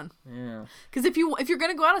then he's done. Yeah. Because if you're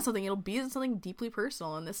gonna go out on something, it'll be something deeply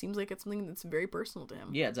personal, and this seems like it's something that's very personal to him.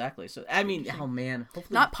 Yeah, exactly. So I mean, oh man,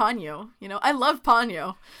 hopefully not Ponyo. I love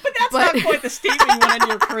Ponyo, but that's not quite the statement you want to end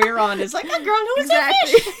your career on. It's like a girl who is a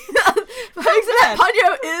fish.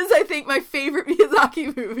 Ponyo is, I think, my favorite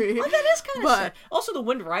Miyazaki movie. Well, that is kind of sad. Also, The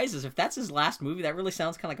Wind Rises. If that's his last movie, that really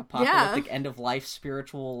sounds kind of like apocalyptic end of life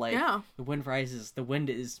spiritual. Like The Wind Rises. The wind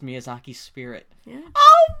is Miyazaki's spirit. Yeah.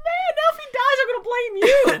 Oh man! Now if he dies, I'm gonna blame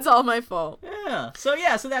you. It's all my fault. Yeah.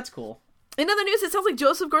 So that's cool. In other news, it sounds like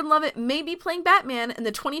Joseph Gordon-Levitt may be playing Batman in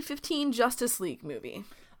the 2015 Justice League movie.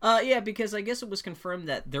 Yeah, because I guess it was confirmed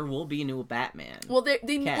that there will be a new Batman. Well,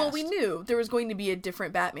 we knew there was going to be a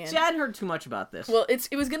different Batman. See, I hadn't heard too much about this. Well,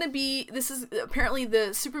 it was going to be. This is apparently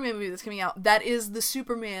the Superman movie that's coming out. That is the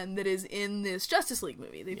Superman that is in this Justice League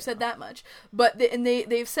movie. They've said that much, but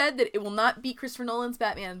they've said that it will not be Christopher Nolan's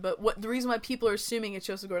Batman. But the reason why people are assuming it's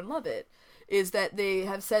Joseph Gordon-Levitt is that they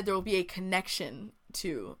have said there will be a connection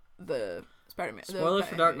to the Spider-Man. Spoiler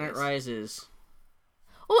for Dark Knight Rises.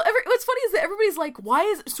 Well, what's funny is that everybody's like,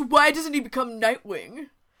 why doesn't he become Nightwing?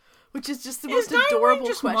 Which is just the most adorable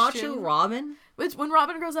just question. Macho Robin? When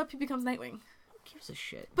Robin grows up, he becomes Nightwing. Who gives a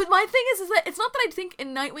shit? But my thing is that it's not that I think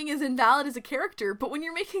Nightwing is invalid as a character, but when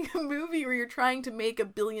you're making a movie where you're trying to make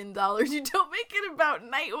 $1 billion, you don't make it about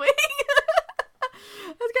Nightwing.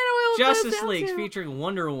 That's kind of what Justice League featuring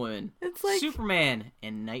Wonder Woman, it's like Superman,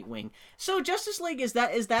 and Nightwing. So Justice League, is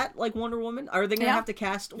that like Wonder Woman? Are they going to have to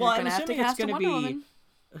cast? Well, I'm assuming it's going to be. Woman.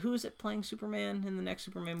 Who is it playing Superman in the next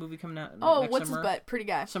Superman movie coming out? What's his butt? Pretty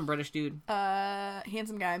guy. Some British dude.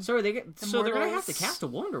 Handsome guy. So they're going to have to cast a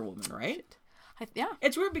Wonder Woman, right? Yeah.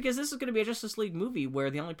 It's weird because this is going to be a Justice League movie where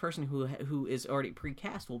the only person who is already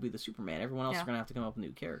pre-cast will be the Superman. Everyone else is going to have to come up with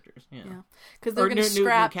new characters. Yeah. Because they're going to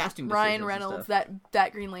scrap Ryan Reynolds.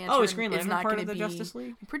 That Green Lantern. Oh, is Green Lantern not part of the Justice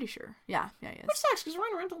League? I'm pretty sure. Yeah, he is. Which sucks because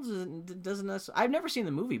Ryan Reynolds doesn't necessarily... I've never seen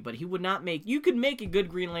the movie, but he would not make... You could make a good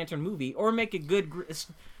Green Lantern movie or make a good...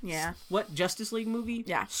 Justice League movie?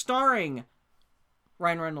 Yeah. Starring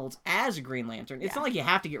Ryan Reynolds as a Green Lantern. It's not like you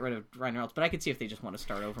have to get rid of Ryan Reynolds, but I could see if they just want to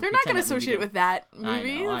start over. They're not going to associate it with that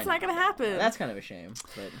movie. It's not going to happen. That's kind of a shame.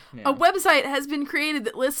 But, A website has been created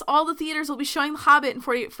that lists all the theaters will be showing The Hobbit in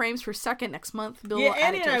 48 frames per second next month. Bill will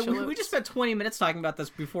add Andy and I, we just spent 20 minutes talking about this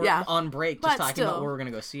before on break, just talking about where we're going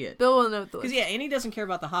to go see it. Bill will note the list. Because Annie doesn't care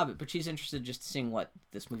about The Hobbit, but she's interested just seeing what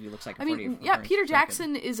this movie looks like in 48 frames. Peter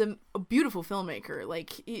Jackson is a beautiful filmmaker.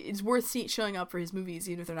 Like, it's worth showing up for his movies,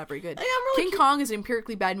 even if they're not very good. King Kong is an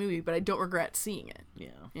empirically bad movie, but I don't regret seeing it.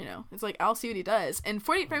 Yeah. It's like, I'll see what he does. And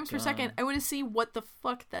 48 frames per second, I want to see what the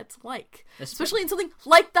fuck that's like. Especially in something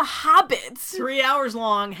like The Hobbit. 3 hours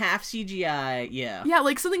long, half CGI, yeah. Yeah,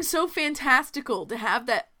 like something so fantastical to have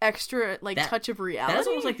that extra, touch of reality. That's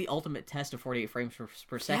almost like the ultimate test of 48 frames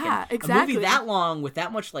per second. Yeah, exactly. A movie that long with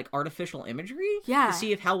that much, artificial imagery? Yeah. To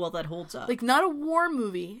see how well that holds up. Like, not a war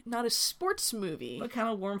movie, not a sports movie. But kind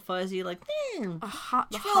of warm, fuzzy, a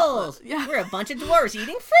hot trolls. Yeah. We're a bunch of dwarves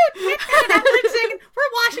eating fruit. We're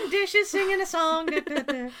washing dishes, singing a song.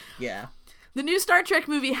 Yeah. The new Star Trek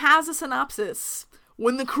movie has a synopsis.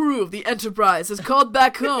 When the crew of the Enterprise is called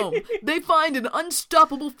back home, they find an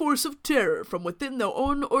unstoppable force of terror from within their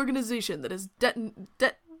own organization that has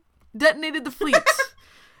detonated the fleet.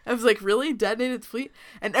 I was like, really? Detonated the fleet?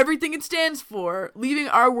 And everything it stands for, leaving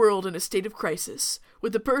our world in a state of crisis.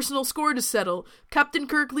 With a personal score to settle, Captain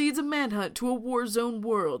Kirk leads a manhunt to a war-zone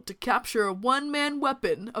world to capture a one-man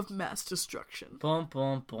weapon of mass destruction. Boom,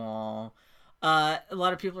 boom, boom. A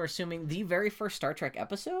lot of people are assuming the very first Star Trek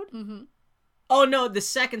episode? Mm-hmm. Oh, no, the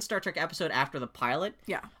second Star Trek episode after the pilot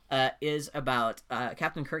is about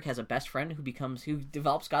Captain Kirk has a best friend who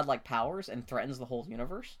develops godlike powers and threatens the whole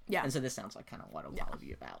universe. Yeah. And so this sounds like kind of what it'll probably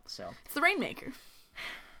be about. So it's the Rainmaker.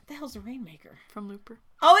 What the hell's the Rainmaker? From Looper.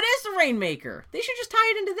 Oh, it is the Rainmaker. They should just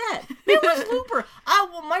tie it into that. Man, what's Looper?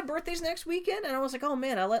 My birthday's next weekend, and I was like, oh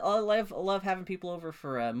man, I love having people over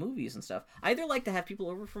for movies and stuff. I either like to have people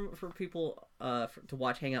over for people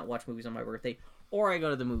to hang out, watch movies on my birthday, or I go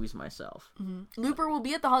to the movies myself. Mm-hmm. Looper will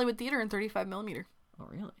be at the Hollywood Theater in 35mm. Oh,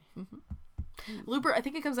 really? Mm-hmm. Looper, I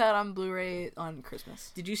think it comes out on Blu-ray on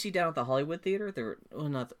Christmas. Did you see down at the Hollywood Theater?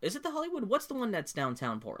 Is it the Hollywood? What's the one that's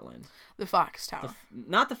downtown Portland? The Fox Tower.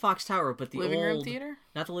 Not the Fox Tower, but the Living Room Theater?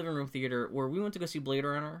 Not the Living Room Theater, where we went to go see Blade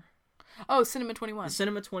Runner. Oh, Cinema 21.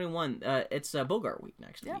 Cinema 21. It's Bogart week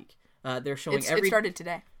next week. They're showing it started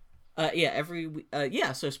today. Every week.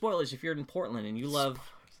 So spoilers if you're in Portland and you love...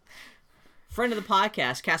 friend of the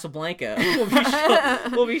podcast, Casablanca,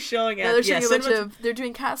 will be showing at they're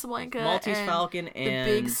doing Casablanca, Maltese Falcon, and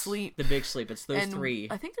The Big Sleep. The Big Sleep. It's those three.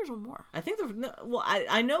 I think there's one more. I think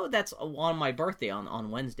I know that's on my birthday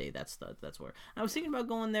on Wednesday. That's where I was thinking about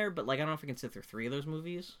going there, but like I don't know if I can sit through 3 of those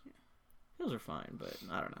movies. Those are fine, but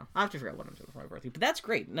I don't know. I have to figure out what I'm doing for my birthday. But that's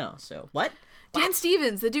great. No, so what? Dan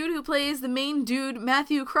Stevens, the dude who plays the main dude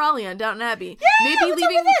Matthew Crawley on Downton Abbey, may be what's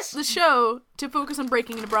leaving up with this? the show to focus on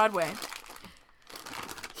breaking into Broadway.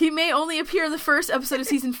 He may only appear in the first episode of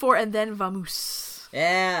season 4 and then vamos.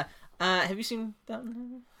 Yeah. Have you seen Downton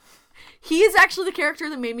Abbey? He is actually the character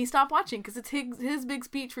that made me stop watching, because it's his big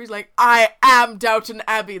speech where he's like, I am Downton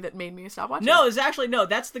Abbey, that made me stop watching. No,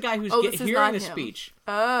 that's the guy who's hearing the him. speech.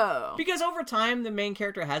 Oh. Because over time, the main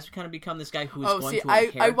character has kind of become this guy who's going to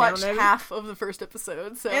inherit I watched Downton Abbey. half of the first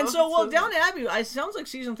episode. Downton Abbey, it sounds like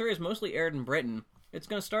season 3 is mostly aired in Britain. It's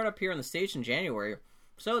going to start up here in the States in January.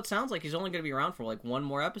 So it sounds like he's only going to be around for like one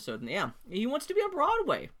more episode. And yeah, he wants to be on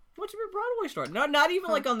Broadway. He wants to be a Broadway star. Not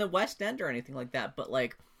even like on the West End or anything like that, but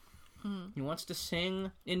like he wants to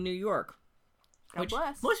sing in New York. God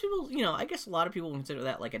bless. Most people, I guess a lot of people consider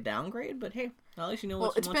that like a downgrade, but hey, at least you know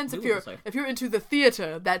what it depends if you're into the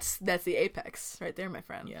theater, that's the apex right there, my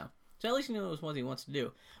friend. Yeah. So at least you know what he wants to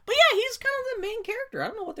do. But yeah, he's kind of the main character. I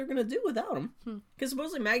don't know what they're going to do without him. Because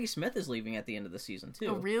supposedly Maggie Smith is leaving at the end of the season, too.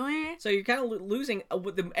 Oh, really? So you're kind of losing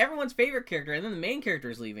everyone's favorite character, and then the main character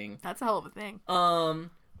is leaving. That's a hell of a thing.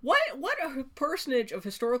 What a personage of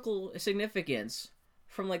historical significance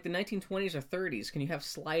from like the 1920s or 30s can you have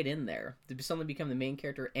slide in there to suddenly become the main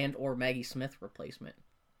character and or Maggie Smith replacement?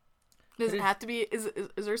 Does it have to be? Is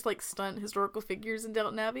there like stunt historical figures in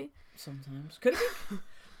Downton Abbey? Sometimes. Could it be?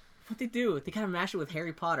 What they do? They kind of mash it with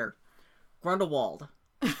Harry Potter. Grindelwald.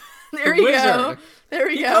 There we go. There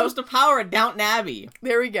we go. He comes to power at Downton Abbey.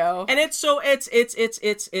 There we go. And it's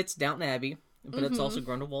Downton Abbey, but it's also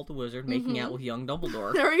Grindelwald the Wizard making out with young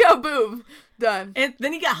Dumbledore. There we go. Boom. Done. And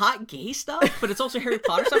then you got hot gay stuff, but it's also Harry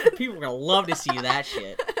Potter stuff, and people are gonna love to see that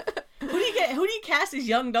shit. Who do you cast as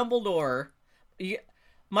young Dumbledore?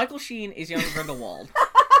 Michael Sheen is young Grindelwald.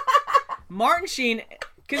 Martin Sheen,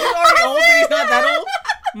 because he's already old, but he's not that old.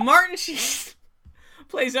 Martin Sheen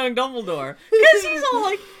plays young Dumbledore because he's all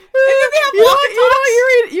like, and then they have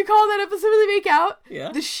walkie-talkies. You call that episode where they make out?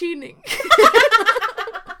 Yeah. The Sheening.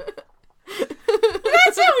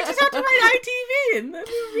 That's it. We just have to write ITV and then,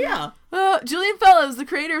 yeah. Julian Fellows, the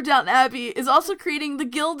creator of Downton Abbey, is also creating the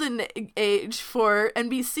Gilded Age for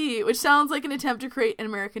NBC, which sounds like an attempt to create an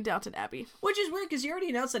American Downton Abbey. Which is weird because he already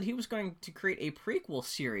announced that he was going to create a prequel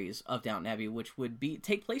series of Downton Abbey, which would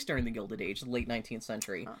take place during the Gilded Age, the late 19th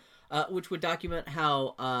century. Which would document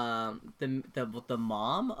how the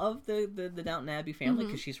mom of the Downton Abbey family,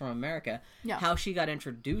 because she's from America, how she got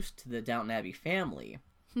introduced to the Downton Abbey family.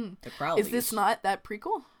 The Crowleys. Is this not that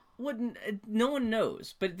prequel? No one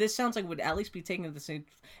knows, but this sounds like it would at least be taken to the same.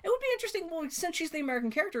 It would be interesting. Well, since she's the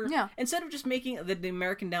American character, instead of just making the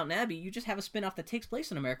American Downton Abbey, you just have a spin-off that takes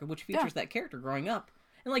place in America, which features that character growing up.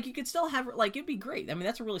 And, like, you could still have, like, it'd be great. I mean,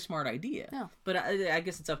 that's a really smart idea. Yeah. But I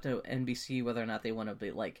guess it's up to NBC whether or not they want to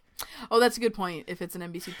be, like... Oh, that's a good point, if it's an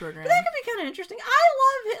NBC program. But that could be kind of interesting. I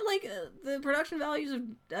love it. Like, the production values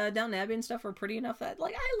of Downton Abbey and stuff are pretty enough that,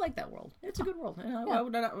 like, I like that world. It's a good world. And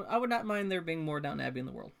I would not mind there being more Downton Abbey in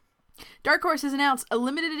the world. Dark Horse has announced a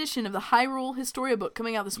limited edition of the Hyrule Historia book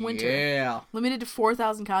coming out this winter. Yeah. Limited to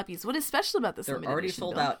 4,000 copies. What is special about this limited edition? They're already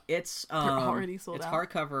sold out. It's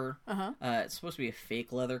hardcover. Uh-huh. It's supposed to be a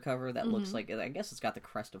fake leather cover that looks like, I guess it's got the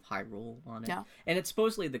crest of Hyrule on it. Yeah. And it's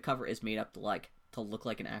supposedly the cover is made up to look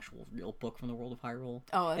like an actual real book from the world of Hyrule.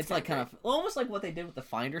 Oh, that's it's like kind of almost like what they did with the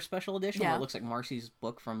Finder special edition, where it looks like Marcy's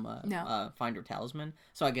book from Finder Talisman.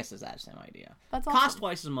 So I guess it's that same idea. That's awesome. Cost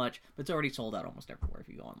twice as much, but it's already sold out almost everywhere if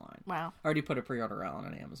you go online. Wow. I already put a pre-order out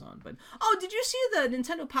on Amazon. But did you see the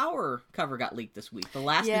Nintendo Power cover got leaked this week? The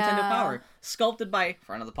last Nintendo Power, sculpted by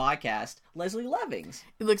friend of the podcast Leslie Levings.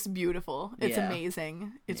 It looks beautiful. It's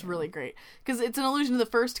amazing. It's really great because it's an allusion to the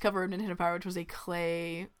first cover of Nintendo Power, which was a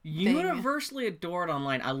clay universally adored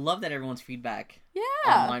online. I love that everyone's feedback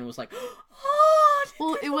online was like,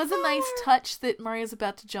 well, it was a nice touch that Mario's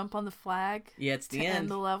about to jump on the flag. Yeah, it's the to end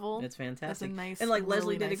the level. It's fantastic. That's a nice, and like really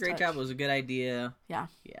Leslie did nice a great touch. job. It was a good idea. Yeah,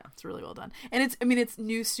 it's really well done. And it's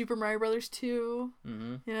new Super Mario Brothers 2.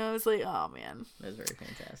 Mm-hmm. You know, it's like, oh man, that's very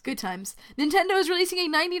fantastic. Good times. Nintendo is releasing a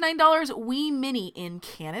 $99 Wii Mini in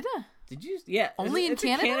Canada. Did you? Yeah, only in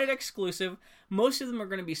Canada. It's a Canada exclusive. Most of them are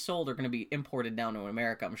going to be sold or going to be imported down to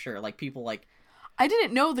America. I'm sure. Like people like. I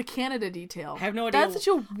didn't know the Canada detail. I have no idea. That's such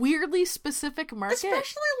a weirdly specific market.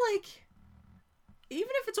 Especially like, even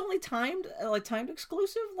if it's only timed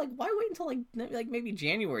exclusive, like why wait until like maybe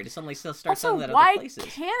January to suddenly start selling that other places? Also,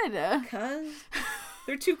 why Canada? Because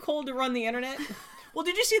they're too cold to run the internet. Well,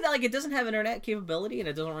 did you see that? Like, it doesn't have internet capability and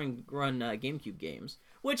it doesn't run GameCube games.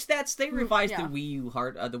 Which they revised the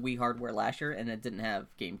Wii hardware last year, and it didn't have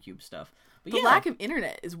GameCube stuff. But the lack of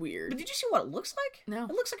internet is weird. But did you see what it looks like? No,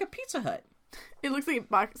 it looks like a Pizza Hut. It looks like a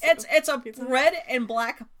box. It's a red and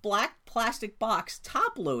black plastic box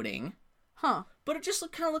top loading. Huh. But it just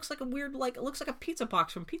kind of looks like a weird, like, it looks like a pizza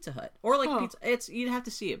box from Pizza Hut. Or like pizza, you'd have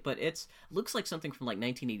to see it, but looks like something from like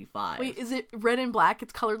 1985. Wait, is it red and black?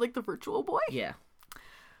 It's colored like the Virtual Boy? Yeah.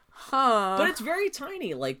 Huh. But it's very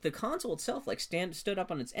tiny. Like, the console itself, like, stood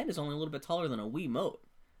up on its end is only a little bit taller than a Wiimote.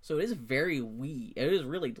 So it is very Wii. It is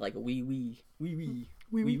really like a Wii.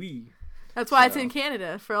 That's why it's in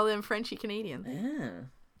Canada, for all them Frenchy Canadians. Yeah.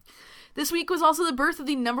 This week was also the birth of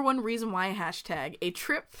the number 1 reason why hashtag, a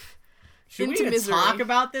trip Should into we even misery. talk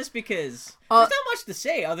about this? Because there's not much to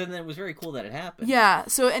say other than it was very cool that it happened. Yeah,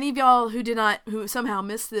 so any of y'all who somehow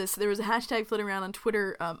missed this, there was a hashtag floating around on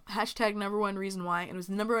Twitter, hashtag #1 reason why, and it was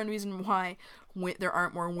the #1 reason why there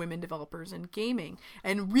aren't more women developers in gaming.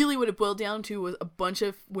 And really what it boiled down to was a bunch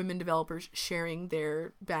of women developers sharing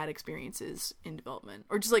their bad experiences in development.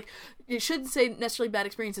 Or just like, it shouldn't say necessarily bad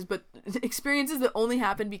experiences, but experiences that only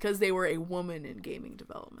happened because they were a woman in gaming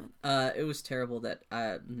development. It was terrible that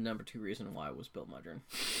 #2 reason why was Bill Mudron.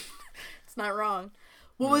 It's not wrong.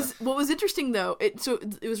 What was interesting though, it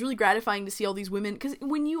was really gratifying to see all these women, because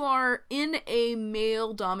when you are in a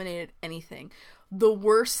male dominated anything, the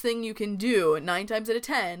worst thing you can do 9 times out of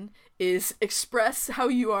 10 is express how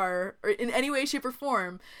you are, or in any way, shape, or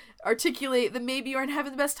form, articulate that maybe you aren't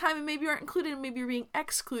having the best time and maybe you aren't included and maybe you're being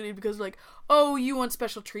excluded because like, oh, you want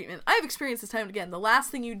special treatment. I've experienced this time and again. The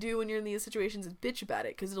last thing you do when you're in these situations is bitch about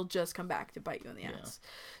it because it'll just come back to bite you in the ass.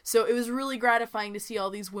 So it was really gratifying to see all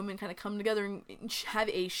these women kind of come together and have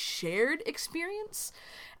a shared experience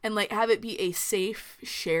and like have it be a safe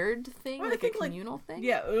shared thing, like a communal thing.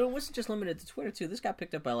 Yeah, it wasn't just limited to Twitter too. This got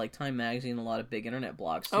picked up by like Time Magazine and a lot of big internet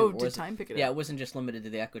blogs too. Oh, did Time pick it up? Yeah, it wasn't just limited to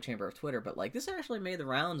the echo chamber of Twitter, but like this actually made the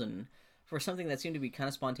rounds, and for something that seemed to be kind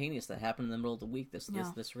of spontaneous that happened in the middle of the week, this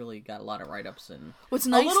really got a lot of write-ups and what's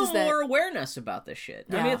nice a little is that, more awareness about this shit.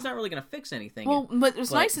 Yeah. I mean, it's not really going to fix anything. Well, but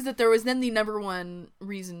what's nice is that there was then the #1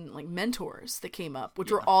 reason, like, mentors that came up, which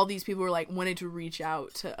were all these people who were, like, wanted to reach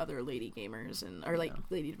out to other lady gamers or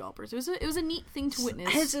lady developers. It was a neat thing to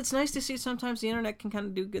witness. It's nice to see sometimes the internet can kind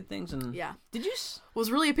of do good things. And did you... What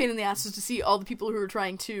was really a pain in the ass was to see all the people who were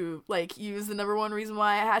trying to, like, use the #1 reason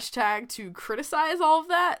why hashtag to criticize all of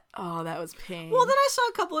that. Oh, that was pain. Well, then I saw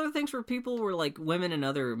a couple other things where people were, like, women and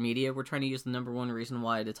other media were trying to use the #1 reason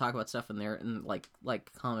why to talk about stuff in there, and like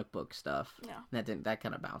comic book stuff. Yeah. That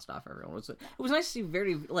kind of bounced off everyone. It was nice to see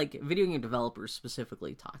video game developers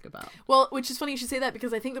specifically talk about. Well, which is funny you should say that,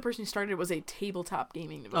 because I think the person who started it was a tabletop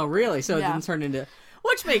gaming developer. Oh, really? So it didn't turn into...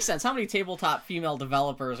 Which makes sense. How many tabletop female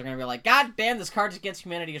developers are going to be like, God damn, this Cards Against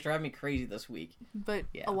Humanity is driving me crazy this week? But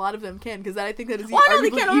a lot of them can, because I think that is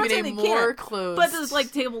arguably even a more closed. But there's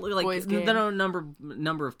like the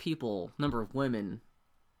number of people, number of women,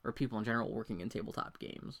 or people in general working in tabletop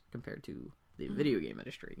games compared to the video game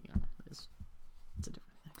industry. It's a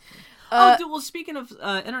different thing. Well, speaking of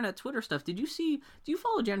internet Twitter stuff, do you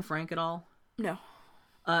follow Jen Frank at all? No.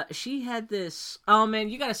 She had this... Oh, man,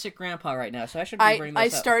 you got a sick grandpa right now, so I should bring this up. I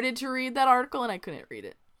started to read that article, and I couldn't read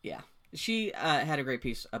it. Yeah. She had a great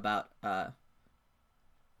piece about her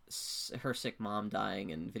sick mom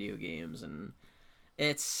dying in video games, and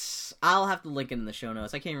it's... I'll have to link it in the show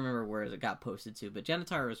notes. I can't remember where it got posted to, but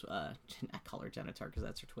Genitar is... I call her Genitar because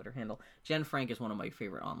that's her Twitter handle. Jen Frank is one of my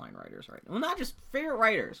favorite online writers right now. Well, not just favorite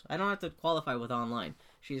writers. I don't have to qualify with online.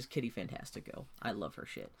 She's Kitty Fantastico. I love her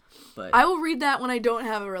shit. But I will read that when I don't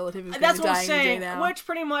have a relative who's that's what I'm dying saying. now. Which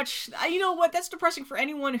pretty much, you know what? That's depressing for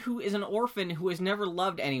anyone who is an orphan who has never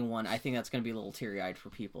loved anyone. I think that's going to be a little teary-eyed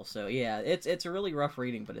for people. So yeah, it's a really rough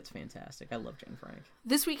reading, but it's fantastic. I love Jen Frank.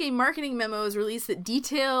 This week, a marketing memo was released that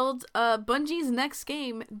detailed Bungie's next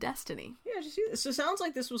game, Destiny. Yeah, did you see this? So it sounds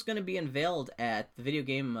like this was going to be unveiled at the video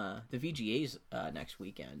game, the VGAs next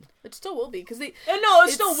weekend. It still will be, because they... No,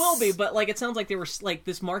 it still will be, but like it sounds like they were like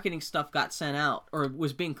this marketing stuff got sent out or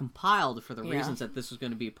was being compiled for the reasons that this was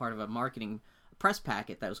going to be part of a marketing press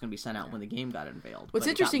packet that was going to be sent out when the game got unveiled. What's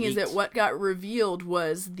interesting is that what got revealed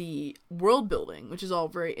was the world building, which is all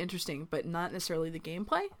very interesting, but not necessarily the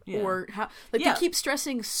gameplay or how. Like they keep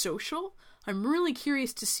stressing social I'm really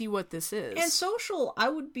curious to see what this is. And social, I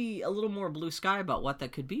would be a little more blue sky about what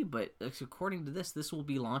that could be, but according to this will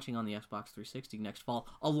be launching on the Xbox 360 next fall,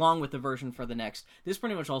 along with the version for the next. This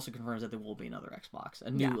pretty much also confirms that there will be another Xbox, a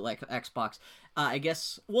new Xbox. I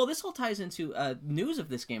guess, well, this all ties into news of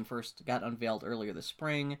this game first got unveiled earlier this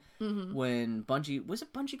spring when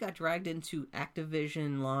Bungie got dragged into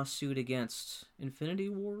Activision lawsuit against Infinity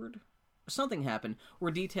Ward? Something happened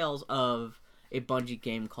where details of a Bungie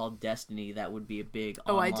game called Destiny that would be a big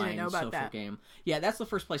online I didn't know about social that. game. Yeah, that's the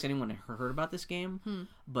first place anyone had heard about this game.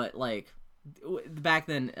 But like back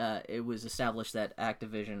then, it was established that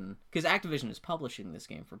Activision, because Activision is publishing this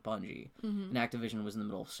game for Bungie, and Activision was in the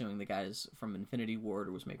middle of suing the guys from Infinity Ward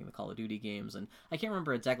who was making the Call of Duty games, and I can't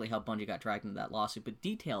remember exactly how Bungie got dragged into that lawsuit, but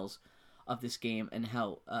details of this game and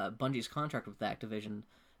how Bungie's contract with Activision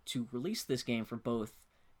to release this game for both.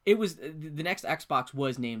 It was the next Xbox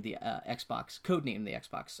was named the Xbox, codenamed the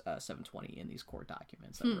Xbox 720 in these court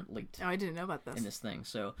documents that were leaked. Oh, I didn't know about this. In this thing.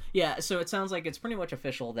 So, yeah, so it sounds like it's pretty much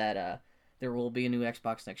official that there will be a new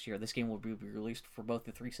Xbox next year. This game will be released for both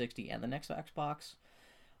the 360 and the next Xbox.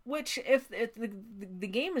 Which, if the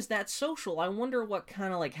game is that social, I wonder what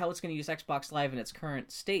kind of, like, how it's going to use Xbox Live in its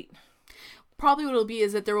current state. Probably what it'll be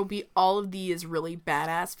is that there will be all of these really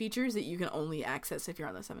badass features that you can only access if you're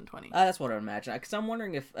on the 720. That's what I would imagine. Because I'm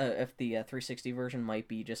wondering if the 360 version might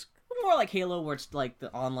be just more like Halo, where it's like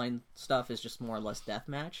the online stuff is just more or less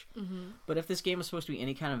deathmatch. But if this game is supposed to be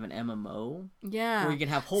any kind of an MMO, where you can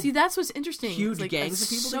have whole that's what's interesting. huge it's like gangs of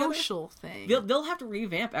people social together, thing. they'll have to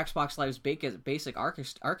revamp Xbox Live's basic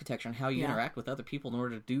architecture and how you interact with other people in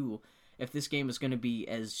order to do. If this game is going to be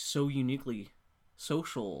as so uniquely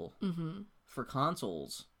social for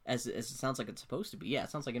consoles as it sounds like it's supposed to be. Yeah, it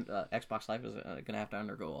sounds like Xbox Live is going to have to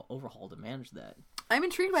undergo an overhaul to manage that. I'm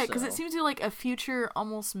intrigued by it because it seems to be like a future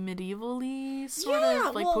almost medievally sort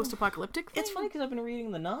of like post-apocalyptic thing. It's funny because I've been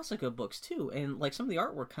reading the Nausicaa books too, and like some of the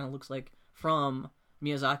artwork kind of looks like from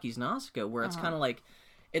Miyazaki's Nausicaa, where it's kind of like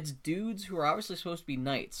it's dudes who are obviously supposed to be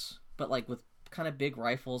knights, but like with kind of big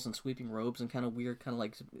rifles and sweeping robes and kind of weird kind of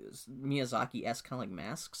like Miyazaki-esque kind of like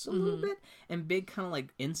masks a little bit, and big kind of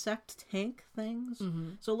like insect tank things.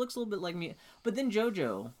 So it looks a little bit like me. But then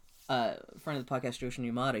Jojo, friend of the podcast, Joshi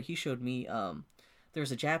Yamada, he showed me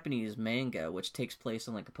there's a Japanese manga which takes place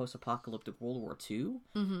in like a post-apocalyptic World War II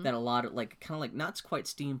that a lot of like kind of like not quite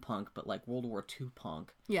steampunk but like World War II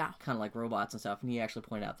punk, kind of like robots and stuff. And he actually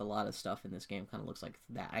pointed out that a lot of stuff in this game kind of looks like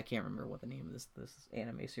that. I can't remember what the name of this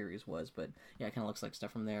anime series was, but yeah, it kind of looks like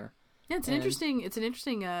stuff from there. Yeah, it's an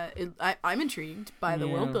interesting. I'm intrigued by the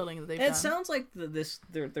world building that they've done. It sounds like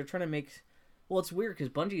they're trying to make. Well, it's weird because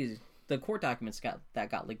Bungie's. The court documents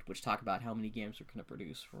got leaked, which talk about how many games they're going to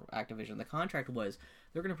produce for Activision. The contract was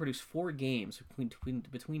they're going to produce 4 games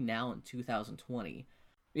between now and 2020.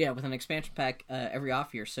 Yeah, with an expansion pack every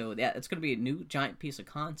off year. So yeah, it's going to be a new giant piece of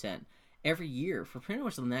content every year for pretty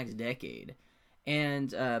much the next decade. And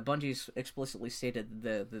Bungie's explicitly stated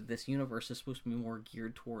that this universe is supposed to be more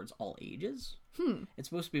geared towards all ages. It's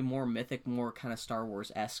supposed to be more mythic, more kind of Star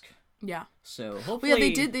Wars-esque. Yeah. So hopefully, well,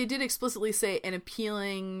 yeah, they did explicitly say an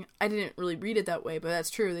appealing. I didn't really read it that way, but that's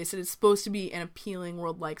true. They said it's supposed to be an appealing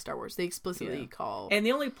world like Star Wars. They explicitly call. And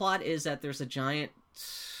the only plot is that there's a giant.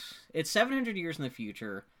 It's 700 years in the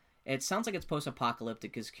future. It sounds like it's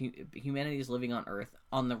post-apocalyptic because humanity is living on Earth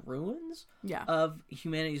on the ruins of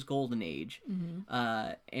humanity's golden age,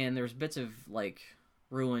 and there's bits of like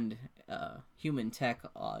ruined human tech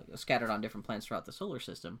scattered on different planets throughout the solar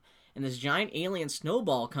system. And this giant alien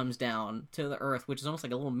snowball comes down to the Earth, which is almost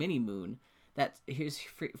like a little mini moon that is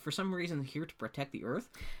for some reason here to protect the Earth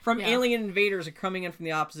from alien invaders coming in from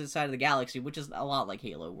the opposite side of the galaxy, which is a lot like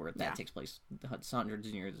Halo, where that takes place hundreds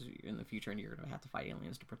of years in the future, and you're going to have to fight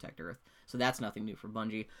aliens to protect Earth. So that's nothing new for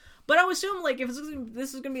Bungie. But I would assume, like, if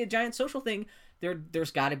this is going to be a giant social thing,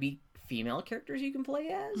 there's got to be female characters you can play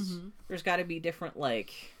as. There's got to be different,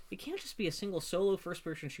 like, it can't just be a single solo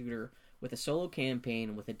first-person shooter with a solo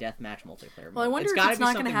campaign with a deathmatch multiplayer mode. Well, I wonder if it's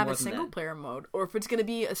not going to have a single-player mode, or if it's going to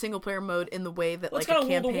be a single-player mode in the way that, like, a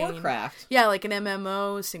campaign... World of Warcraft. Yeah, like an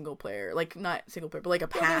MMO single-player. Like, not single-player, but like a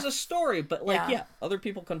pack. Well, there's a story, but, like, other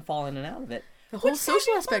people can fall in and out of it. The whole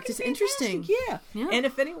social aspect is interesting. Yeah. And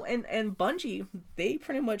if anyone... And Bungie, they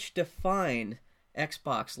pretty much defined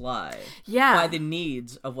Xbox Live by the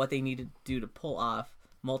needs of what they needed to do to pull off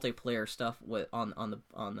multiplayer stuff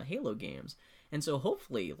on the Halo games. And so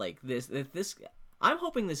hopefully, like, this, I'm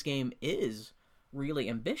hoping this game is really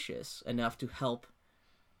ambitious enough to help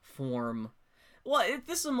form. Well,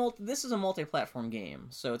 this is a multi-platform game,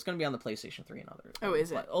 so it's going to be on the PlayStation 3 and others. Oh,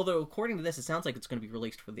 is it? Although according to this, it sounds like it's going to be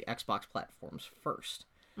released for the Xbox platforms first.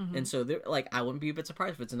 And so, I wouldn't be a bit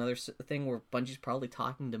surprised if it's another thing where Bungie's probably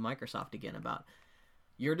talking to Microsoft again about,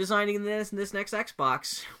 you're designing this next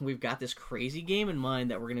Xbox. We've got this crazy game in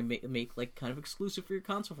mind that we're going to make like kind of exclusive for your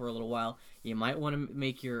console for a little while. You might want to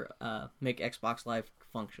make your make Xbox Live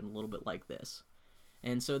function a little bit like this.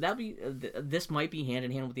 And so this might be hand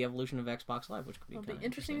in hand with the evolution of Xbox Live, which could be kind of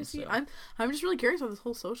interesting to see. So. I'm just really curious about this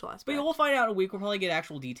whole social aspect. But we'll find out in a week. We'll probably get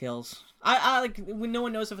actual details. I like when no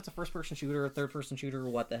one knows if it's a first-person shooter or a third-person shooter or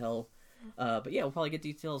what the hell. But yeah, we'll probably get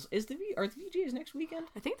details. Are the VGAs next weekend?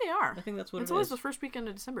 I think they are. I think that's what it is. It's always the first weekend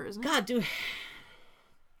of December, isn't it? God, dude.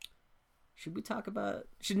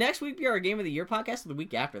 Should next week be our Game of the Year podcast or the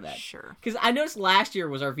week after that? Sure. Because I noticed last year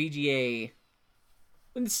was our VGA.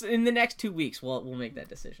 In the next 2 weeks, we'll make that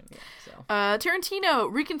decision. Yeah, so.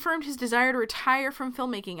 Tarantino reconfirmed his desire to retire from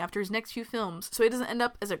filmmaking after his next few films, so he doesn't end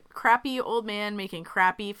up as a crappy old man making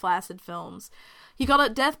crappy, flaccid films. He called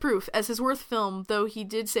it Death Proof as his worst film, though he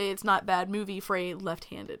did say it's not bad movie for a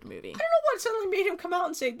left-handed movie. I don't know what suddenly made him come out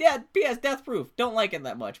and say, "Yeah, P.S. Death Proof. Don't like it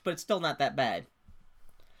that much, but it's still not that bad."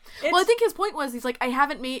 Well, I think his point was, he's like,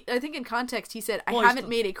 I think in context, he said, I haven't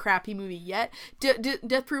made a crappy movie yet.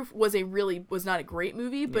 Death Proof was not a great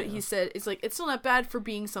movie, but he said, it's like, it's still not bad for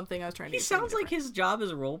being something I was trying to do. He sounds like his job as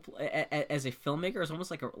as a filmmaker is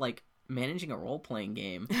almost like managing a role-playing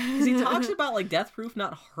game. Because he talks about, like, Death Proof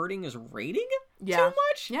not hurting his rating too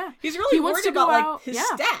much. Yeah. He's really worried about, like, his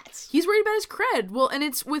stats. He's worried about his cred. Well, and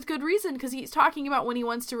it's with good reason, because he's talking about when he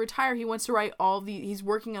wants to retire, he wants to write he's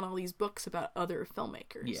working on all these books about other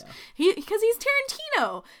filmmakers. Yeah. Because he's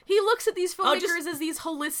Tarantino. He looks at these filmmakers as these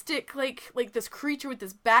holistic, like this creature with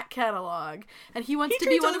this back catalog, and he wants to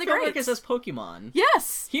be one of the greats. He treats other filmmakers as Pokemon.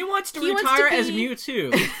 Yes. He wants to retire as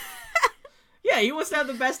Mewtwo. Yeah, he wants to have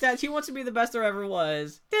the best stats. He wants to be the best there ever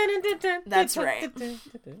was. That's right.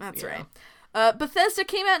 That's right. Bethesda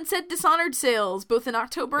came out and said Dishonored sales, both in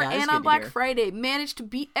October and on Black Friday, managed to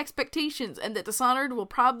beat expectations, and that Dishonored will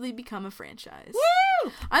probably become a franchise.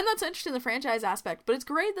 Woo! I'm not so interested in the franchise aspect, but it's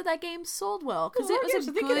great that game sold well, because it was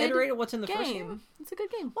a good they can iterate what's in the first game. It's a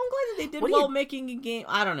good game. Well, I'm glad that they did making a game.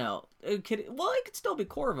 I don't know. It could still be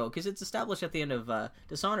Corvo, because it's established at the end of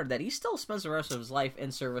Dishonored that he still spends the rest of his life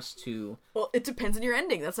in service to... Well, it depends on your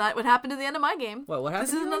ending. That's not what happened at the end of my game. What happened?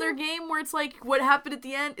 This is another game where it's like, what happened at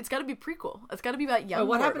the end? It's got to be prequel. It's got to be about young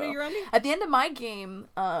what Corvo. Happened at your ending? At the end of my game,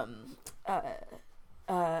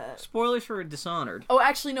 spoilers for Dishonored. Oh,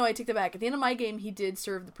 actually, no, I take that back. At the end of my game, he did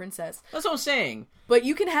serve the princess. That's what I'm saying. But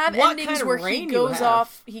you can have endings where he goes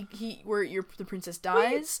off, where the princess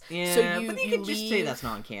dies. Yeah, so you can just say that's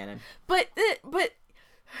non-canon. But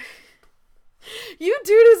you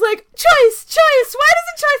dude is like, choice! Why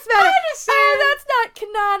doesn't choice matter? Oh, that's not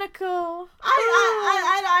canonical.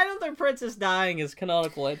 I don't think princess dying is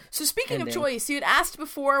canonical. So speaking of choice, you had asked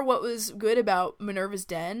before what was good about Minerva's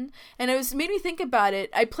Den, and it made me think about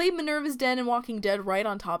it. I played Minerva's Den and Walking Dead right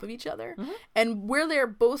on top of each other, and where they're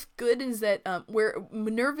both good is that where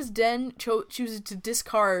Minerva's Den chooses to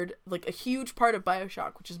discard like a huge part of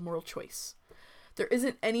BioShock, which is moral choice. There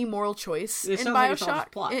isn't any moral choice in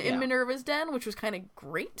BioShock, in Minerva's Den, which was kind of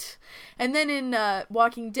great. And then in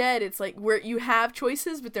Walking Dead, it's like where you have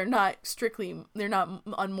choices, but they're not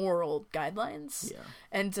on moral guidelines. Yeah.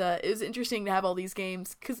 And it was interesting to have all these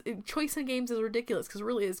games, because choice in games is ridiculous, because it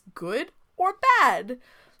really is good or bad.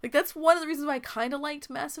 Like, that's one of the reasons why I kind of liked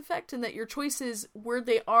Mass Effect, and that your choices, where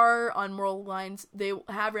they are on moral lines, they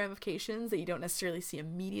have ramifications that you don't necessarily see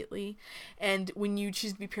immediately. And when you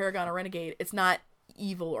choose to be Paragon or Renegade, it's not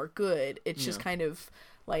evil or good. It's just kind of,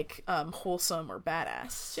 like, wholesome or badass.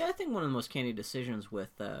 See, I think one of the most canny decisions with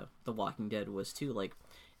The Walking Dead was, too, like,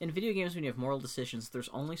 in video games, when you have moral decisions, there's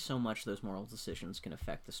only so much those moral decisions can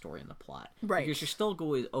affect the story and the plot. Right. Because you're still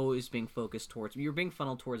always being focused towards... You're being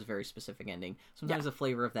funneled towards a very specific ending. Sometimes the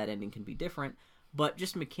flavor of that ending can be different, but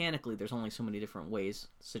just mechanically, there's only so many different ways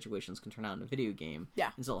situations can turn out in a video game. Yeah.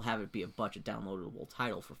 And so have it be a budget downloadable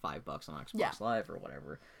title for $5 on Xbox Live or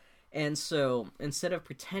whatever. And so, instead of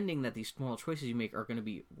pretending that these moral choices you make are going to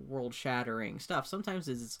be world-shattering stuff, sometimes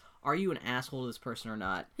it's, are you an asshole to this person or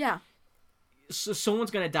not? Yeah. So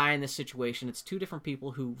someone's going to die in this situation. It's two different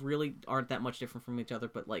people who really aren't that much different from each other,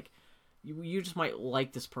 but, like, you just might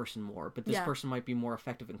like this person more, but this person might be more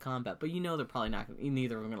effective in combat, but you know they're probably not,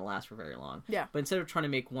 neither of them are going to last for very long. Yeah. But instead of trying to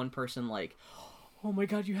make one person, like, oh my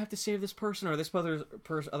god, you have to save this person, or this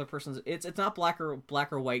other person's, it's not black or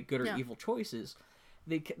white, good or evil choices.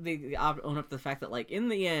 They own up to the fact that, like, in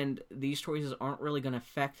the end, these choices aren't really going to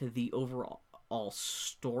affect the overall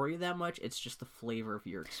story that much. It's just the flavor of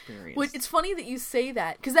your experience. Well, it's funny that you say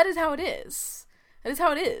that, because that is how it is. That is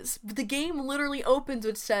how it is. The game literally opens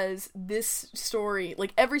which says this story,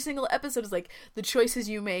 like every single episode is like the choices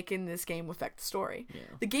you make in this game affect the story. Yeah.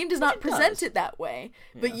 The game does not present it that way,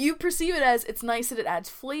 but you perceive it as it's nice that it adds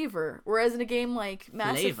flavor. Whereas in a game like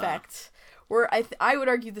Mass Effect, where I would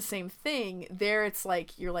argue the same thing, there it's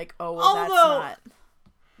like you're like, oh well, that's not.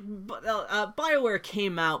 But BioWare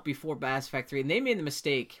came out before Mass Effect 3, and they made the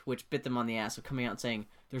mistake, which bit them on the ass, of coming out and saying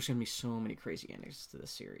there's going to be so many crazy endings to this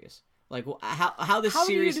series. Like, how this series... How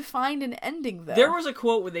do you define an ending, though? There was a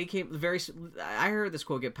quote when they came... I heard this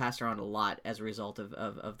quote get passed around a lot as a result of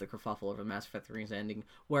the kerfuffle over Mass Effect 3's ending,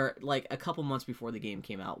 where, like, a couple months before the game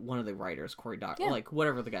came out, one of the writers, Cory Doctorow, like,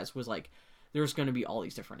 whatever the guys, was like, there's going to be all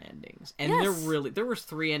these different endings. And there was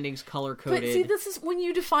 3 endings color-coded. But see, this is when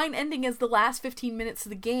you define ending as the last 15 minutes of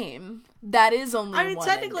the game. That is only one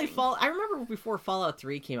technically, ending. I remember before Fallout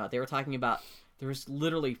 3 came out, they were talking about there's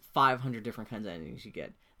literally 500 different kinds of endings you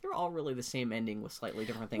get. They're all really the same ending with slightly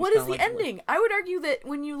different things. What is the ending? I would argue that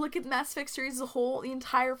when you look at the Mass Effect series as a whole, the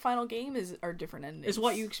entire final game are different endings. Is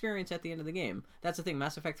what you experience at the end of the game. That's the thing.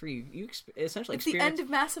 Mass Effect 3, you essentially it's experience... the end of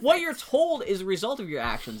Mass Effect. What you're told is a result of your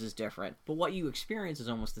actions is different, but what you experience is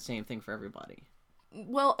almost the same thing for everybody.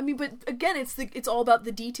 Well, I mean, but again, it's all about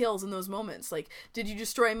the details in those moments. Like, did you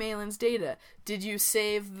destroy Malin's data? Did you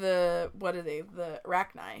save the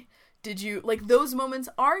Arachni? Did you, like, those moments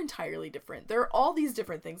are entirely different. There are all these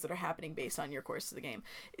different things that are happening based on your course of the game.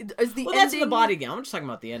 That's the body game. I'm just talking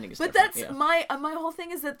about the ending. But that's my whole thing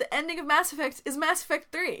is that the ending of Mass Effect is Mass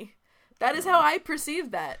Effect 3. That is how I perceive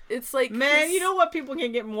that. It's like... Man, you know what people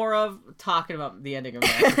can get more of? Talking about the ending of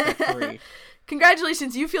Mass Effect 3.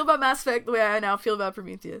 Congratulations, you feel about Mass Effect the way I now feel about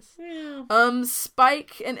Prometheus. Yeah.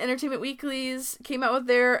 Spike and Entertainment Weeklies came out with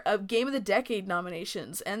their Game of the Decade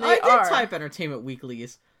nominations, and I did type Entertainment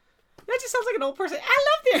Weeklies. That just sounds like an old person. I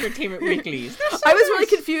love the Entertainment Weeklies. So I was really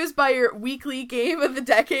confused by your weekly Game of the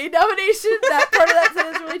Decade nomination. That part of that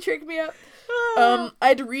sentence really tricked me up. I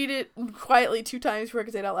had to read it quietly 2 times before I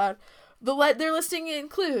could say it out loud. Their listing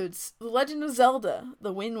includes The Legend of Zelda,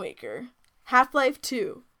 The Wind Waker, Half-Life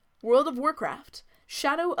 2, World of Warcraft,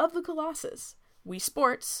 Shadow of the Colossus, Wii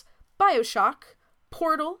Sports, BioShock,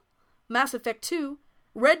 Portal, Mass Effect 2,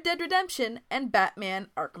 Red Dead Redemption, and Batman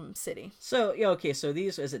Arkham City. So, so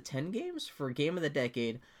these, is it 10 games for Game of the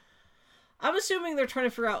Decade? I'm assuming they're trying to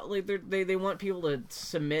figure out, like, they want people to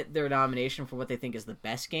submit their nomination for what they think is the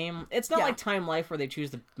best game. It's not like Time Life where they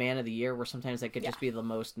choose the Man of the Year, where sometimes that could just be the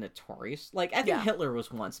most notorious. Like, I think Hitler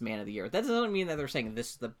was once Man of the Year. That doesn't mean that they're saying this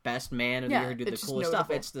is the best Man of the Year who did the coolest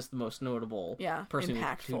stuff. It's just the most notable person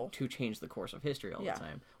to change the course of history all the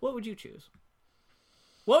time. What would you choose?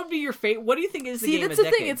 What would be your fate? What do you think is the game of the decade? See,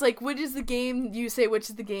 that's the thing. It's like, which is the game, which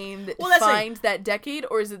is the game that defined that decade,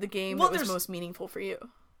 or is it the game that was most meaningful for you?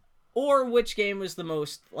 Or which game was the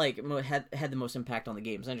most, had the most impact on the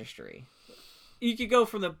games industry? You can go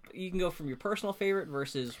from your personal favorite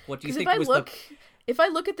versus what do you think was If I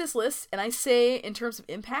look at this list and I say in terms of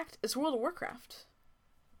impact, it's World of Warcraft.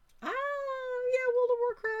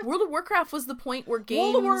 World of Warcraft was the point where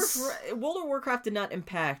games... World of Warcraft did not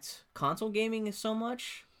impact console gaming so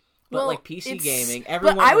much, but PC gaming,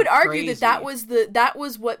 everyone But I would argue that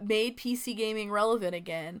was what made PC gaming relevant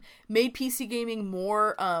again, made PC gaming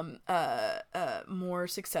more more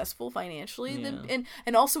successful financially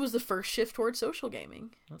and also was the first shift towards social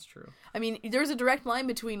gaming. That's true. I mean, there's a direct line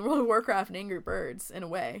between World of Warcraft and Angry Birds in a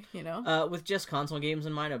way, you know. With just console games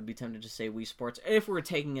in mind, I'd be tempted to say Wii Sports. If we're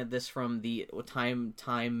taking this from the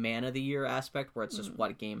time Man of the Year aspect, where it's just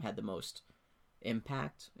what game had the most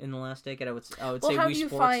impact in the last decade, I would say Wii Sports. How do you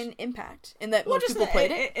find impact in that most people played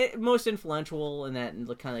it? Most influential in that,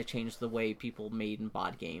 and kind of changed the way people made and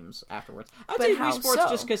bought games afterwards. I'd say Wii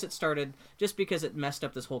Sports just because it messed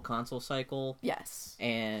up this whole console cycle. Yes,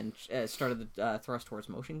 and started the thrust towards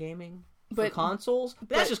motion gaming. For consoles, but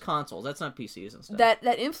that's just consoles. That's not PCs and stuff.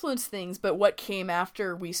 That influenced things, but what came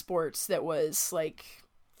after Wii Sports that was like?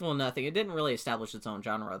 Well, nothing. It didn't really establish its own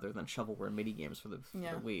genre other than shovelware mini games for the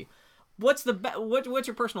Wii. What's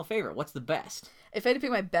your personal favorite? What's the best? If I had to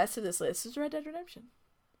pick my best of this list, it's Red Dead Redemption.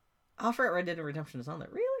 I forgot Red Dead Redemption is on there.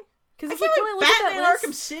 Really? Because it's like Batman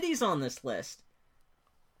Arkham City's on this list.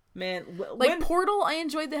 Man, Portal, I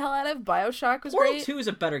enjoyed the hell out of. BioShock was Portal great. 2 is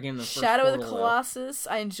a better game than Shadow of the Colossus.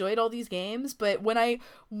 I enjoyed all these games, but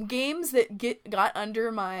games that got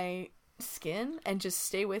under my skin and just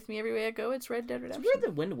stay with me everywhere I go, it's Red Dead Redemption. It's weird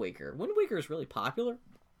that Wind Waker is really popular.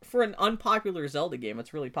 For an unpopular Zelda game,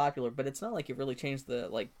 it's really popular, but it's not like it really changed the,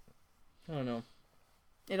 I don't know.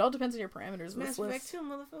 It all depends on your parameters. Mass Effect Effect 2,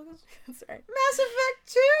 motherfuckers. That's right. Mass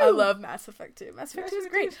Effect 2! I love Mass Effect 2. Mass Effect 2 is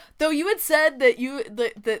great. Though you had said that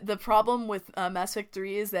the problem with Mass Effect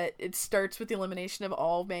 3 is that it starts with the elimination of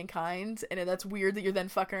all mankind, and that's weird that you're then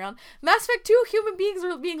fucking around. Mass Effect 2, human beings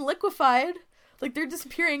are being liquefied. Like, they're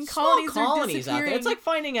disappearing. Colonies are disappearing. Out there. It's like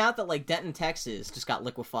finding out that, like, Denton, Texas just got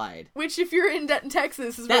liquefied. Which, if you're in Denton,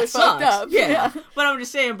 Texas, is that really sucks. fucked up. Yeah. But I'm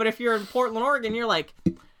just saying, but if you're in Portland, Oregon, you're like,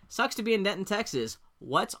 sucks to be in Denton, Texas.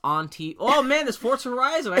 What's on Oh, man, this Forza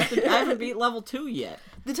Horizon. I haven't beat level 2 yet.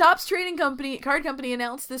 The Topps trading card company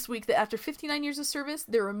announced this week that after 59 years of service,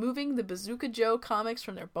 they're removing the Bazooka Joe comics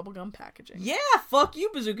from their bubblegum packaging. Yeah, fuck you,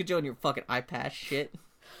 Bazooka Joe, and your fucking eye patch shit.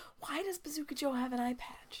 Why does Bazooka Joe have an eye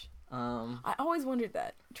patch? I always wondered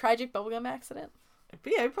that. Tragic bubblegum accident?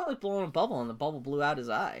 But yeah, he probably blown a bubble and the bubble blew out his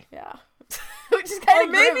eye. Yeah. Which is kind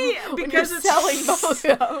of maybe because it's selling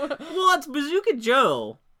bubblegum. Well, it's Bazooka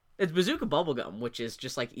Joe. It's Bazooka bubblegum, which is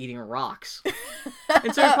just like eating rocks.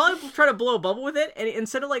 And so he probably tried to blow a bubble with it, and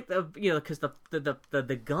instead of like because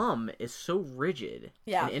the gum is so rigid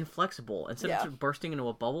and inflexible, instead of bursting into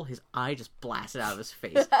a bubble, his eye just blasted out of his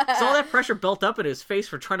face. So all that pressure built up in his face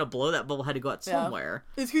for trying to blow that bubble had to go out somewhere.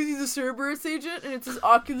 It's because he's a Cerberus agent, and it's his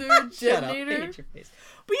ocular detonator.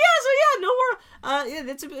 But yeah, no more.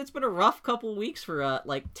 It's been a rough couple weeks for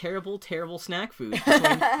like terrible snack food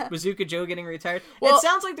between Bazooka Joe getting retired. Well, it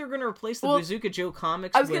sounds like they're going to replace the Bazooka Joe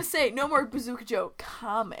comics. I was going to say no more Bazooka Joe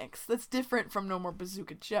comics. That's different from no more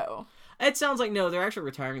Bazooka Joe. It sounds like no, they're actually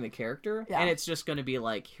retiring the character, and it's just going to be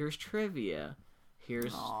like, here's trivia.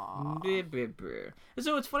 Here's so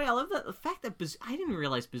it's funny. I love the fact that I didn't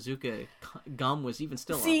realize Bazooka gum was even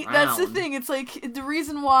still around. See, that's the thing. It's like the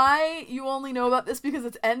reason why you only know about this because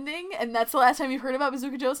it's ending, and that's the last time you've heard about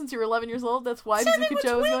Bazooka Joe since you were 11 years old. That's why Bazooka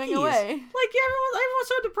Joe is going away. Like everyone's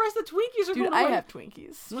so depressed that Twinkies are going away. Dude, I have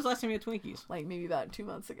Twinkies. When was the last time you had Twinkies? Like maybe about 2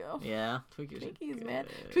 months ago. Yeah, Twinkies, man.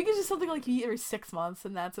 Twinkies is something like you eat every 6 months,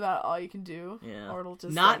 and that's about all you can do. Yeah, or it'll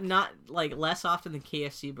just not like less often than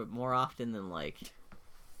KFC, but more often than like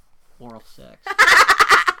oral sex.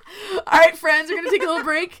 Alright, friends, we're going to take a little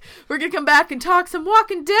break. We're going to come back and talk some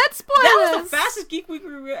Walking Dead spoilers. That was the fastest Geek Week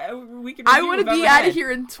review I want to be out of here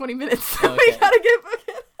in 20 minutes, so we got to get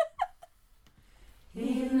back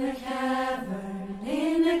in the cavern,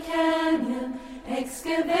 in the canyon,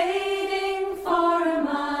 excavating for a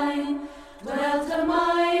mine, dwelt a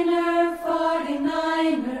miner,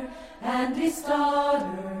 49er, and his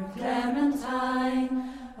daughter, Clementine.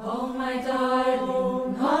 Oh, my darling,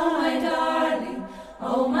 oh, my darling,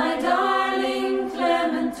 oh, my darling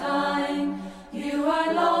Clementine, you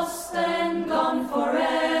are lost and gone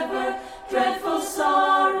forever, dreadful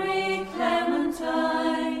sorry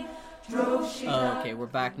Clementine. Okay, we're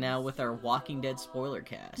back now with our Walking Dead spoiler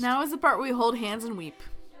cast. Now is the part where we hold hands and weep.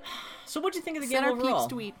 So what'd you think of the game Set our overall? peeps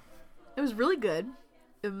to weep. It was really good.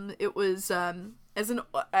 It was, I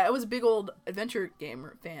was a big old adventure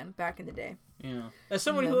gamer fan back in the day. Yeah. As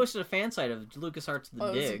someone who hosted a fan site of LucasArts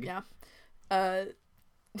The Dig. Yeah.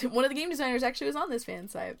 One of the game designers actually was on this fan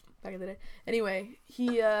site back in the day. Anyway,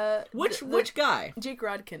 he Which guy? Jake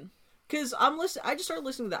Rodkin. Because I just started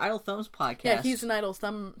listening to the Idle Thumbs podcast. Yeah, he's an Idle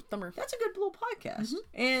Thumber. That's a good little podcast.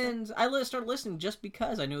 Mm-hmm. And I started listening just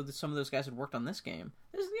because I knew that some of those guys had worked on this game.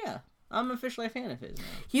 I'm officially a fan of his now.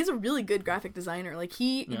 He's a really good graphic designer. Like,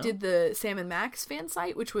 he did the Sam and Max fan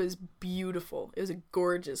site, which was beautiful. It was a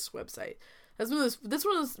gorgeous website. That's one of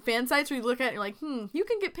those fan sites where you look at it and you're like, you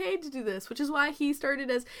can get paid to do this, which is why he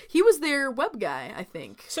started he was their web guy, I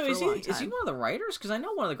think. So is he one of the writers? Because I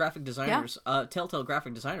know one of the graphic designers, Telltale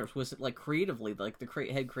graphic designers, was like creatively like the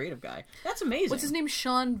head creative guy. That's amazing. What's his name?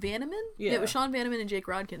 Sean Vanneman? Yeah. It was Sean Vanneman and Jake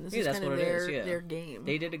Rodkin. This is kind of their game.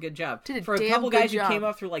 They did a good job. For a couple guys who came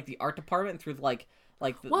up through like the art department and through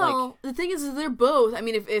the thing is they're both. I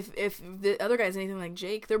mean, if the other guy's anything like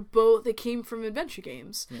Jake, they came from adventure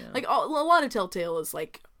games. Yeah. Like a lot of Telltale is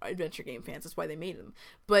like adventure game fans. That's why they made them.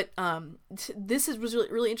 But this was really,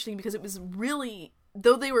 really interesting because it was really,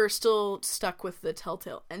 though they were still stuck with the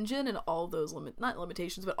Telltale engine and all those not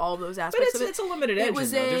limitations, but all of those aspects of it. It's a limited engine.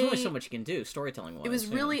 There's only so much you can do storytelling wise. It was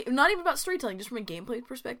really not even about storytelling, just from a gameplay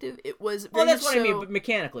perspective. It was. That's what I mean. But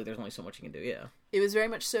mechanically, there's only so much you can do. Yeah. It was very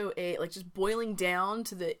much so just boiling down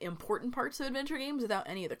to the important parts of adventure games without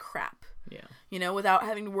any of the crap. Yeah. You know, without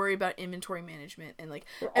having to worry about inventory management and like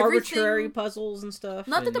arbitrary puzzles and stuff.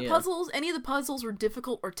 Not that any of the puzzles were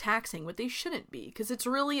difficult or taxing, but they shouldn't be, because it's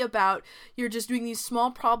really about you're just doing these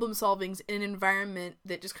small problem solvings in an environment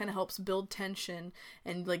that just kind of helps build tension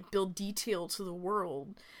and like build detail to the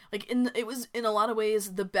world. Like it was in a lot of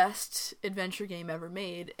ways the best adventure game ever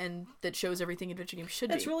made, and that shows everything adventure games should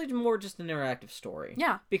be. It's really more just an interactive story.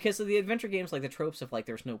 Yeah, because of the adventure games, like the tropes of like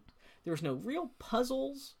there was no real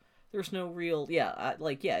puzzles. There's no real,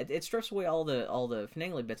 it strips away all the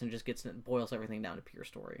finagling bits and just boils everything down to pure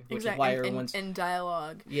story, which is why everyone's and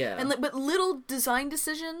dialogue. Yeah, and but little design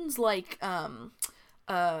decisions like the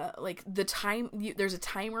time. There's a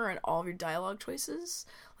timer on all of your dialogue choices.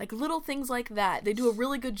 Like little things like that. They do a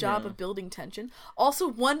really good job of building tension. Also,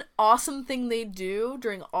 one awesome thing they do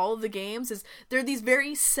during all of the games is there are these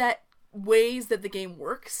very set ways that the game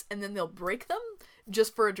works, and then they'll break them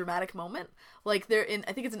just for a dramatic moment. Like I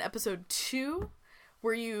think it's in episode 2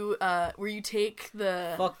 where you take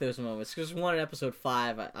the... Fuck those moments. There's one in episode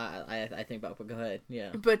 5 I think about, but go ahead. Yeah.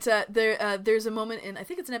 But there's a moment in, I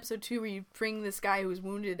think it's in episode 2, where you bring this guy who's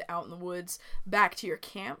wounded out in the woods back to your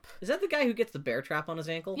camp. Is that the guy who gets the bear trap on his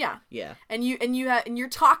ankle? Yeah. Yeah. And you're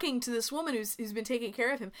talking to this woman who's been taking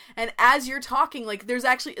care of him, and as you're talking, like there's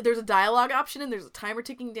a dialogue option and there's a timer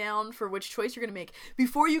ticking down for which choice you're gonna make.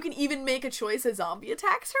 Before you can even make a choice, a zombie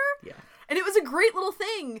attacks her. Yeah. And it was a great little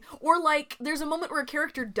thing. Or like there's a moment where a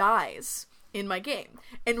character dies in my game,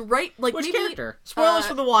 and which character? Spoilers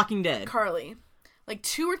for The Walking Dead. Carly. Like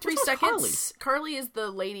 2 or 3 seconds. Carly is the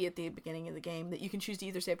lady at the beginning of the game that you can choose to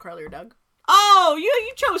either save Carly or Doug. Oh,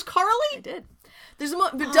 you chose Carly? I did. There's a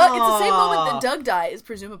moment, but Doug. It's the same moment that Doug dies,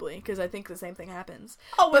 presumably, because I think the same thing happens.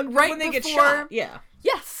 Oh, but when they get shot, yeah.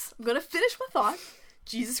 Yes, I'm gonna finish my thought.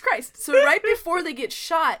 Jesus Christ. So right before they get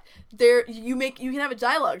shot, you can have a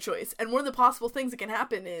dialogue choice, and one of the possible things that can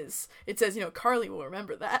happen is it says, Carly will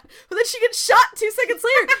remember that. But then she gets shot 2 seconds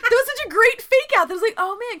later. That was such a great fake out. That was like,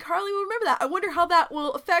 oh man, Carly will remember that. I wonder how that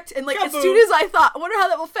will affect. And like as soon as I thought, I wonder how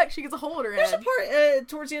that will affect, she gets a hole in her head. There's a part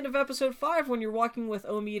towards the end of episode 5 when you're walking with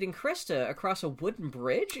Omid and Krista across a wooden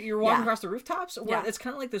bridge. You're walking across the rooftops. Where it's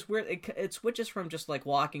kind of like this weird. It switches from just like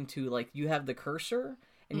walking to like you have the cursor.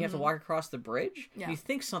 And you have to walk across the bridge. Yeah. You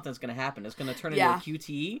think something's going to happen. It's going to turn into a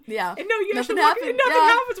QTE. Yeah. And no, you actually walk and nothing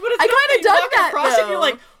happens. But it's I kind of dug that, across though. And you're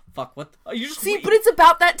like, fuck, what? You just See, but it's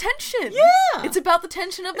about that tension. Yeah. It's about the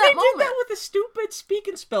tension of that moment. They did that with a stupid speak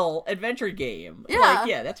and spell adventure game. Yeah. Like,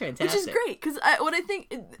 yeah, that's fantastic. Which is great, because what I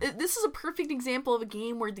think, this is a perfect example of a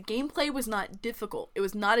game where the gameplay was not difficult. It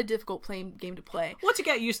was not a difficult game to play. Once you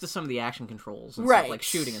got used to some of the action controls and stuff, like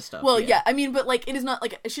shooting and stuff. Well, yeah, I mean, but like, it is not,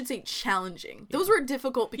 like, I should say challenging. Those were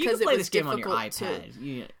difficult because it was this game difficult on your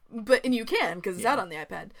iPad. And you can, because it's out on the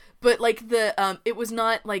iPad. But like it was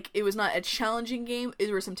not a challenging game.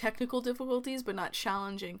 There were some technical difficulties, but not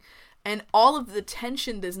challenging. And all of the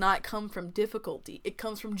tension does not come from difficulty. It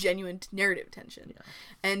comes from genuine narrative tension. Yeah.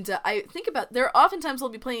 And I think about, there are oftentimes I'll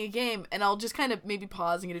be playing a game and I'll just kind of maybe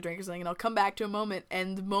pause and get a drink or something, and I'll come back to a moment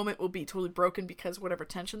and the moment will be totally broken because whatever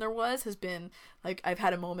tension there was has been, like, I've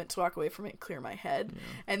had a moment to walk away from it and clear my head.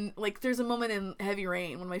 Yeah. And like there's a moment in Heavy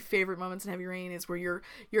Rain, one of my favorite moments in Heavy Rain is where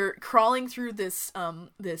you're crawling through this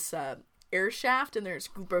air shaft and there's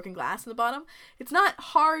broken glass in the bottom. It's not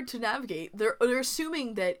hard to navigate. They're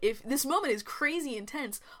assuming that if this moment is crazy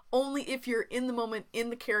intense only if you're in the moment, in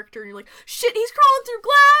the character, and you're like, shit, he's crawling through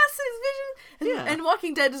glass in his vision. And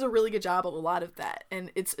Walking Dead does a really good job of a lot of that,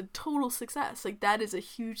 and it's a total success. Like, that is a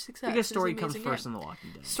huge success. Because story comes first in The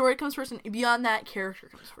Walking Dead. Story comes first, and beyond that, character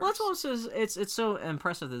comes first. Well, that's also, it's so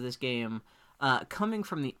impressive that this game, coming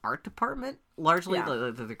from the art department, largely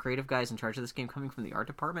the creative guys in charge of this game coming from the art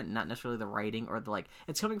department, not necessarily the writing or the, like,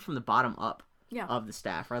 it's coming from the bottom up of the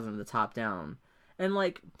staff rather than the top down. And,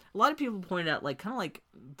 like, a lot of people point out, like, kind of like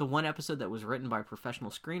the one episode that was written by a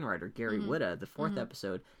professional screenwriter, Gary Whitta, the fourth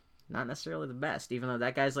episode, not necessarily the best, even though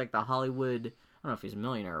that guy's, like, the Hollywood, I don't know if he's a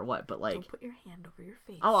millionaire or what, but, like... Don't put your hand over your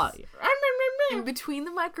face. Oh, in between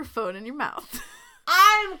the microphone and your mouth.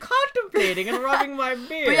 I'm contemplating and rubbing my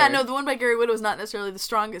beard. But yeah, no, the one by Gary Whitta was not necessarily the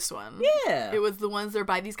strongest one. Yeah. It was the ones that are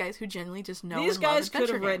by these guys who genuinely just know These and love guys could have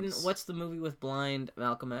adventure written, games. what's the movie with blind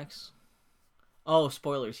Malcolm X? Oh,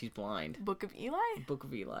 spoilers, he's blind. Book of Eli? Book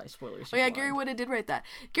of Eli, spoilers. Oh yeah, blind. Gary Whitta did write that.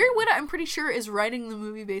 Gary Whitta, I'm pretty sure, is writing the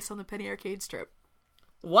movie based on the Penny Arcade strip.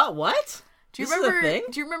 What? Do you this remember? Is a thing?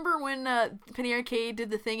 Do you remember when Penny Arcade did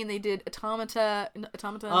the thing and they did Automata?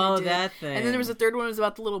 Oh, that thing. And then there was a third one that was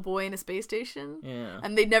about the little boy in a space station. Yeah.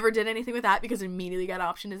 And they never did anything with that because it immediately got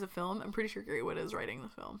optioned as a film. I'm pretty sure Gary Whitta is writing the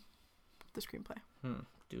film, the screenplay.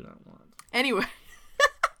 Do not want. Anyway.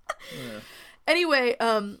 Yeah. Anyway.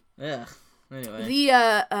 Yeah. Anyway.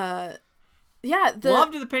 The yeah,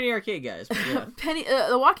 love to the Penny Arcade guys. But yeah.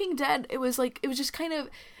 The Walking Dead, it was just kind of,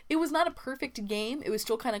 it was not a perfect game. It was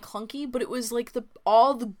still kind of clunky, but it was like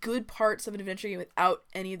all the good parts of an adventure game without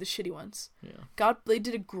any of the shitty ones. Yeah. They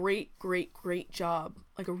did a great job.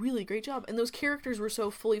 Like a really great job. And those characters were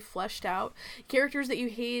so fully fleshed out. Characters that you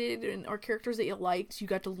hated or characters that you liked, you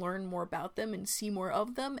got to learn more about them and see more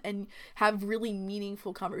of them and have really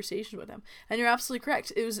meaningful conversations with them. And you're absolutely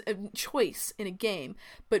correct. It was a choice in a game,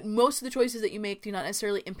 but most of the choices that you make do not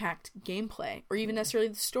necessarily impact gameplay or even necessarily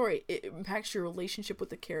the story. It impacts your relationship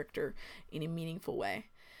with the character in a meaningful way.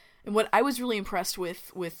 And what I was really impressed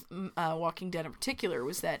with Walking Dead in particular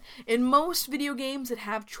was that in most video games that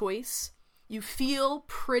have choice, you feel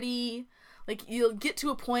pretty, like, you'll get to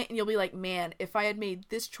a point and you'll be like, man, if I had made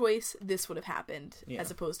this choice, this would have happened,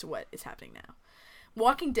 as opposed to what is happening now.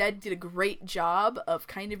 Walking Dead did a great job of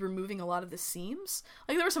kind of removing a lot of the seams.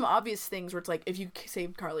 Like, there were some obvious things where it's like, if you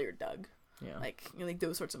saved Carly or Doug. Yeah. Like, you know, like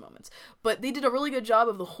those sorts of moments. But they did a really good job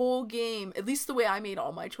of the whole game, at least the way I made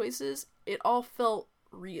all my choices, it all felt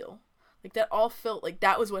real. Like, that all felt like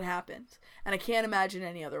that was what happened. And I can't imagine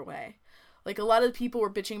any other way. Like, a lot of people were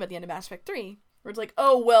bitching about the end of Mass Effect 3, where it's like,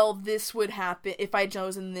 oh, well, this would happen. If I had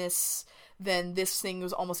chosen this, then this thing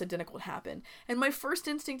was almost identical would happen. And my first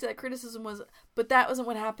instinct to that criticism was, but that wasn't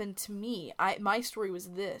what happened to me. My story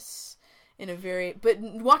was this. But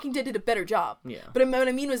Walking Dead did a better job. Yeah. But what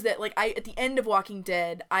I mean was that, like, at the end of Walking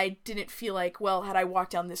Dead, I didn't feel like, well, had I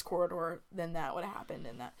walked down this corridor, then that would have happened,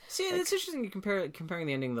 and that. See, like, it's interesting comparing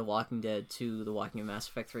the ending of The Walking Dead to the Walking of Mass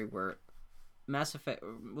Effect 3, where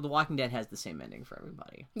The Walking Dead has the same ending for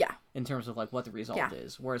everybody. Yeah. In terms of, like, what the result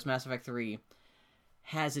is. Whereas Mass Effect 3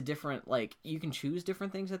 has a different, like, you can choose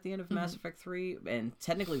different things at the end of Mass Effect 3, and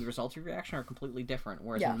technically the results of your action are completely different.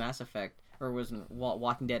 Whereas in Mass Effect, or was in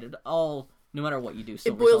Walking Dead, it all, no matter what you do,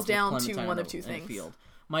 still it boils down to one of two things. Field.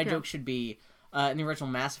 My joke should be, in the original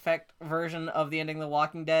Mass Effect version of the ending of The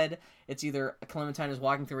Walking Dead, it's either Clementine is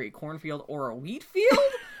walking through a cornfield or a wheat field,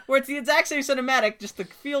 where it's the exact same cinematic, just the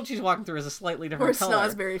field she's walking through is a slightly different color. Or a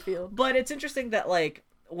Snozzberry field. But it's interesting that, like,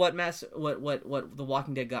 what The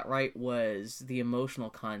Walking Dead got right was the emotional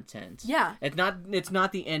content. Yeah. It's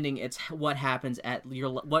not the ending, it's what happens at your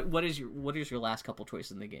what is your last couple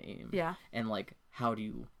choices in the game. Yeah. And, like, how do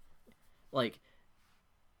you, like,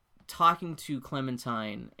 talking to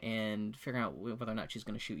Clementine and figuring out whether or not she's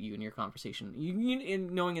going to shoot you in your conversation,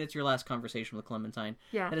 and knowing that it's your last conversation with Clementine,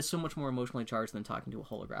 that is so much more emotionally charged than talking to a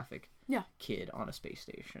holographic kid on a space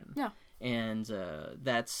station. Yeah. And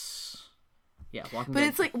that's... Yeah, Walking Dead.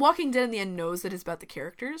 It's like Walking Dead in the end knows that it's about the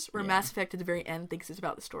characters, where Mass Effect at the very end thinks it's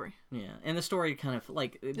about the story. Yeah, and the story kind of,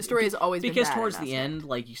 like... The story has always been bad. Because towards the end,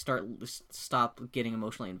 like, you stop getting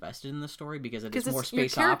emotionally invested in the story because it's more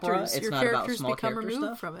space opera. It's not about small character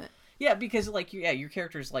stuff. From it. Yeah, because, like, your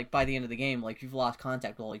characters, like, by the end of the game, like, you've lost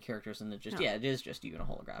contact with all your characters, and it is just you and a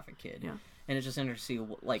holographic kid. Yeah. And it's just interesting to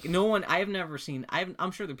see, like,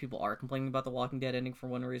 I'm sure that people are complaining about the Walking Dead ending for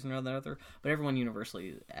one reason or another, but everyone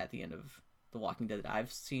universally, at the end of The Walking Dead that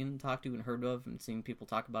I've seen, talked to, and heard of, and seen people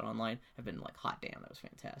talk about online, have been like, hot damn, that was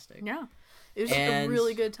fantastic. Yeah. It was a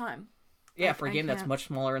really good time. Yeah, for a game that's much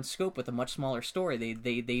smaller in scope with a much smaller story,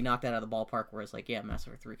 they knocked that out of the ballpark, whereas, like, Mass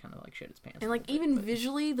Effect 3 kind of, like, shit its pants. And, like, even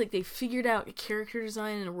visually, like, they figured out a character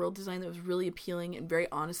design and a world design that was really appealing and very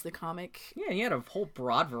honest to the comic. Yeah, and you had a whole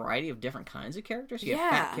broad variety of different kinds of characters. You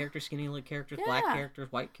had fat characters, skinny characters, black characters,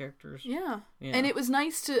 white characters. Yeah. And it was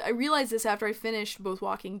nice I realized this after I finished both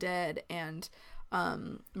Walking Dead and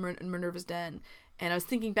Minerva's Den, and I was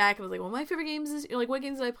thinking back, I was like, well, my favorite games is, like, what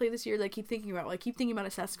games did I play this year that I keep thinking about? Well, I keep thinking about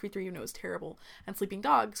Assassin's Creed 3, even though it was terrible, and Sleeping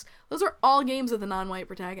Dogs. Those are all games with a non-white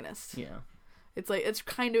protagonist. Yeah. It's like, it's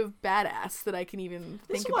kind of badass that I can even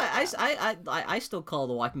think about. This is why I still call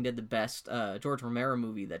The Walking Dead the best George Romero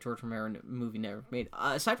movie that George Romero movie never made.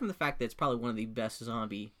 Aside from the fact that it's probably one of the best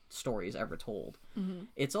zombie stories ever told. Mm-hmm.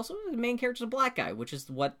 It's also the main character's a black guy, which is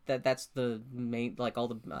that's the main, like, all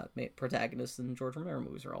the protagonists in George Romero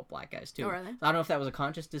movies are all black guys too. Oh, really? I don't know if that was a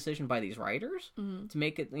conscious decision by these writers to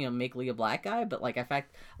make it, make Lee a black guy, but, like, the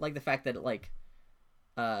fact that, like,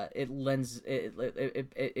 it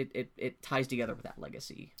ties together with that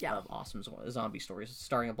legacy of awesome zombie stories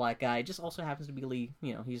starring a black guy. It just also happens to be Lee.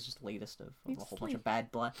 He's just the latest of a whole bunch of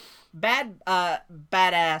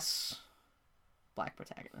badass black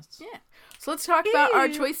protagonists. Yeah. So let's talk about our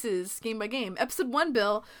choices game by game. Episode 1,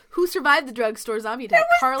 Bill. Who survived the drugstore zombie attack?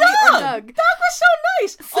 Carly or Doug? Doug was so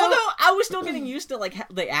nice. Although I was still getting used to, like,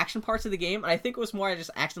 the action parts of the game, and I think it was more I just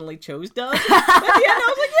accidentally chose Doug. At the end, I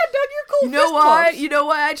was like, yeah, Doug, you're cool. You know why? You know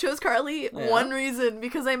why I chose Carly? Yeah. One reason.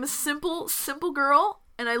 Because I'm a simple girl,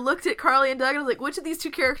 and I looked at Carly and Doug and I was like, which of these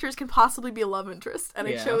two characters can possibly be a love interest? And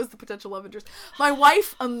I chose the potential love interest. My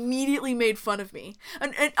wife immediately made fun of me.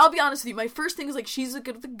 And I'll be honest with you, my first thing was like, she's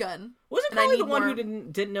good with a gun. Wasn't Carly the one who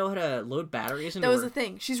didn't know how to load batteries into That was the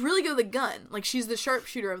thing. She's really good with a gun. Like, she's the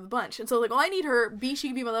sharpshooter of the bunch. And so, like, well, I need her. B, she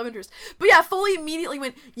can be my love interest. But yeah, Foley immediately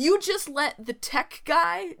went, you just let the tech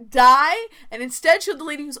guy die, and instead showed the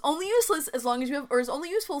lady who's only useless as long as you have, or is only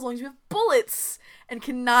useful as long as you have bullets, and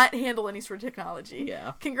cannot handle any sort of technology.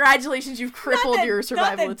 Yeah. Congratulations, you've crippled your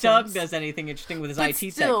survival attempts. Not that Doug does anything interesting with his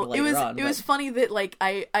IT tech later on. It was funny that, like,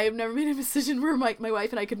 I have never made a decision where my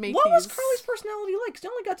wife and I could make What these. was Carly's personality like? 'Cause I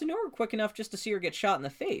only got to know her quick enough just to see her get shot in the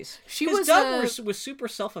face. Doug was super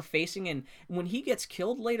self-effacing, and when he gets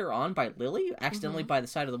killed later on by Lily, accidentally by the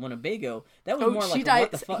side of the Winnebago, that was more like,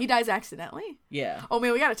 what the fuck? He dies accidentally? Yeah. Oh,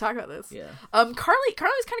 man, we gotta talk about this. Yeah. Carly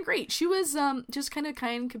was kind of great. She was just kind of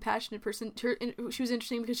kind, compassionate person. She was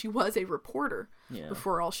interesting because she was a reporter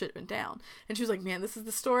before all shit went down. And she was like, man, this is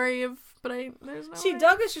the story of... there's no See, way.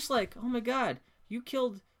 Doug is just like, oh my god, you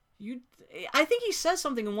killed... I think he says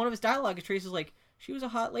something in one of his dialogue entries is like, she was a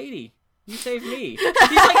hot lady. You saved me. He's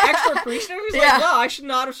like extra appreciative. He's like, wow, I should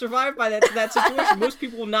not have survived by that situation. Most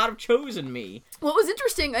people would not have chosen me. What was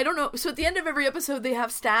interesting, I don't know, so at the end of every episode they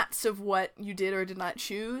have stats of what you did or did not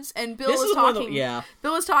choose, and Bill was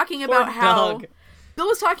talking about how... Doug. Bill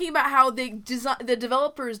was talking about how the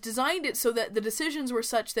developers designed it so that the decisions were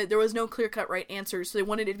such that there was no clear-cut right answers, so they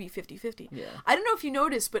wanted it to be 50-50. Yeah. I don't know if you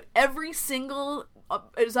noticed, but every single,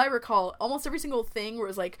 as I recall, almost every single thing where it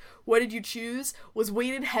was like, what did you choose, was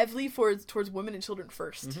weighted heavily towards women and children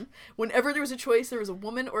first. Mm-hmm. Whenever there was a choice, there was a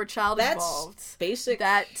woman or a child involved. That's basic.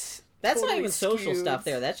 That's totally not even skewed. social stuff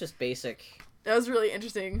there. That's just basic. That was really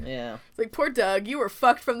interesting. Yeah. It's like, poor Doug, you were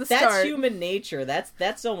fucked from the start. That's human nature.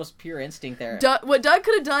 That's almost pure instinct there. What Doug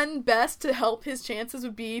could have done best to help his chances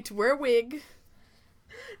would be to wear a wig.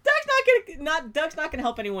 Doug's not gonna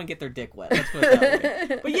help anyone get their dick wet. Let's put it that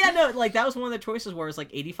way. But yeah, no, like that was one of the choices where it's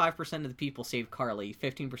like 85% of the people saved Carly,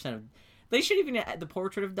 15% of... They should even the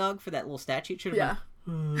portrait of Doug for that little statue should have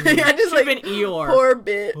been... Yeah, just like, been Eeyore. Poor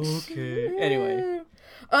bitch. Okay. Anyway.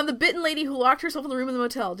 The bitten lady who locked herself in the room in the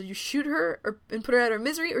motel, did you shoot her and put her out of her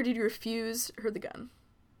misery, or did you refuse her the gun?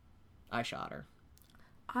 I shot her.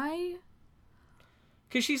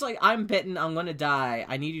 Because she's like, I'm bitten, I'm gonna die,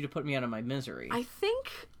 I need you to put me out of my misery. I think,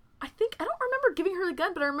 I don't remember giving her the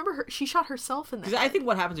gun, but I remember she shot herself in that. Because I think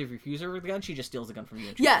what happens if you refuse her the gun, she just steals the gun from you.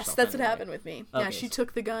 And yes, that's what happened with me. Okay. Yeah, she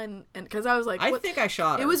took the gun, and because I was like, I think I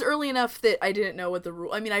shot her. It was early enough that I didn't know what the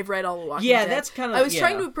rule. I mean, I've read all the Walking Dead. Dead. That's kind of. I was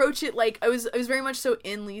trying to approach it like I was very much so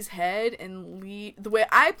in Lee's head, and Lee. The way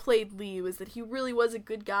I played Lee was that he really was a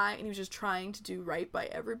good guy, and he was just trying to do right by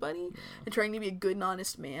everybody, and trying to be a good and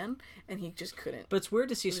honest man, and he just couldn't. But it's weird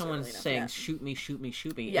to see someone saying, "Shoot me, shoot me,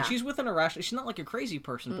 shoot me." Yeah. And she's with an irrational. She's not like a crazy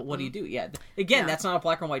person, but what do you do? Yeah. Again, that's not a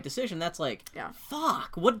black and white decision. That's like,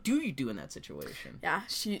 fuck. What do you do in that situation? Yeah,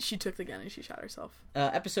 she took the gun and she shot herself.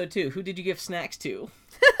 Episode 2. Who did you give snacks to? Which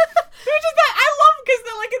is that I love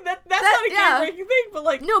because that's not a game-breaking thing, but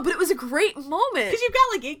like no, but it was a great moment because you've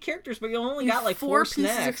got like 8 characters, but you only got like 4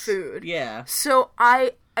 pieces snacks of food. Yeah. So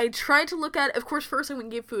I tried to look at it. Of course, first I went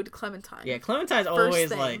and gave food to Clementine. Yeah, Clementine's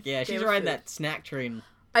always like, she's riding that snack train.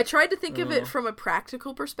 I tried to think of it from a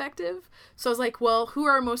practical perspective. So I was like, well, who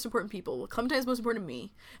are our most important people? Well, Clementine's most important to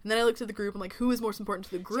me. And then I looked at the group. I'm like, who is most important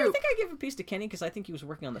to the group? See, I think I gave a piece to Kenny because I think he was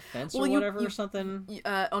working on the fence or something.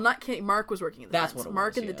 Not Kenny. Mark was working in the fence. That's what it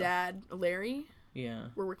Mark was, and the dad, Larry,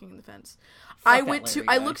 were working in the fence. I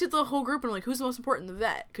looked at the whole group and I'm like, who's the most important? The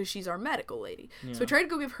vet, because she's our medical lady. Yeah. So I tried to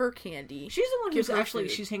go give her candy. She's the one who's actually,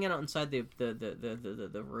 she's hanging out inside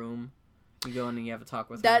the room. You go in and you have a talk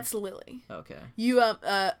with her. That's Lily. Okay. You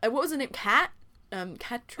what was the name? Kat?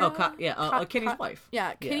 Katra? Kenny's wife.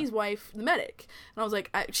 Yeah, Kenny's wife, the medic. And I was like,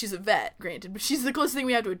 she's a vet, granted, but she's the closest thing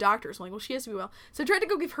we have to a doctor. So I'm like, well, she has to be well. So I tried to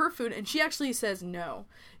go give her food, and she actually says no,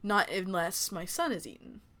 not unless my son is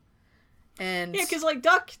eaten. And yeah, because like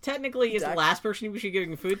Duck technically is the last person we should be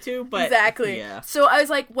giving food to, but exactly. Yeah. So I was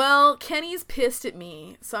like, well, Kenny's pissed at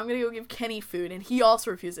me, so I'm gonna go give Kenny food, and he also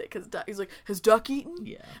refused it because he's like, has Duck eaten?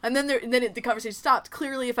 Yeah. And then the conversation stopped.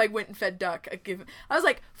 Clearly, if I went and fed Duck, I was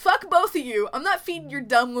like, fuck both of you. I'm not feeding your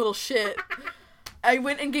dumb little shit. I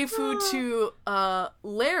went and gave food to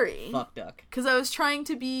Larry. Fuck Duck. Because I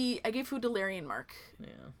gave food to Larry and Mark. Yeah.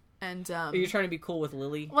 And are you trying to be cool with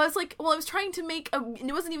Lily? Well, I was trying to make and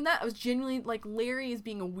it wasn't even that. I was genuinely like, Larry is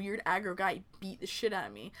being a weird aggro guy. He beat the shit out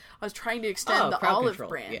of me. I was trying to extend the olive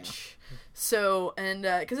branch. Yeah. So, and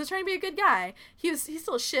because I was trying to be a good guy, he's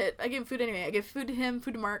still a shit. I gave him food anyway. I gave food to him,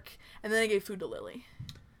 food to Mark, and then I gave food to Lily.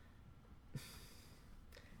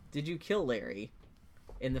 Did you kill Larry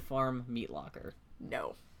in the farm meat locker?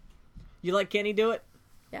 No. You let Kenny do it?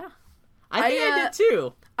 Yeah. I think I did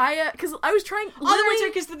too. Because I was trying.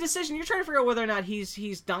 Because the decision you're trying to figure out whether or not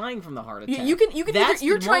he's dying from the heart attack. You can That's either,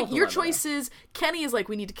 your dilemma. choice is Kenny is like,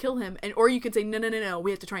 we need to kill him, or you could say no, we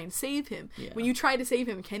have to try and save him. Yeah. When you try to save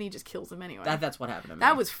him, Kenny just kills him anyway. That's what happened to me.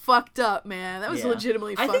 That was fucked up, man. That was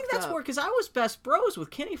legitimately fucked up. I think that's where, because I was best bros with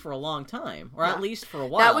Kenny for a long time, or at least for a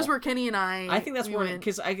while. That was where Kenny and I think that's where,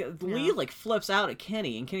 because Lee like flips out at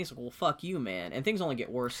Kenny, and Kenny's like, well, fuck you, man, and things only get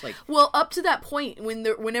worse. Like, well, up to that point,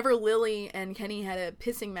 whenever Lily and Kenny had a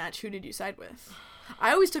pissing match, who did you side with?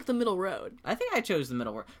 I always took the middle road. I think I chose the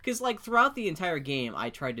middle road, because like throughout the entire game, I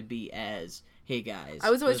tried to be as, hey guys.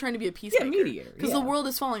 I was always trying to be a peacemaker. Mediator. Because the world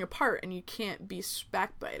is falling apart, and you can't be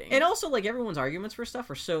backbiting. And also, like, everyone's arguments for stuff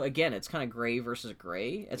are so, again, it's kind of gray versus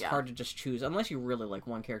gray. It's hard to just choose, unless you really like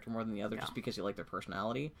one character more than the other, just because you like their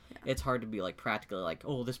personality. Yeah. It's hard to be, like, practically like,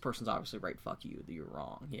 oh, this person's obviously right, fuck you, you're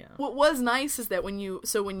wrong. Yeah. What was nice is that when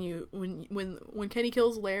Kenny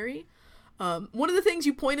kills Larry, one of the things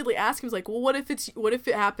you pointedly ask him is like, well, what if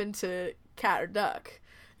it happened to Cat or Duck?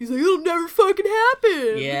 He's like, it'll never fucking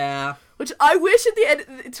happen. Yeah. Which I wish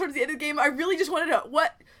towards the end of the game, I really just wanted a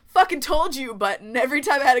what fucking told you button. Every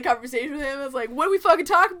time I had a conversation with him, I was like, what do we fucking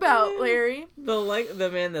talk about, Larry? The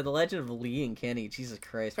legend of Lee and Kenny, Jesus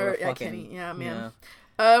Christ. Kenny, yeah, man.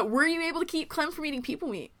 Yeah. Were you able to keep Clem from eating people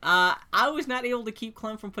meat? I was not able to keep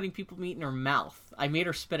Clem from putting people meat in her mouth. I made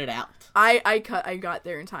her spit it out. I got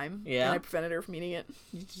there in time. Yeah. And I prevented her from eating it.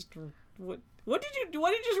 You just What did you do?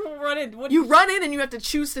 Why did you just run in? You run in and you have to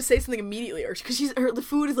choose to say something immediately, or because the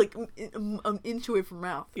food is like an inch away from her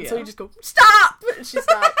mouth. Yeah. So you just go, stop! And she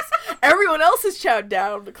stops. Everyone else has chowed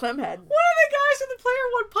down, but Clem had. One of the guys in the Player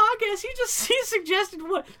One podcast, he suggested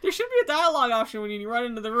there should be a dialogue option when you run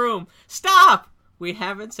into the room. Stop! We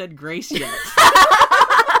haven't said grace yet.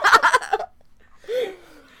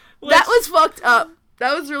 That was fucked up.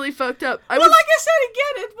 That was really fucked up. Like I said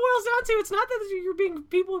again, it boils down to, it's not that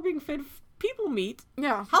people are being fed people meat.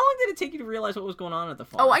 Yeah. How long did it take you to realize what was going on at the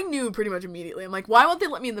farm? Oh, I knew pretty much immediately. I'm like, why won't they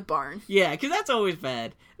let me in the barn? Yeah, because that's always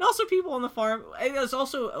bad. And also people on the farm. It was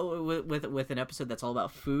also with an episode that's all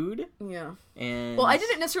about food. Yeah. And well, I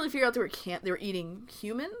didn't necessarily figure out they were eating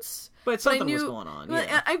humans. But something was going on.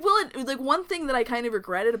 Yeah. I will, like, one thing that I kind of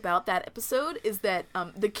regretted about that episode is that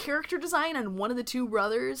the character design on one of the two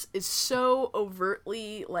brothers is so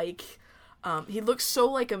overtly, like, he looks so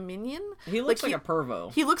like a minion. He looks like a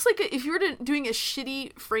pervo. He looks like if you were doing a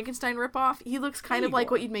shitty Frankenstein ripoff, he looks kind of like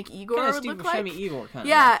what you'd make Igor would look like. Igor kind of.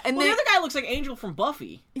 Yeah, and the other guy looks like Angel from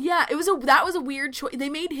Buffy. Yeah, that was a weird choice. They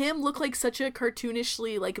made him look like such a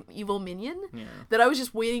cartoonishly like evil minion that I was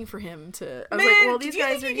just waiting for him to. I was like, well, these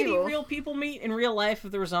guys are evil. Could you eat real people meat in real life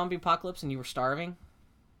if there was a zombie apocalypse and you were starving?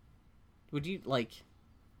 Would you like?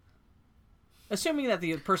 Assuming that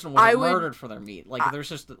the person was murdered for their meat, there's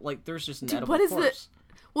just an edible corpse.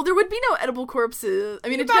 Well, there would be no edible corpses. I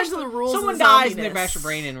mean, it depends on the rules. Someone dies and they bash their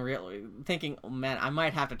brain in, thinking, "Oh man, I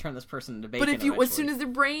might have to turn this person into bacon." But as soon as their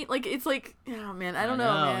brain, it's like, oh man, I don't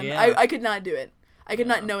know, man. Yeah. I could not do it. I could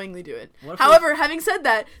not knowingly do it. However, having said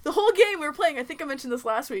that, the whole game we were playing, I think I mentioned this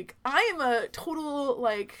last week. I am a total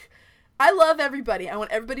I love everybody. I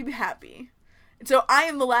want everybody to be happy. So I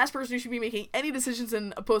am the last person who should be making any decisions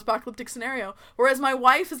in a post-apocalyptic scenario. Whereas my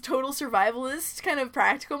wife is total survivalist, kind of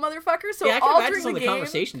practical motherfucker. So yeah, I can all imagine during some the of the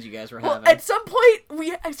conversations you guys were having. At some point,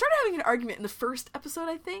 I started having an argument in the first episode,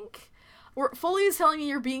 I think, where Foley is telling me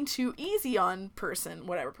you're being too easy on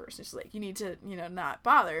whatever person. She's like, you need to, not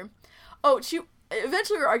bother.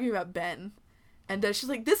 Eventually we were arguing about Ben. And she's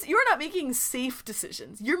like, you're not making safe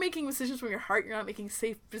decisions. You're making decisions from your heart. You're not making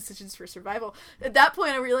safe decisions for survival. At that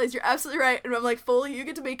point, I realized you're absolutely right. And I'm like, Foley, you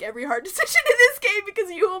get to make every hard decision in this game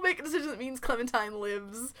because you will make a decision that means Clementine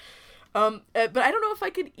lives. But I don't know if I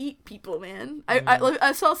could eat people, man.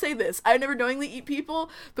 So I'll say this. I would never knowingly eat people,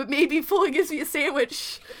 but maybe Foley gives me a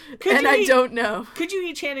sandwich, I don't know. Could you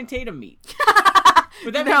eat Channing Tatum meat?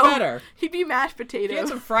 Would that be better? He'd be mashed potato. He had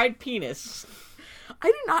some fried penis. I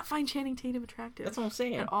do not find Channing Tatum attractive. That's what I'm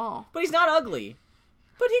saying. At all. But he's not ugly.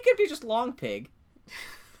 But he could be just long pig.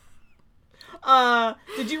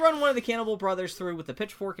 Did you run one of the Cannibal Brothers through with the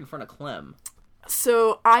pitchfork in front of Clem?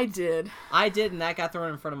 So I did. And that got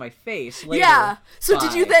thrown in front of my face later. Yeah. So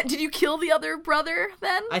did you kill the other brother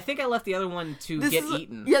then? I think I left the other one to get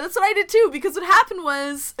eaten. Yeah, that's what I did too, because what happened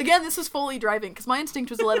was, again, this was Foley driving, because my instinct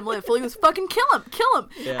was to let him live. Foley was fucking kill him.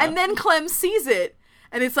 Yeah. And then Clem sees it.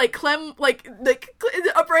 And it's like, Clem,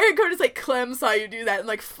 the upper hand code is like, Clem saw you do that.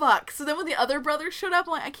 And fuck. So then when the other brother showed up,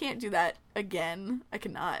 I'm like, I can't do that again. I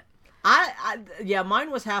cannot. Yeah,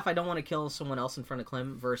 mine was half I don't want to kill someone else in front of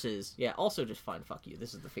Clem versus, also just fine, fuck you.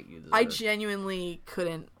 This is the fate you deserve. I genuinely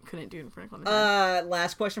couldn't do it in front of Clementine.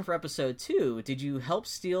 Last question for episode 2. Did you help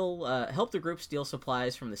the group steal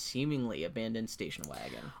supplies from the seemingly abandoned station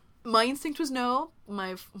wagon? My instinct was no.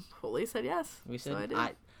 My fully said yes. We said, so I did.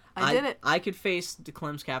 I did it. I could face the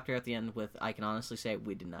Clem's captor at the end with, I can honestly say,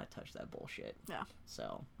 we did not touch that bullshit. Yeah.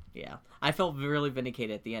 So, yeah. I felt really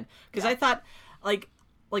vindicated at the end. Because I thought, like,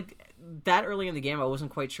 that early in the game, I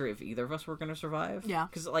wasn't quite sure if either of us were going to survive. Yeah.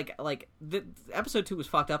 Because, the episode 2 was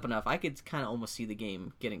fucked up enough, I could kind of almost see the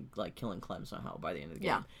game killing Clem somehow by the end of the game.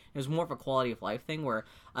 Yeah. It was more of a quality of life thing where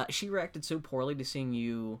she reacted so poorly to seeing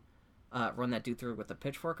you run that dude through with the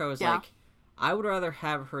pitchfork. I was like, I would rather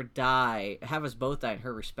have her die, have us both die and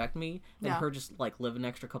her respect me, than her just, live an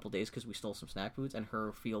extra couple days because we stole some snack foods and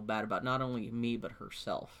her feel bad about not only me, but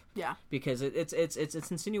herself. Yeah. Because it's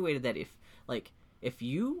insinuated that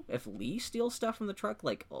if Lee steals stuff from the truck,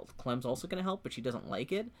 Clem's also going to help, but she doesn't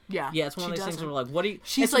like it. Yeah. Yeah, it's one of those things where, what do you...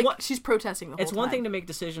 She's she's protesting the whole time. It's one thing to make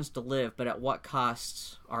decisions to live, but at what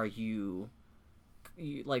costs are you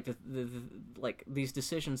these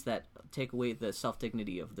decisions that take away the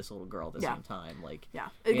self-dignity of this little girl at the same time,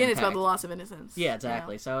 again, it's about the loss of innocence. Yeah,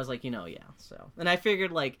 exactly. So I was like, so, and I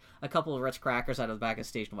figured a couple of Ritz crackers out of the back of the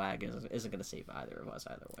station wagon isn't going to save either of us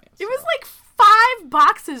either way. So. It was 5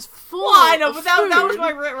 boxes full. Well, I know, but that was my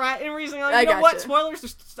reasoning. You know what? You.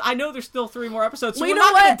 Spoilers. I know there's still 3 more episodes, so well, we're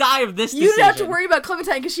not going to die of this. You didn't have to worry about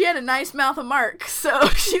Clementine because she had a nice mouth of Mark, so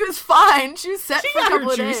she was fine. She was set for a couple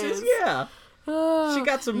of days. Yeah. She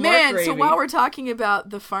got some Mark gravy. So while we're talking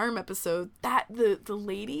about the farm episode, that the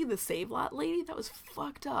lady, the Save Lot lady, that was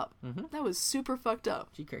fucked up. Mm-hmm. That was super fucked up.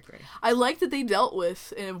 She cray. I like that they dealt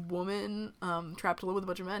with a woman trapped alone with a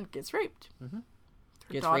bunch of men gets raped. Mm-hmm.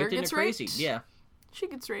 Her daughter gets raped. Crazy. Yeah. She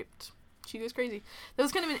gets raped. She goes crazy. That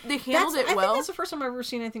was kind of... They handled it well. I think that's the first time I've ever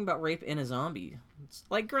seen anything about rape in a zombie.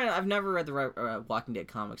 Granted, I've never read the Walking Dead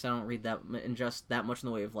comics. I don't read that in just that much in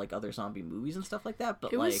the way of, other zombie movies and stuff like that,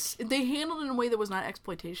 but, they handled it in a way that was not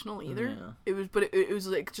exploitational either. Yeah. It was... But it was,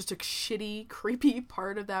 just a shitty, creepy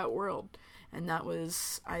part of that world. And that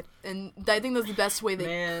was... I think that was the best way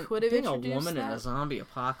they could have introduced being a woman that. in a zombie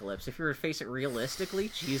apocalypse, if you were to face it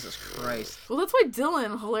realistically, Jesus Christ. Well, that's why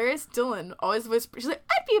hilarious Dylan, always whispers, she's like,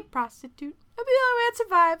 I'd be a prostitute. That'd be the only way I'd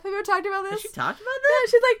survive. Have you ever talked about this? Has she talked about that?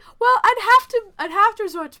 Yeah, she's like, well, I'd have to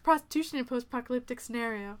resort to prostitution in a post-apocalyptic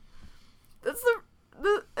scenario. That's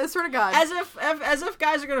I swear to God. As if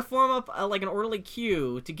guys are going to form up an orderly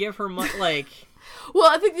queue to give her money,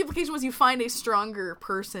 Well, I think the implication was you find a stronger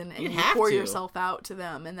person and you pour to. yourself out to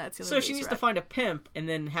them, and that's the only way. So she needs to find a pimp and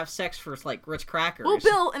then have sex for Ritz crackers. Well,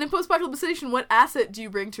 Bill, in a post-apocalyptic situation, what asset do you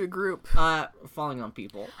bring to a group? Falling on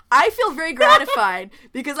people. I feel very gratified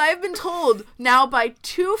because I have been told now by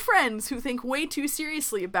 2 friends who think way too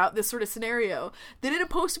seriously about this sort of scenario that in a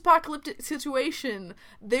post-apocalyptic situation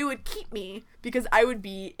they would keep me because I would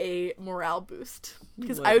be a morale boost.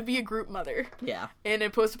 Because I would be a group mother. Yeah. In a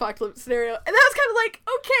post-apocalyptic scenario. And that was kind of like,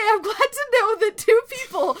 okay, I'm glad to know that 2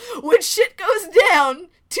 people, when shit goes down,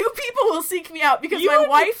 2 people will seek me out because my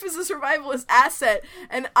wife is a survivalist asset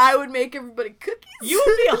and I would make everybody cookies. You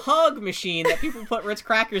would be a hug machine that people put Ritz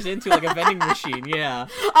crackers into, like a vending machine, yeah.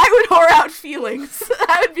 I would whore out feelings.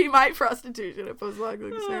 That would be my prostitution at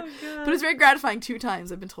post-apocalyptic scenario. But it was very gratifying 2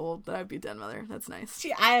 times I've been told that I would be a den mother. That's nice.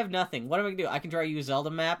 See, I have nothing. What am I going to do? I can draw you a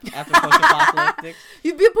Zelda map after post-apocalyptic?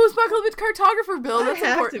 You'd be a post-apocalyptic cartographer, Bill. That's important.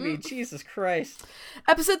 I have to be. Jesus Christ.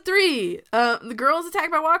 Episode 3. The girl is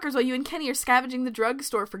attacked by walkers while you and Kenny are scavenging the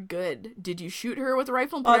druggore for good. Did you shoot her with a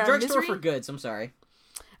rifle and put her out of misery? Drugstore for goods. I'm sorry.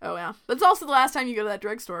 Oh, yeah. But it's also the last time you go to that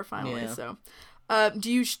drugstore, finally, yeah. So... did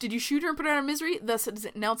you shoot her and put her out of misery, thus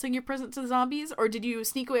announcing your presence to the zombies, or did you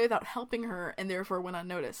sneak away without helping her and therefore went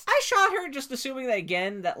unnoticed? I shot her just assuming that,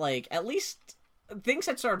 again, that, at least things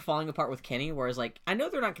had started falling apart with Kenny, whereas, I know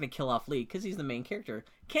they're not going to kill off Lee because he's the main character.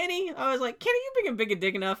 Kenny, I was like, Kenny, you've been big and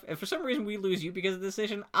dick enough. If for some reason we lose you because of the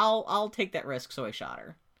decision, I'll take that risk, so I shot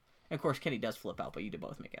her. And of course, Kenny does flip out, but you did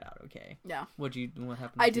both make it out okay. Yeah. What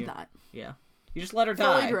happened? I did not. Yeah. You just let her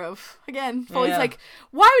die. Foley drove. Again, Foley's like,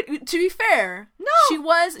 why would... To be fair, no. She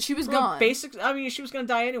was gone. She was going to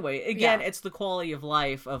die anyway. Again, it's the quality of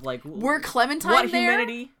life of, Were Clementine there?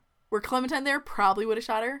 Humanity? Were Clementine there? Probably would have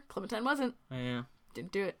shot her. Clementine wasn't. Yeah.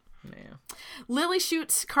 Didn't do it. Yeah. Lily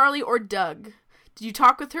shoots Carly or Doug. Did you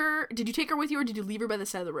talk with her? Did you take her with you, or did you leave her by the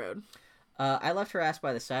side of the road? I left her ass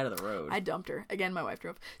by the side of the road. I dumped her. Again, my wife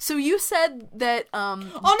drove. So you said that, Oh,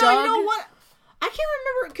 no, Doug... you know what? I can't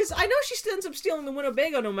remember, because I know she ends up stealing the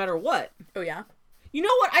Winnebago no matter what. Oh, yeah? You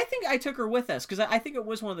know what? I think I took her with us because I think it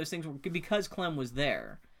was one of those things where, because Clem was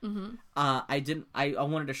there. Mm-hmm. I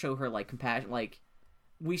wanted to show her like compassion. Like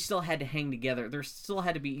we still had to hang together. There still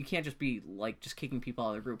had to be. You can't just be like just kicking people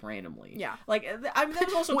out of the group randomly. Yeah. Like I mean, that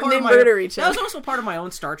was also when part they of my. murder each That other. was also part of my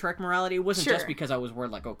own Star Trek morality. It wasn't Sure. just because I was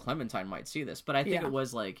worried like, oh, Clementine might see this, but I think it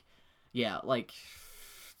was like, yeah, like.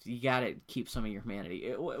 You gotta keep some of your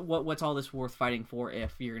humanity. What's all this worth fighting for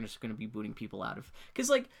if you're just gonna be booting people out of? Because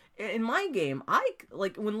like in my game, I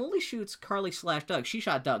like when Lily shoots Carly / Doug. She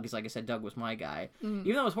shot Doug because, like I said, Doug was my guy.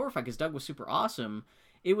 Even though I was horrified because Doug was super awesome.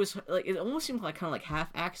 It was like it almost seemed like kind of like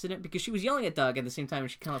half accident because she was yelling at Doug at the same time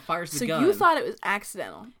and she kind of fires the gun. So you thought it was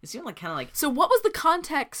accidental? It seemed like kind of like. So what was the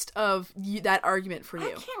context of that argument for you?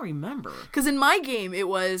 I can't remember. Because in my game, it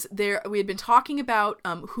was there. We had been talking about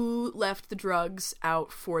who left the drugs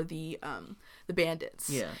out for the bandits.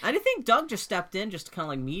 Yeah, I think Doug just stepped in just to kind of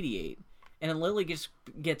like mediate. And then Lily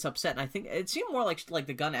gets upset, and I think it seemed more like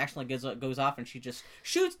the gun actually goes off, and she just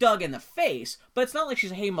shoots Doug in the face. But it's not like she's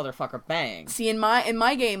a hey motherfucker bang. See, in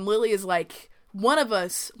my game, Lily is like, one of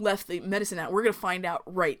us left the medicine out. We're gonna find out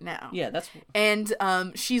right now. Yeah, that's. And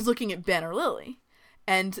she's looking at Ben or Lily,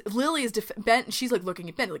 and Lily is Ben. She's like looking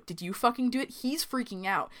at Ben, like, did you fucking do it? He's freaking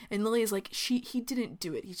out, and Lily is like, he didn't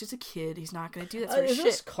do it. He's just a kid. He's not gonna do that sort of Is shit.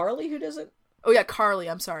 this Carly who does it? Oh yeah, Carly.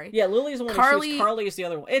 I'm sorry. Yeah, Lily's the one who shoots. Carly is the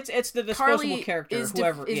other one. It's the disposable Carly character. Is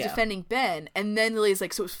whoever is defending Ben, and then Lily's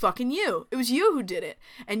like, so it was fucking you. It was you who did it,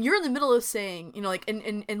 and you're in the middle of saying, you know, like,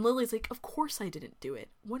 and Lily's like, of course I didn't do it.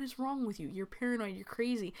 What is wrong with you? You're paranoid. You're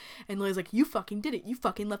crazy. And Lily's like, you fucking did it. You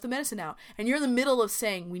fucking left the medicine out, and you're in the middle of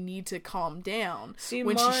saying we need to calm down. See,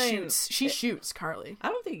 when she shoots Carly. I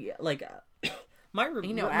don't think like. My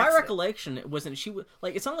accident. recollection, it wasn't she was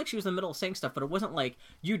like it's not like she was in the middle of saying stuff, but it wasn't like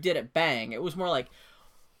you did it bang. It was more like,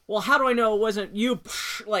 well, how do I know it wasn't you?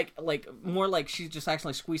 Like more like she just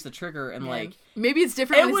actually squeezed the trigger and like maybe it's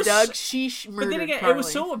different with Doug. She murdered But then again, Carly. it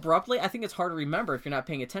was so abruptly. I think it's hard to remember if you're not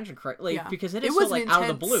paying attention correctly, because it is was so like out of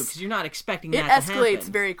the blue because you're not expecting that to happen. It escalates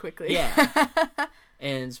very quickly. Yeah.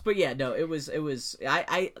 But yeah, no, it was.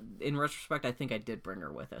 I in retrospect, I think I did bring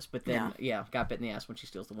her with us, but then got bit in the ass when she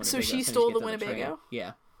steals the Winnebago. So she stole the Winnebago.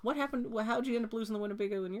 Yeah. What happened? How'd you end up losing the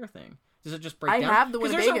Winnebago in your thing? Does it just break down? I have the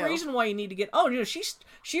Winnebago. Because there's a reason why you need to get. Oh, you know,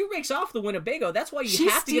 she rakes off the Winnebago. That's why you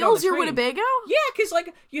have to get on the train. She steals your Winnebago? Yeah, because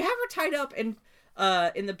like you have her tied up and.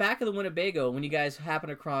 In the back of the Winnebago, when you guys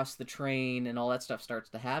happen across the train and all that stuff starts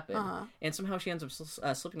to happen, and somehow she ends up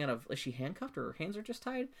slipping out of. Is she handcuffed or her hands are just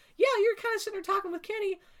tied? Yeah, you're kind of sitting there talking with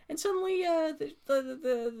Kenny, and suddenly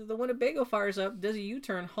the Winnebago fires up, does a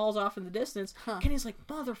U-turn, hauls off in the distance. Kenny's like,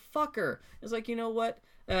 motherfucker. It's like, you know what?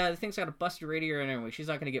 The thing's got a busted radiator, and anyway, she's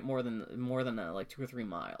not going to get more than like 2 or 3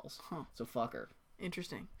 miles. So fuck her.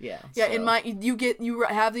 Interesting. Yeah. Yeah. So. In my, you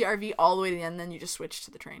have the RV all the way to the end, then you just switch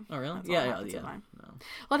to the train. Oh really? That's Yeah. No.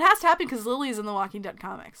 Well, it has to happen because Lily's in the Walking Dead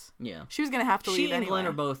comics. Yeah. She was gonna have to leave She and anyway. Glenn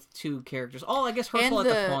are both 2 characters. Oh, I guess Herschel and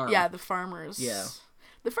at the farm. Yeah, the farmers. Yeah.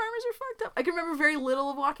 The farmers are fucked up. I can remember very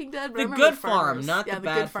little of Walking Dead, but I the remember good farm, not the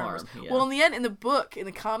bad good farmers. farm. Yeah. Well, in the end, in the book, in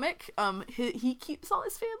the comic, he keeps all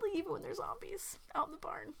his family even when there's zombies out in the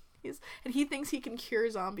barn. And he thinks he can cure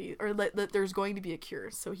zombies, or that there's going to be a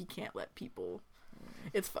cure, so he can't let people.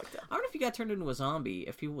 It's fucked up. I don't know if you got turned into a zombie,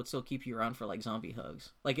 if people would still keep you around for like zombie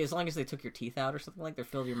hugs, like as long as they took your teeth out or something, like they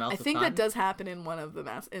filled your mouth. I with think cotton. that does happen in one of the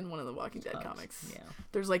Walking Dead comics. Yeah,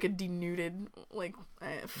 there's like a denuded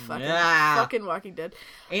fucking Walking Dead.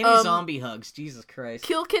 Zombie hugs. Jesus Christ.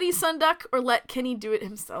 Kill Kenny's son Duck or let Kenny do it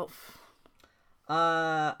himself.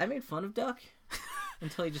 I made fun of Duck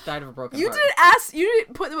until he just died of a broken heart. You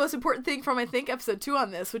didn't put the most important thing from I think episode 2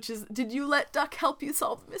 on this, which is, did you let Duck help you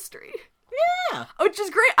solve the mystery? Yeah, which is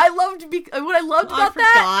great. What I loved about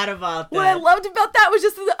that. What I loved about that was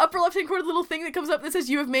just in the upper left-hand corner, the little thing that comes up that says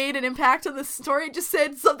you have made an impact on this story. It just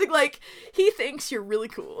said something like, he thinks you're really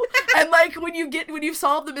cool. And like when you've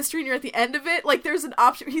solved the mystery and you're at the end of it, like there's an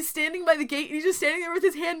option. He's standing by the gate and he's just standing there with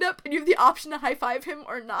his hand up, and you have the option to high-five him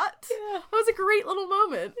or not. Yeah. That was a great little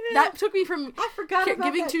moment. Yeah. That took me from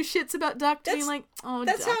giving 2 shits about Duck to being like, oh,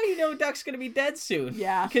 that's Duck. How you know Duck's gonna be dead soon.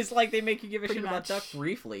 Yeah, because like they make you give a shit about Duck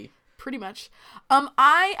briefly. Pretty much.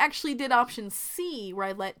 I actually did option C, where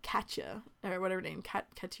I let Katya, or whatever her name,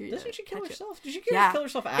 Katya. Doesn't she kill herself? Did she kill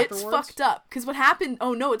herself afterwards? It's fucked up. Because what happened,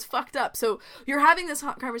 it's fucked up. So you're having this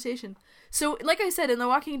hot conversation. So, like I said, in The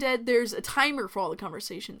Walking Dead, there's a timer for all the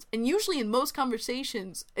conversations. And usually in most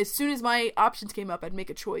conversations, as soon as my options came up, I'd make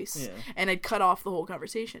a choice. And I'd cut off the whole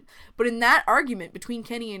conversation. But in that argument between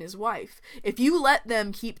Kenny and his wife, if you let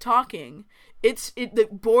them keep talking, what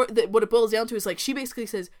it boils down to is, like, she basically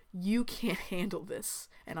says, you can't handle this,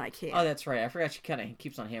 and I can't. Oh, that's right. I forgot she kind of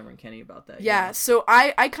keeps on hammering Kenny about that. Yeah, so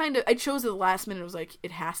I chose at the last minute. It was like,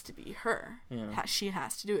 it has to be her. Yeah. She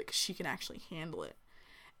has to do it because she can actually handle it.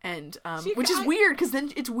 And which is weird, because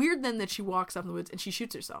then it's weird then that she walks off in the woods and she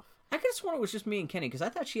shoots herself. I could have sworn it was just me and Kenny, because I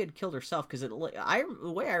thought she had killed herself, because the way I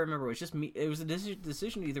remember it was just me. It was a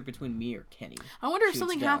decision either between me or Kenny. I wonder if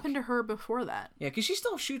something happened to her before that. Yeah, because she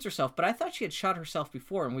still shoots herself, but I thought she had shot herself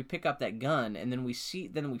before, and we pick up that gun, and then we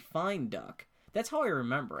find Duck. That's how I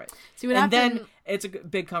remember it. See what happened? And then it's a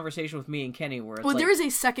big conversation with me and Kenny where it's there is a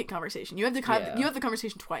second conversation. You have the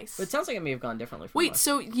conversation twice. But it sounds like it may have gone differently from Wait, us.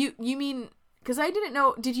 so you mean... Because I didn't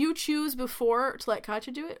know, did you choose before to let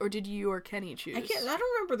Katja do it, or did you or Kenny choose? I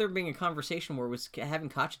don't remember there being a conversation where having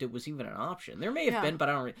Katja do it was even an option. There may have been, but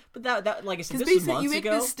I don't. But that like I said, this is months ago. You make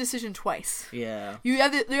this decision twice. Yeah. You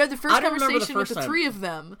have the first conversation with the three of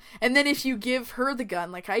them, and then if you give her the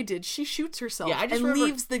gun, like I did, she shoots herself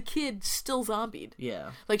leaves the kid still zombied.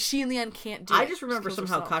 Yeah. Like she in the end can't do it. I just remember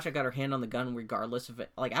somehow Katja got her hand on the gun regardless of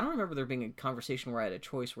it. Like I don't remember there being a conversation where I had a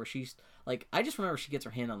choice where she's like, I just remember she gets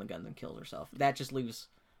her hand on the gun and kills herself. That just leaves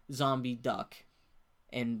zombie Duck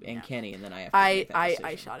and Kenny, and then I have to make that decision.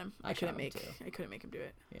 I shot him. I couldn't make him do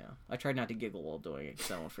it. Yeah, I tried not to giggle while doing it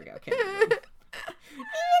because I don't want to freak out Kenny.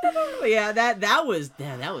 Yeah, that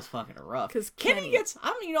was fucking rough. Because Kenny gets,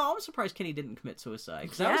 I'm surprised Kenny didn't commit suicide,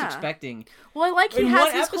 because I was expecting. Well, I like he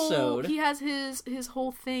has his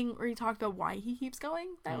whole thing where he talked about why he keeps going.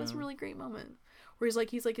 That was a really great moment. Where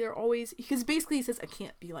he's like they're always, because basically he says, I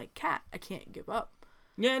can't be like Kat, I can't give up.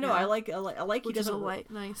 Yeah, no, I like Which he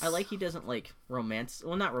doesn't nice. I like he doesn't like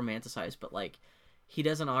not romanticize, but like he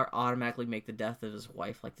doesn't automatically make the death of his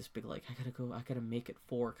wife like this big, like I gotta make it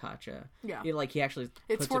for Katja. Yeah, like he actually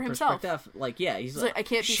it's puts for in himself. Perspective. Like he's like I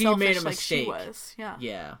can't be she selfish made a mistake. Like she was.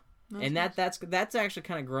 Yeah. And that's actually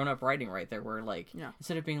kind of grown up writing right there, where like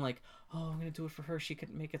instead of being like, oh, I'm gonna do it for her, she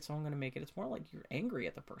couldn't make it, so I'm gonna make it. It's more like you're angry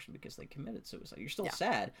at the person because they committed suicide. You're still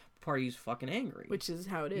sad, but part of you's fucking angry, which is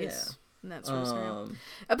how it is. Yeah. And that's sort of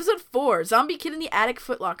Episode 4: Zombie Kid in the Attic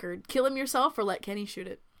Footlocker. Kill him yourself or let Kenny shoot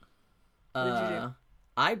it. What did you do?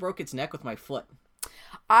 I broke its neck with my foot.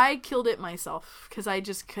 I killed it myself because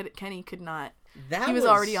Kenny could not. He was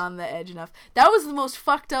already on the edge enough. That was the most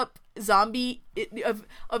fucked up zombie of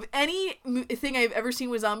any thing I've ever seen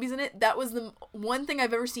with zombies in it. That was the one thing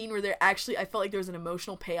I've ever seen where I felt like there was an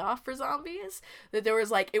emotional payoff for zombies. That there was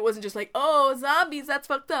like, it wasn't just like, oh, zombies, that's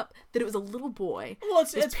fucked up. That it was a little boy. Well,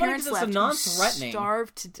 it's funny because it's a non-threatening,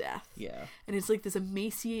 starved to death. Yeah, and it's like this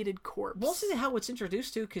emaciated corpse. Well, see how it's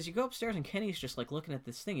introduced to, because you go upstairs and Kenny's just like looking at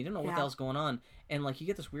this thing. You don't know what the hell's going on, and like you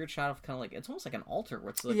get this weird shot of kind of like, it's almost like an altar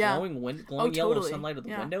where it's like glowing yellow sunlight of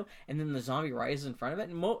the window, and then the zombie rises in front of it.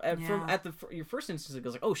 And your first instance, it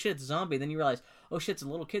goes like, oh shit, it's a zombie. Then you realize, oh shit, it's a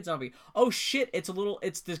little kid zombie. Oh shit, it's the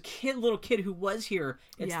little kid who was here.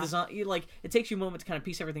 It's the zombie. Like, it takes you a moment to kind of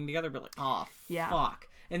piece everything together, but like, oh fuck.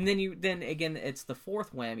 And then again, it's the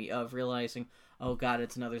fourth whammy of realizing, oh god,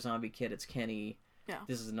 it's another zombie kid. It's Kenny. Yeah.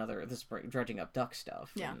 This is dredging up Duck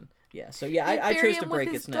stuff. Yeah. And, I chose to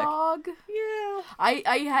break its neck. Dog. Yeah.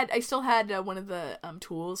 I still had one of the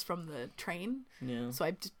tools from the train. Yeah. So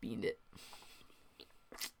I just beamed it.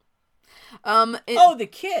 The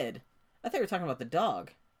kid. I thought you were talking about the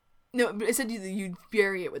dog. No, but I said you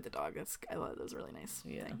bury it with the dog. I thought that was really nice.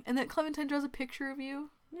 Yeah. Thing. And that Clementine draws a picture of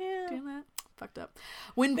you. Yeah. Doing that. Fucked up.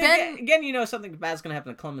 When Ben... Again, something bad's gonna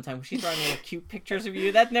happen to Clementine when she's drawing little cute pictures of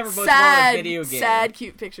you. That never bodes well in a video game. Sad,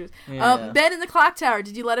 cute pictures. Yeah. Ben in the clock tower,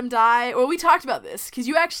 did you let him die? Well, we talked about this, because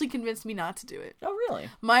you actually convinced me not to do it. Oh, really?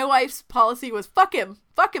 My wife's policy was, fuck him.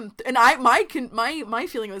 And my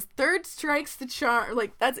feeling was, third strikes the charm.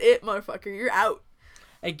 Like, that's it, motherfucker. You're out.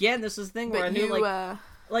 Again, this is the thing where I knew,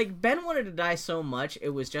 like, Ben wanted to die so much, it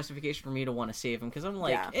was justification for me to want to save him, because I'm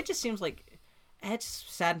like, it just seems like... It's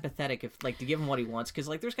sad and pathetic if, like, to give him what he wants, because,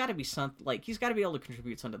 like, there's got to be something, like, he's got to be able to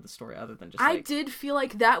contribute something to the story other than just, like... I did feel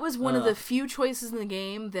like that was one of the few choices in the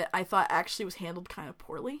game that I thought actually was handled kind of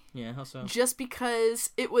poorly. Yeah, how so? Just because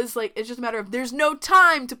it was, like, it's just a matter of, there's no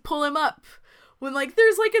time to pull him up. When, like, they're,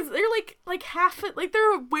 like, half it, like,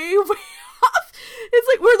 they're way, way off. It's,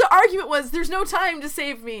 like, where the argument was, there's no time to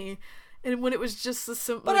save me. And when it was just the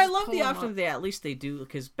simple. But I love the option that at least they do,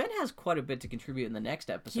 because Ben has quite a bit to contribute in the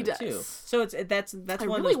next episode he does. too. So that's I one of those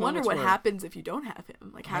really wonder moments what where, happens if you don't have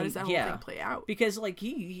him. Like, how does that whole thing play out? Because like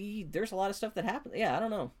he there's a lot of stuff that happens. Yeah, I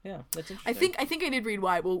don't know. Yeah, that's interesting. I think I did read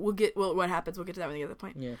why. We'll get what happens. We'll get to that when we get to that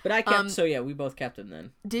point. Yeah, but I kept. So yeah, we both kept him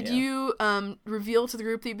then. Did you reveal to the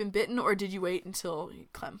group that you've been bitten, or did you wait until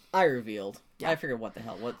Clem? I revealed. Yeah. I figured, what the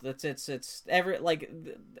hell? What? It's every like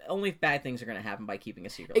only bad things are gonna happen by keeping a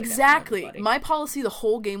secret. Exactly. Like that from My policy the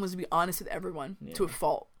whole game was to be honest with everyone to a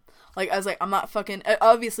fault. Like, I was like, I'm not fucking.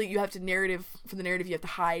 Obviously, you have to for the narrative, you have to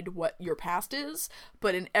hide what your past is.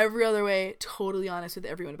 But in every other way, totally honest with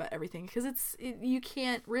everyone about everything, because you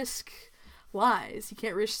can't risk lies. You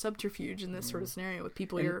can't risk subterfuge in this sort of scenario with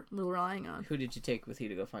people you're relying on. Who did you take with you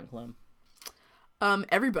to go find Clem?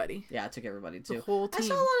 Everybody. Yeah, I took everybody too. The whole team. I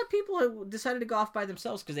saw a lot of people who decided to go off by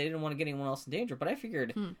themselves because they didn't want to get anyone else in danger. But I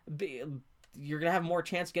figured you're gonna have more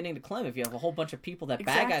chance getting to Clem if you have a whole bunch of people that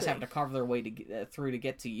bad guys have to carve their way through to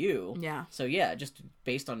get to you. Yeah. So yeah, just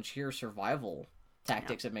based on sheer survival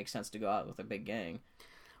tactics, it makes sense to go out with a big gang.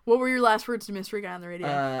 What were your last words to Mystery Guy on the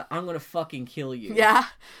radio? I'm gonna fucking kill you. Yeah.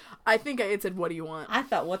 I think I said, what do you want? I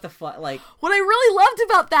thought, what the fuck? Like, what I really loved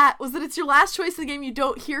about that was that it's your last choice in the game. You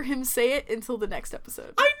don't hear him say it until the next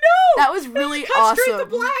episode. I know! That was really cut awesome. Straight to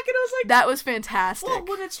black, and I was like... That was fantastic. Well,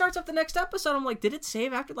 when it starts up the next episode, I'm like, did it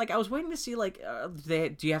save after? Like, I was waiting to see, like,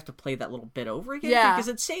 do you have to play that little bit over again? Yeah. Because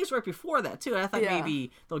it saves right before that, too. And I thought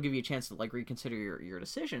maybe they'll give you a chance to, like, reconsider your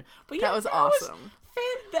decision. But yeah, that was awesome.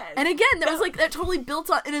 And again, that was like, that totally built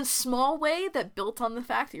on, in a small way, that built on the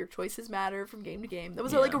fact that your choices matter from game to game. That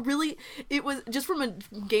was like a really, it was, just from a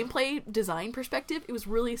gameplay design perspective, it was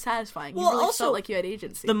really satisfying. You really felt like you had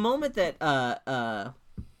agency. The moment that,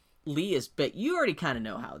 Lee is bit, you already kind of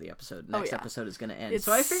know how the next episode is going to end.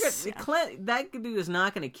 So I figured Clem, that dude is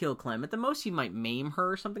not going to kill Clem. At the most, he might maim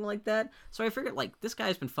her or something like that. So I figured, like, this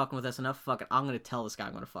guy's been fucking with us enough. Fuck it, I'm going to tell this guy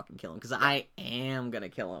I'm going to fucking kill him, because I am going to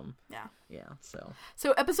kill him. Yeah. Yeah,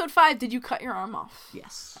 So episode 5, did you cut your arm off?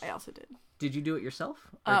 Yes. I also did. Did you do it yourself?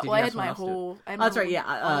 I had my whole... that's right, yeah.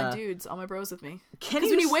 all my dudes, all my bros with me. Because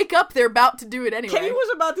when you wake up, they're about to do it anyway. Kenny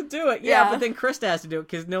was about to do it, yeah. But then Krista has to do it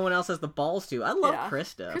because no one else has the balls to. I love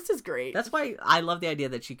Krista. Krista's great. That's why I love the idea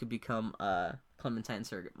that she could become Clementine's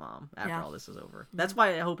surrogate mom after all this is over. That's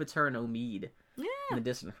why I hope it's her and Omid in the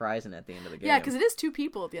distant horizon at the end of the game. Yeah, because it is 2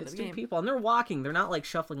 people at the end of the game. It's 2 people, and they're walking. They're not, like,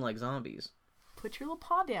 shuffling like zombies. Put your little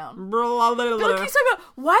paw down. Bill keeps talking about,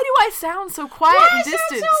 why do I sound so quiet and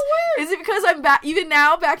distant? So is it because I'm even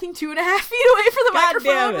now backing 2.5 feet away from the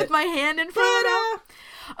microphone with my hand in front of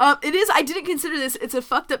it? It is. I didn't consider this. It's a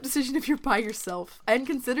fucked up decision if you're by yourself. I hadn't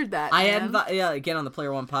considered that. I hadn't thought. Yeah, again on the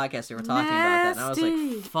Player One podcast, they were talking about that, and I was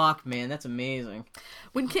like, "Fuck, man, that's amazing."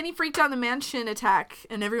 When Kenny freaked out the mansion attack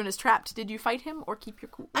and everyone is trapped, did you fight him or keep your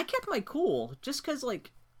cool? I kept my cool, just because, like,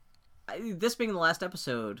 this being the last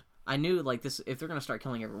episode. I knew, like, this, if they're going to start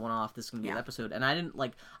killing everyone off, this is going to be an episode. And I didn't,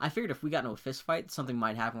 like, I figured if we got into a fist fight, something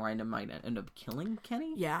might happen where I might end up killing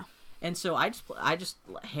Kenny. Yeah. And so I just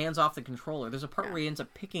hands off the controller. There's a part where he ends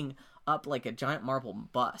up picking up, like, a giant marble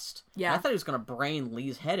bust. Yeah. And I thought he was going to brain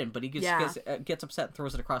Lee's head in, but he gets upset and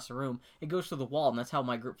throws it across the room. It goes through the wall, and that's how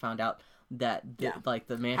my group found out that like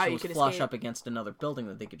the mansion was flush up against another building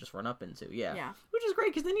that they could just run up into. Yeah. Which is great,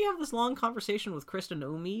 because then you have this long conversation with Krista and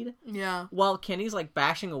Omid. Yeah. While Kenny's like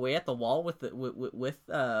bashing away at the wall with the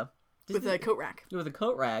coat rack. With a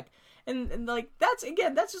coat rack. And like that's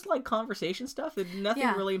just like conversation stuff. Nothing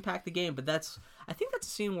really impact the game, but I think that's a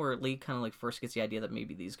scene where Lee kind of like first gets the idea that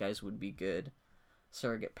maybe these guys would be good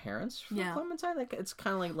surrogate parents for Clementine. Like, it's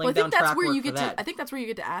kind of like laying down track work for that. I think that's where you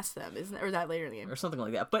get to ask them, isn't it? Or that later in the game, or something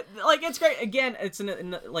like that. But like, it's great. Again, it's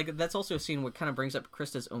like that's also a scene where kind of brings up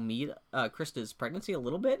Krista's pregnancy a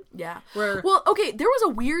little bit. Yeah. Where okay, there was a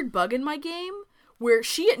weird bug in my game where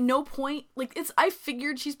she at no point, like, I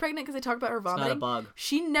figured she's pregnant because they talk about her vomiting. It's not a bug.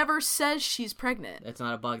 She never says she's pregnant. It's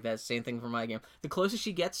not a bug. That's the same thing for my game. The closest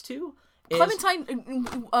she gets to.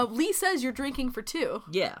 Clementine, Lee says you're drinking for 2.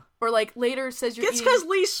 Yeah. Or, like, later says you're It's because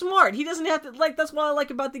Lee's smart. He doesn't have to, like, that's what I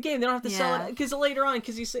like about the game. They don't have to sell it, because later on,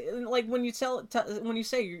 because you say, like, when you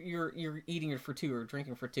say you're eating it for 2 or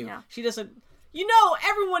drinking for 2, she doesn't,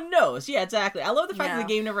 everyone knows. Yeah, exactly. I love the fact that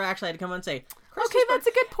the game never actually had to come on and say, okay, that's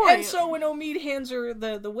a good point. And so when Omid hands her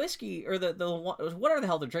the whiskey, or the whatever the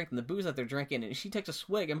hell they're drinking, the booze that they're drinking, and she takes a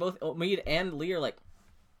swig, and both Omid and Lee are like,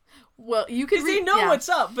 well, you can they know what's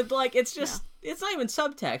up, but like it's just it's not even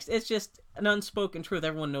subtext. It's just an unspoken truth.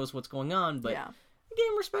 Everyone knows what's going on, but the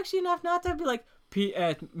game respects you enough not to be like,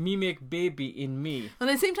 me make baby in me. And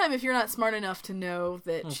at the same time, if you're not smart enough to know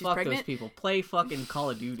that she's fuck pregnant, those people. Play fucking Call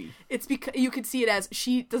of Duty. It's because you could see it as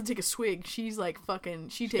she doesn't take a swig. She's like fucking.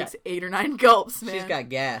 She takes 8 or 9 gulps, man. She's got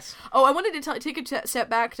gas. Oh, I wanted to take a step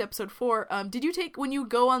back to episode 4. Did you take when you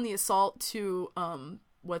go on the assault to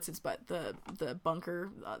what's its butt the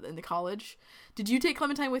bunker in the college? Did you take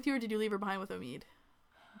Clementine with you, or did you leave her behind with Omid?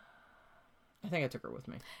 I think I took her with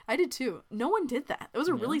me. I did too. No one did that. It was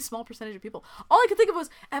a really small percentage of people. All I could think of was,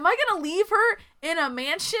 am I going to leave her in a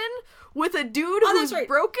mansion with a dude who's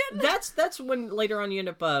broken? That's when later on you end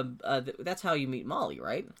up, that's how you meet Molly,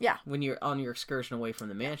 right? Yeah. When you're on your excursion away from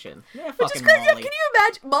the mansion. Yeah, Which is crazy. Molly. Can you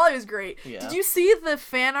imagine? Molly was great. Yeah. Did you see the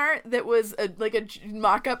fan art that was a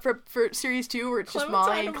mock-up for Series 2 where it's just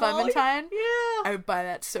Molly and Clementine? Yeah. I would buy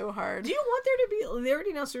that so hard. Do you want there to be, they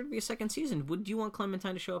already announced there to be a second season. Would you want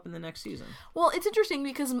Clementine to show up in the next season? Well, it's interesting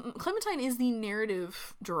because Clementine is the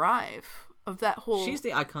narrative drive of that whole... She's the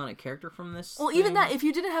iconic character from this even that, if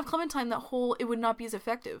you didn't have Clementine, it would not be as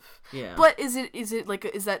effective. Yeah. But is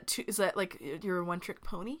that like you're a one-trick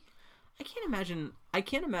pony? I can't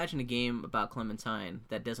imagine a game about Clementine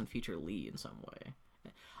that doesn't feature Lee in some way.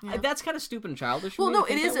 Yeah. That's kind of stupid and childish. Well, no,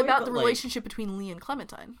 it is about the relationship between Lee and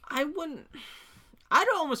Clementine. I'd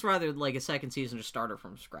almost rather like a second season just start her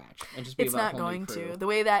from scratch and just be it's about not going to. The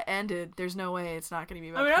way that ended, there's no way it's not going to be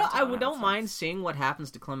about. I don't mind seeing what happens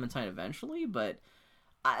to Clementine eventually, but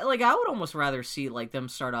I would almost rather see like them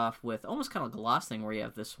start off with almost kind of like a Lost thing where you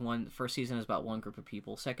have this first season is about one group of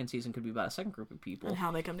people, second season could be about a second group of people, and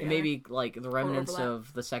how they come together. And maybe like the remnants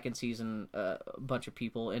of the second season, a bunch of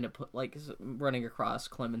people end up like running across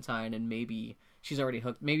Clementine, and maybe she's already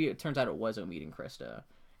hooked. Maybe it turns out it was Omid and Krista.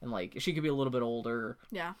 And, like, she could be a little bit older.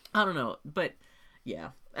 Yeah. I don't know. But, yeah.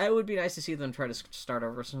 It would be nice to see them try to start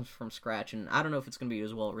over from scratch. And I don't know if it's going to be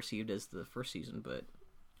as well received as the first season, but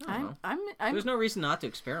I don't know. There's no reason not to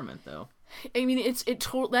experiment, though. I mean,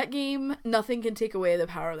 that game, nothing can take away the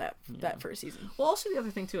power of that first season. Well, also the other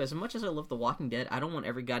thing, too, as much as I love The Walking Dead, I don't want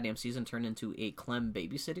every goddamn season turned into a Clem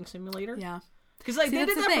babysitting simulator. Yeah. Because, like, they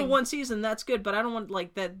did that for one season, that's good, but I don't want,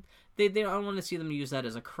 like, that... I don't want to see them use that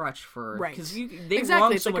as a crutch for... Right. Because they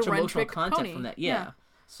wrong so much emotional content from that. Yeah.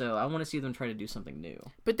 So I want to see them try to do something new.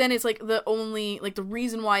 But then it's like the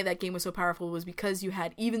reason why that game was so powerful was because you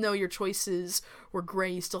had, even though your choices were gray,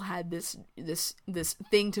 you still had this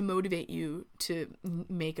thing to motivate you to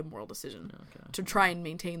make a moral decision. Okay. To try and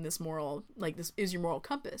maintain this moral, like this is your moral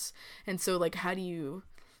compass. And so like how do you...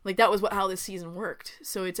 Like, that was how this season worked.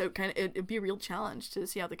 So it'd be a real challenge to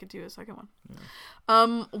see how they could do a second one.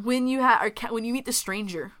 Yeah. When you meet the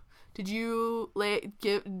stranger, did you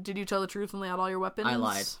tell the truth and lay out all your weapons? I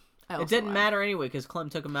lied. It didn't matter anyway because Clem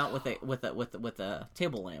took him out with a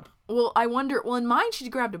table lamp. Well, I wonder. Well, in mine, she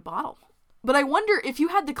grabbed a bottle. But I wonder if you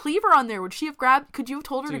had the cleaver on there, would she have grabbed? Could you have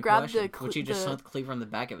told her to grab the? Would she just set the cleaver on the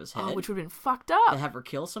back of his head? Which would have been fucked up. To have her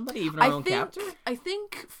kill somebody, even her own captor. I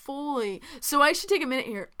think Foley. So I should take a minute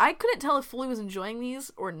here. I couldn't tell if Foley was enjoying these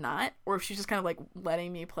or not, or if she's just kind of like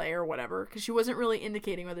letting me play or whatever, because she wasn't really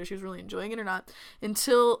indicating whether she was really enjoying it or not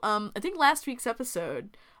until I think last week's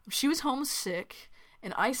episode. She was homesick,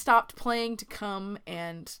 and I stopped playing to come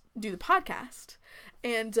and do the podcast.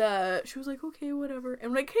 And she was like, okay, whatever.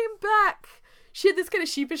 And when I came back, she had this kind of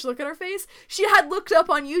sheepish look on her face. She had looked up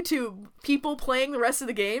on YouTube people playing the rest of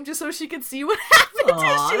the game just so she could see what happened.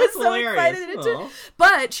 She was so excited into it.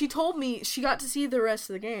 But she told me she got to see the rest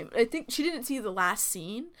of the game. I think she didn't see the last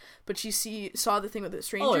scene, but she saw the thing with the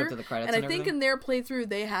stranger. After the credits and I think in their playthrough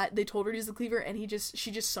they told her to use the cleaver, and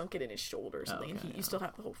she just sunk it in his shoulder or something. And you still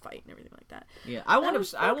have the whole fight and everything like that. Yeah, I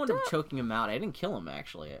wound up choking him out. I didn't kill him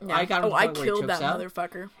actually. Yeah. I killed that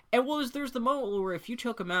motherfucker. And there's the moment where if you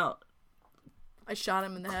choke him out, I shot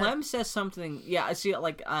him in the head. Clem says something. Yeah, I see.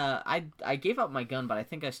 Like, I gave out my gun, but I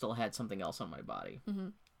think I still had something else on my body. Mm-hmm.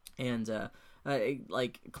 And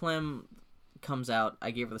like Clem comes out.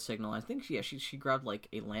 I gave her the signal. I think she grabbed like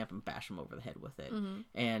a lamp and bashed him over the head with it. Mm-hmm.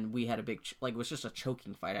 And we had a big it was just a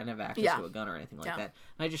choking fight. I didn't have access to a gun or anything like that.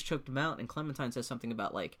 And I just choked him out. And Clementine says something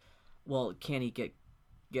about like, well, can he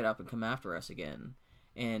get up and come after us again?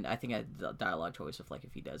 And I think I had the dialogue choice of, like,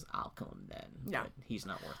 if he does, I'll kill him then. Yeah. But he's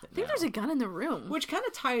not worth it I think there's a gun in the room. Which kind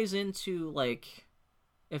of ties into, like,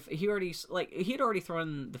 if he already, like, he had already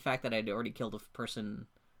thrown the fact that I'd already killed a person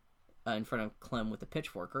in front of Clem with a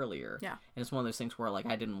pitchfork earlier. Yeah. And it's one of those things where, like,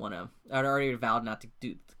 I'd already vowed not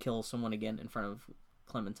to kill someone again in front of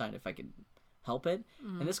Clementine if I could help it.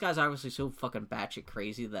 Mm. And this guy's obviously so fucking batshit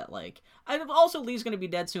crazy that, like, also Lee's gonna be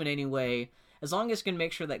dead soon anyway. As long as you can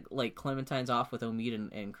make sure that, like, Clementine's off with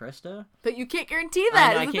Omid and Krista. But you can't guarantee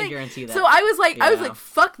that. I can't guarantee that. So I was like,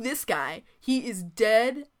 fuck this guy. He is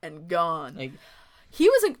dead and gone. Like,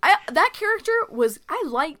 That character was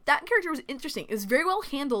interesting. It was very well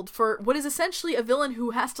handled for what is essentially a villain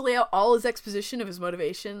who has to lay out all his exposition of his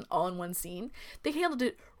motivation all in one scene. They handled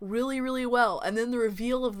it really, really well. And then the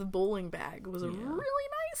reveal of the bowling bag was a really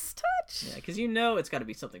nice touch. Yeah, because it's got to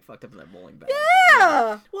be something fucked up in that bowling bag.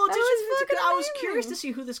 Yeah! Well, I was amazing. curious to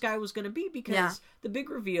see who this guy was going to be because the big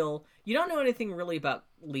reveal, you don't know anything really about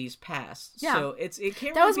Lee's past. Yeah. So it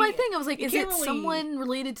can't That really was my be, thing. I was like, is it really... someone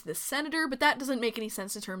related to the senator? But that doesn't make any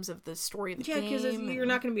sense in terms of the story of the game. Yeah, because you're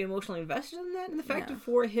not going to be emotionally invested in that. And the fact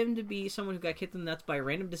for him to be someone who got kicked in the nuts by a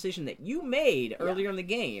random decision that you made earlier in the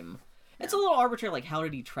game, it's a little arbitrary. Like, how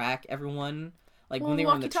did he track everyone? Like, when they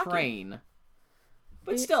were on the train.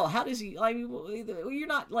 But still, how does he... I mean, you're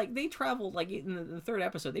not... Like, they travel... Like, in the third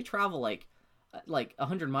episode, they travel, like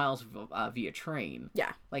 100 miles via train.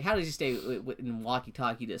 Yeah. Like, how does he stay in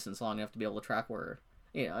walkie-talkie distance long enough to be able to track where...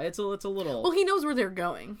 it's a little... Well, he knows where they're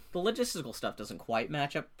going. The logistical stuff doesn't quite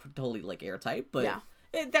match up totally, like, airtight, but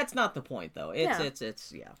that's not the point, though. It's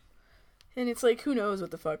And it's like, who knows what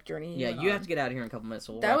the fuck journey he went you on. have to get out of here in a couple minutes.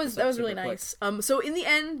 So that was really nice. So in the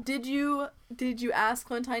end, did you ask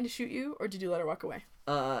Clementine to shoot you, or did you let her walk away?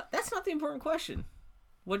 That's not the important question.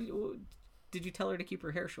 Did you tell her to keep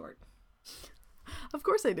her hair short? Of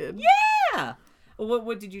course I did. Yeah!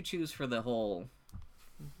 What did you choose for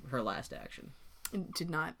her last action? Did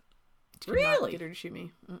not really get her to shoot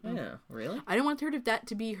me. Yeah, really? I didn't want that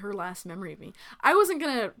to be her last memory of me. I wasn't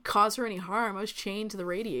gonna cause her any harm. I was chained to the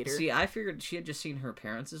radiator. See, I figured she had just seen her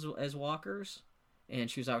parents as walkers,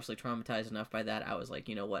 and she was obviously traumatized enough by that. I was like,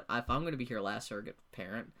 you know what? If I'm gonna be her last surrogate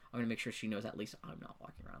parent, I'm gonna make sure she knows at least I'm not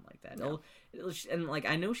walking around like that. No. And like,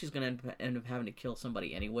 I know she's gonna end up having to kill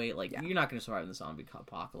somebody anyway. Like, you're not gonna survive in the zombie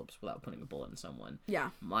apocalypse without putting a bullet in someone.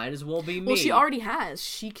 Yeah, might as well be me. Well, she already has.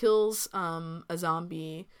 She kills a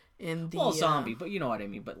zombie in the zombie, but you know what I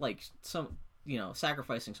mean. But like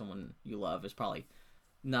sacrificing someone you love is probably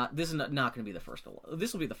not. This is not going to be the first.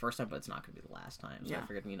 This will be the first time, but it's not going to be the last time. So I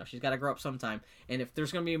figured, she's got to grow up sometime. And if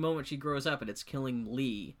there's going to be a moment she grows up and it's killing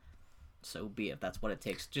Lee, so be it. That's what it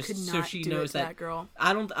takes. Just so she knows that girl.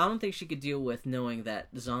 I don't think she could deal with knowing that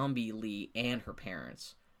zombie Lee and her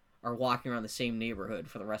parents are walking around the same neighborhood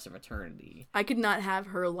for the rest of eternity. I could not have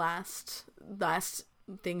her last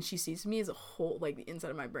thing she sees me as a whole, like the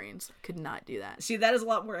inside of my brains. Could not do that. See, that is a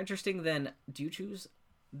lot more interesting than, do you choose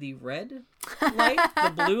the red light,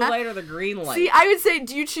 the blue light, or the green light? See, I would say,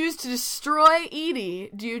 do you choose to destroy Edie?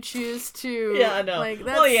 Do you choose to... Yeah, I know.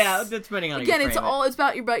 Well, yeah, depending on again, it's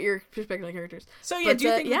about your perspective on characters. So yeah, do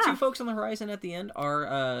you think the two folks on the horizon at the end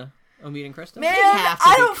are Omid and Krista? Man,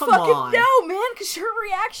 I don't fucking know, man, because her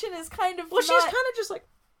reaction is kind of she's kind of just like,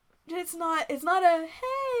 it's not a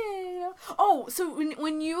hey. Oh, so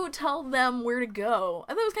when you tell them where to go,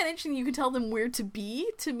 I thought it was kind of interesting. You could tell them where to be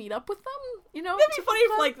to meet up with them. It'd be funny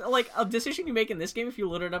if like a decision you make in this game, if you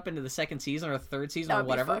load it up into the second season or third season or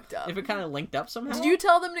whatever, if it kind of linked up somehow. Did you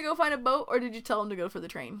tell them to go find a boat, or did you tell them to go for the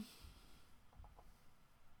train?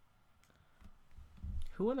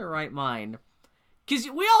 Who in their right mind? Because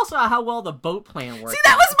we all saw how well the boat plan worked. See,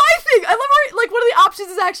 that was my thing. I love how, like, one of the options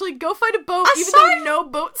is actually go find a boat, even though no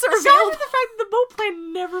boats are available. Aside from the fact that the boat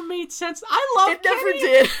plan never made sense. I love it. Never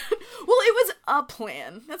did. Well, it was a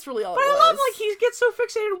plan. That's really all it was. But I love, like, he gets so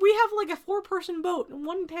fixated. We have, like, a 4-person boat and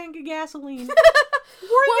 1 tank of gasoline.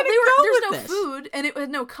 There's no food, and it had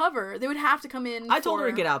no cover. They would have to come in. I told her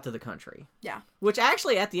to get out to the country. Yeah. Which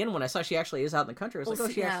actually, at the end, when I saw she actually is out in the country, I was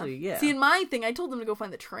like, actually. See, in my thing, I told them to go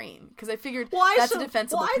find the train, because I figured that's a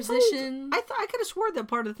defensible position. I could have swore that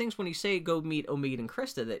part of the things when you say go meet Omid and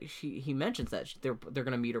Krista, that he mentions that they're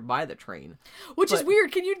going to meet her by the train. Which is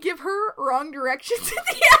weird. Can you give her wrong directions at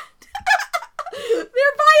the end?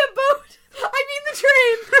 They're by a boat. I mean the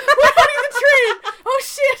train. We're hunting the train. Oh,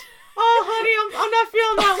 shit. Oh, honey, I'm not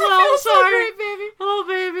feeling that well. I'm sorry. So great, baby. Oh,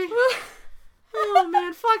 baby. Oh,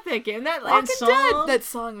 man, fuck that game. That song. Dead. That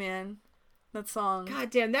song, man. That song. God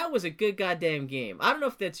damn, that was a good goddamn game. I don't know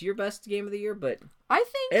if that's your best game of the year, but I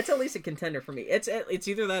think it's at least a contender for me. It's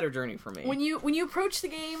either that or Journey for me. When you approach the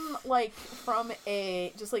game like from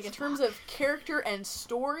a just like in terms of character and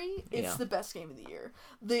story, it's the best game of the year.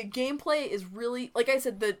 The gameplay is really, like I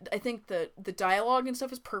said, I think the dialogue and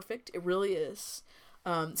stuff is perfect. It really is.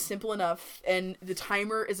 simple enough, and the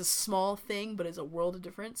timer is a small thing, but it's a world of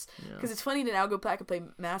difference. Because it's funny to now go back and play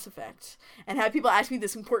Mass Effect and have people ask me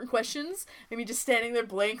this important questions, and me just standing there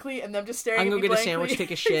blankly, and them just staring at me blankly. I'm gonna get a sandwich,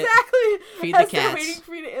 take a shit, exactly. feed the cats. Waiting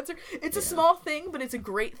for me to answer. It's a small thing, but it's a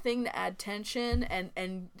great thing to add tension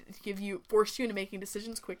and force you into making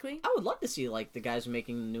decisions quickly. I would love to see like the guys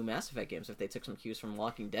making the new Mass Effect games if they took some cues from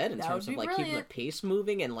Walking Dead in terms of like keeping the pace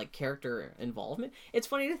moving and like character involvement. It's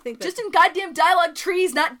funny to think that just in goddamn dialogue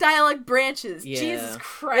trees, not dialogue branches. Yeah. Jesus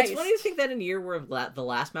Christ! It's funny to think that in a year where the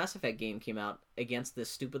last Mass Effect game came out against this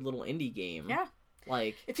stupid little indie game. Yeah.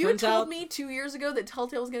 Like, if you had told me 2 years ago that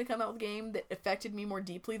Telltale was going to come out with a game that affected me more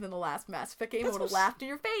deeply than the last Mass Effect game, I would have laughed in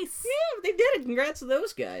your face. Yeah, they did it. Congrats to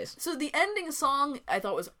those guys. So the ending song I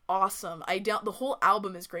thought was awesome. The whole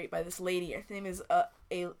album is great by this lady. Her name is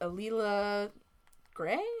Alila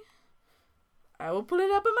Gray. I will pull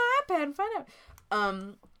it up on my iPad and find out.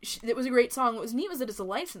 It was a great song. What was neat was that it's a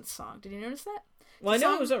licensed song. Did you notice that? Well, I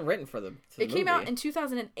know it was written for the It came out in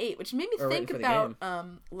 2008, which made me think about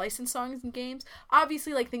licensed songs in games.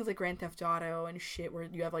 Obviously, like things like Grand Theft Auto and shit, where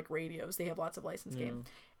you have like radios. They have lots of licensed games.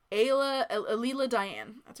 Alila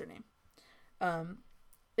Diane, that's her name.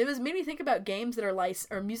 It made me think about games that are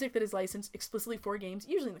or music that is licensed explicitly for games,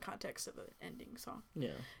 usually in the context of an ending song.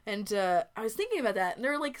 Yeah. And I was thinking about that, and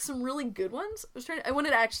there are like some really good ones. I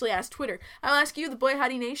wanted to actually ask Twitter. I'll ask you, the Boy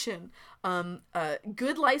Howdy Nation.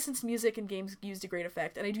 Good licensed music in games used to great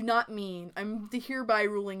effect, and I do not mean I'm hereby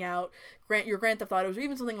ruling out your Grand Theft Autos or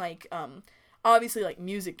even something like obviously like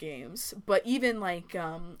music games, but even like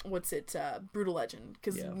Brutal Legend,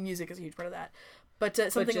 because music is a huge part of that. But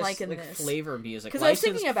something just, like in like this flavor music, because I was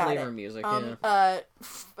thinking about flavor it. Music,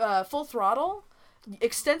 Full Throttle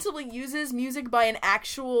extensively uses music by an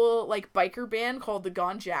actual like biker band called the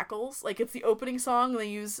Gone Jackals. Like it's the opening song, and they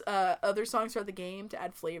use other songs throughout the game to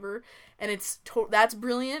add flavor, and that's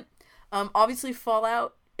brilliant. Obviously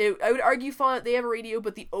Fallout. I would argue Fallout, they have a radio,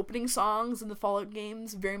 but the opening songs in the Fallout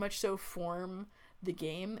games very much so form the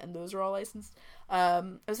game, and those are all licensed. I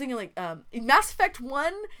was thinking like Mass Effect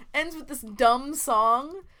 1 ends with this dumb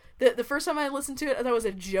song. The first time I listened to it, I thought it was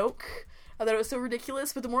a joke. I thought it was so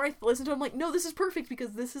ridiculous, but the more I listened to it, I'm like, no, this is perfect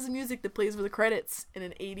because this is music that plays over the credits in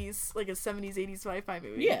an 80s, like a 70s, 80s sci-fi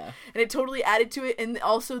movie. Yeah. And it totally added to it, and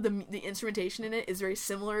also the instrumentation in it is very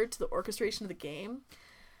similar to the orchestration of the game.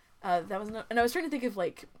 And I was trying to think of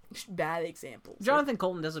like bad examples. Jonathan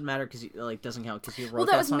Colton doesn't matter because doesn't count because he wrote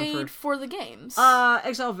that was song made for the games.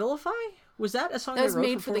 Exile Vilify, was that a song that was they wrote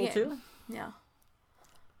made for the game too? Yeah.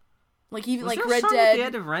 Like even was like there Red a song Dead. At the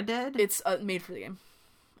end of Red Dead. It's made for the game.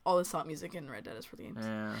 All the song music in Red Dead is for the games.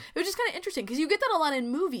 Yeah. It was just kind of interesting because you get that a lot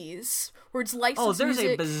in movies where it's licensed. Oh, there's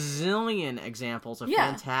music. A bazillion examples of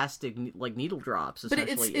fantastic like needle drops. But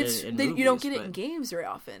it's in movies, you don't get it in but... games very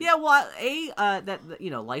often. Yeah, well,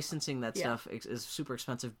 licensing that stuff is super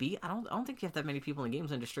expensive. B, I don't think you have that many people in the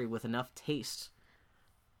games industry with enough taste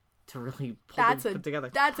to really put together.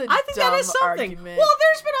 I think that is something. Argument. Well,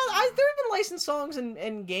 there's been licensed songs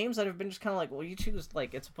and games that have been just kind of like, well, you choose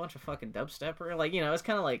like it's a bunch of fucking dubstep or like it's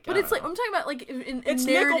kind of like. But it's like I'm talking about like it's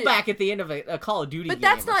narrative. Nickelback at the end of a Call of Duty. But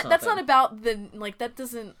game that's not about the like that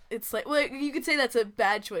doesn't. It's like well you could say that's a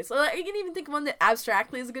bad choice. Like, you can even think of one that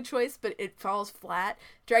abstractly is a good choice, but it falls flat.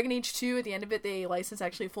 Dragon Age 2 at the end of it they licensed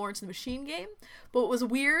actually Florence and the Machine game. But what was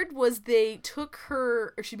weird was they took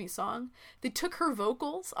her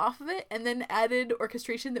vocals off of it and then added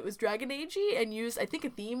orchestration that was Dragon Agey and used I think a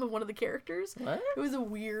theme of one of the characters. What? It was a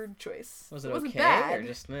weird choice. Was it wasn't okay bad. or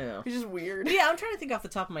just no? It was just weird. Yeah, I'm trying to think off the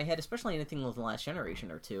top of my head, especially anything with the last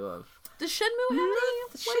generation or two of. Does Shenmue have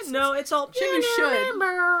any? No, it's all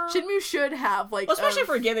Shenmue should have like, especially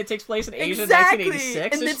for a game that takes place in Asia exactly. in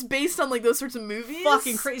 1986, and it's based on like those sorts of movies.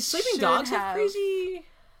 Fucking crazy. Sleeping Dogs have crazy.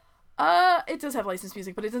 It does have licensed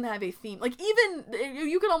music, but it doesn't have a theme. Like even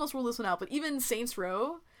you could almost rule this one out, but even Saints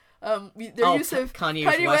Row. Their use of Kanye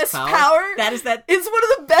West Power. That is one of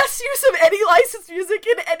the best use of any licensed music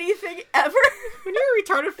in anything ever. When you're a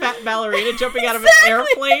retarded fat ballerina jumping out of an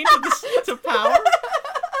airplane to power.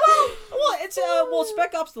 Well, it's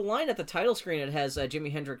Spec-Ops the line at the title screen. It has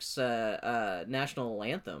Jimi Hendrix' national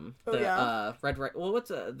anthem. All-Star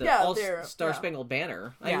Spangled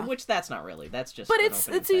Banner. I mean, which that's not really. That's just. But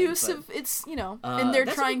it's a use of and they're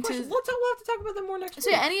trying to. We'll have to talk about that more next week.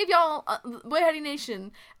 So yeah, any of y'all, Boy Howdy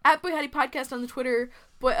Nation at Boy Howdy Podcast on the Twitter,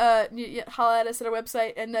 holla at us at our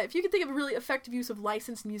website, and if you can think of a really effective use of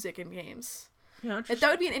licensed music in games, that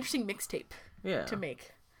would be an interesting mixtape. To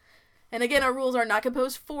make. And again, our rules are not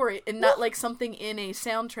composed for it, and not like something in a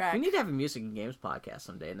soundtrack. We need to have a music and games podcast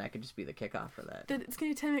someday, and that could just be the kickoff for that. It's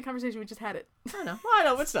gonna be a 10-minute conversation. We just had it. I know. Well, I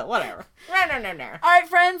know, but still, whatever. No. All right,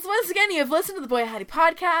 friends. Once again, you have listened to the Boy Howdy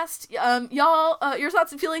podcast. Y'all, your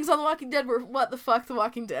thoughts and feelings on The Walking Dead were what the fuck, The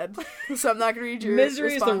Walking Dead. So I'm not gonna read your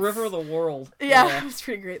Misery response. is the river of the world. Yeah, it's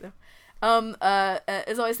pretty great though.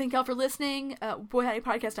 As always, thank y'all for listening.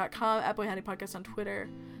 BoyHowdyPodcast.com, at BoyHowdyPodcast on Twitter,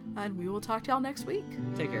 and we will talk to y'all next week.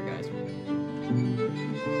 Take care, guys.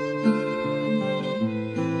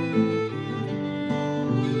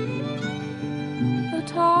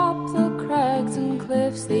 Atop the crags and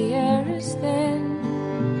cliffs, the air is thin.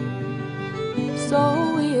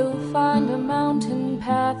 So we'll find a mountain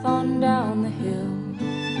path on down the hill.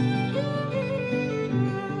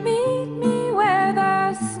 Meet me where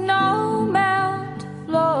the snow melt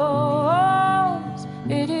flows.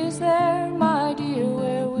 It is there, my dear,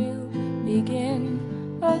 where we'll begin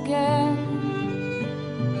again.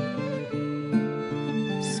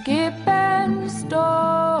 Skip and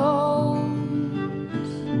stones,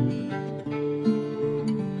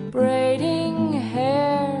 braiding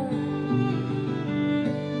hair.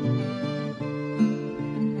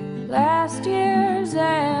 Last year's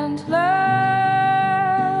antlers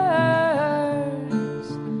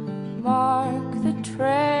mark the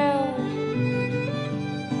trail.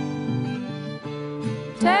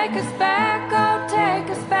 Take us back, oh, take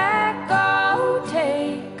us back, oh,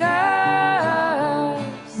 take us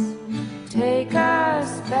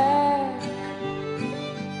back.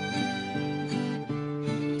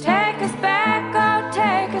 Take us back, oh,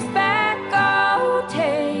 take us back, oh,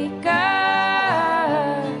 take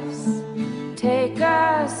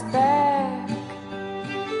us back.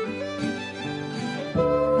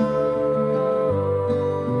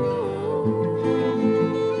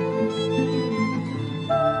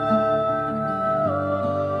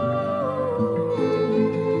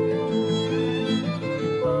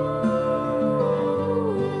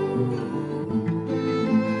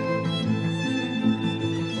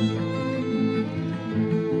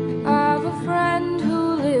 I've a friend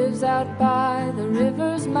who lives out by the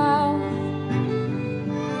river's mouth.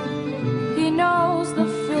 He knows the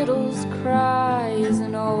fiddle's cry is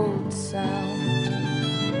an old sound.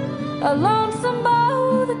 A lonesome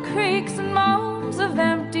bow, the creaks and moans of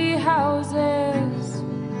empty houses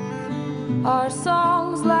are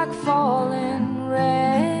songs like falling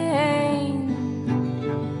rain.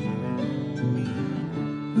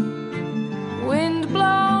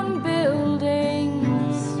 Wind-blown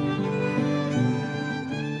buildings,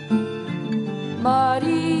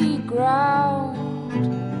 muddy ground.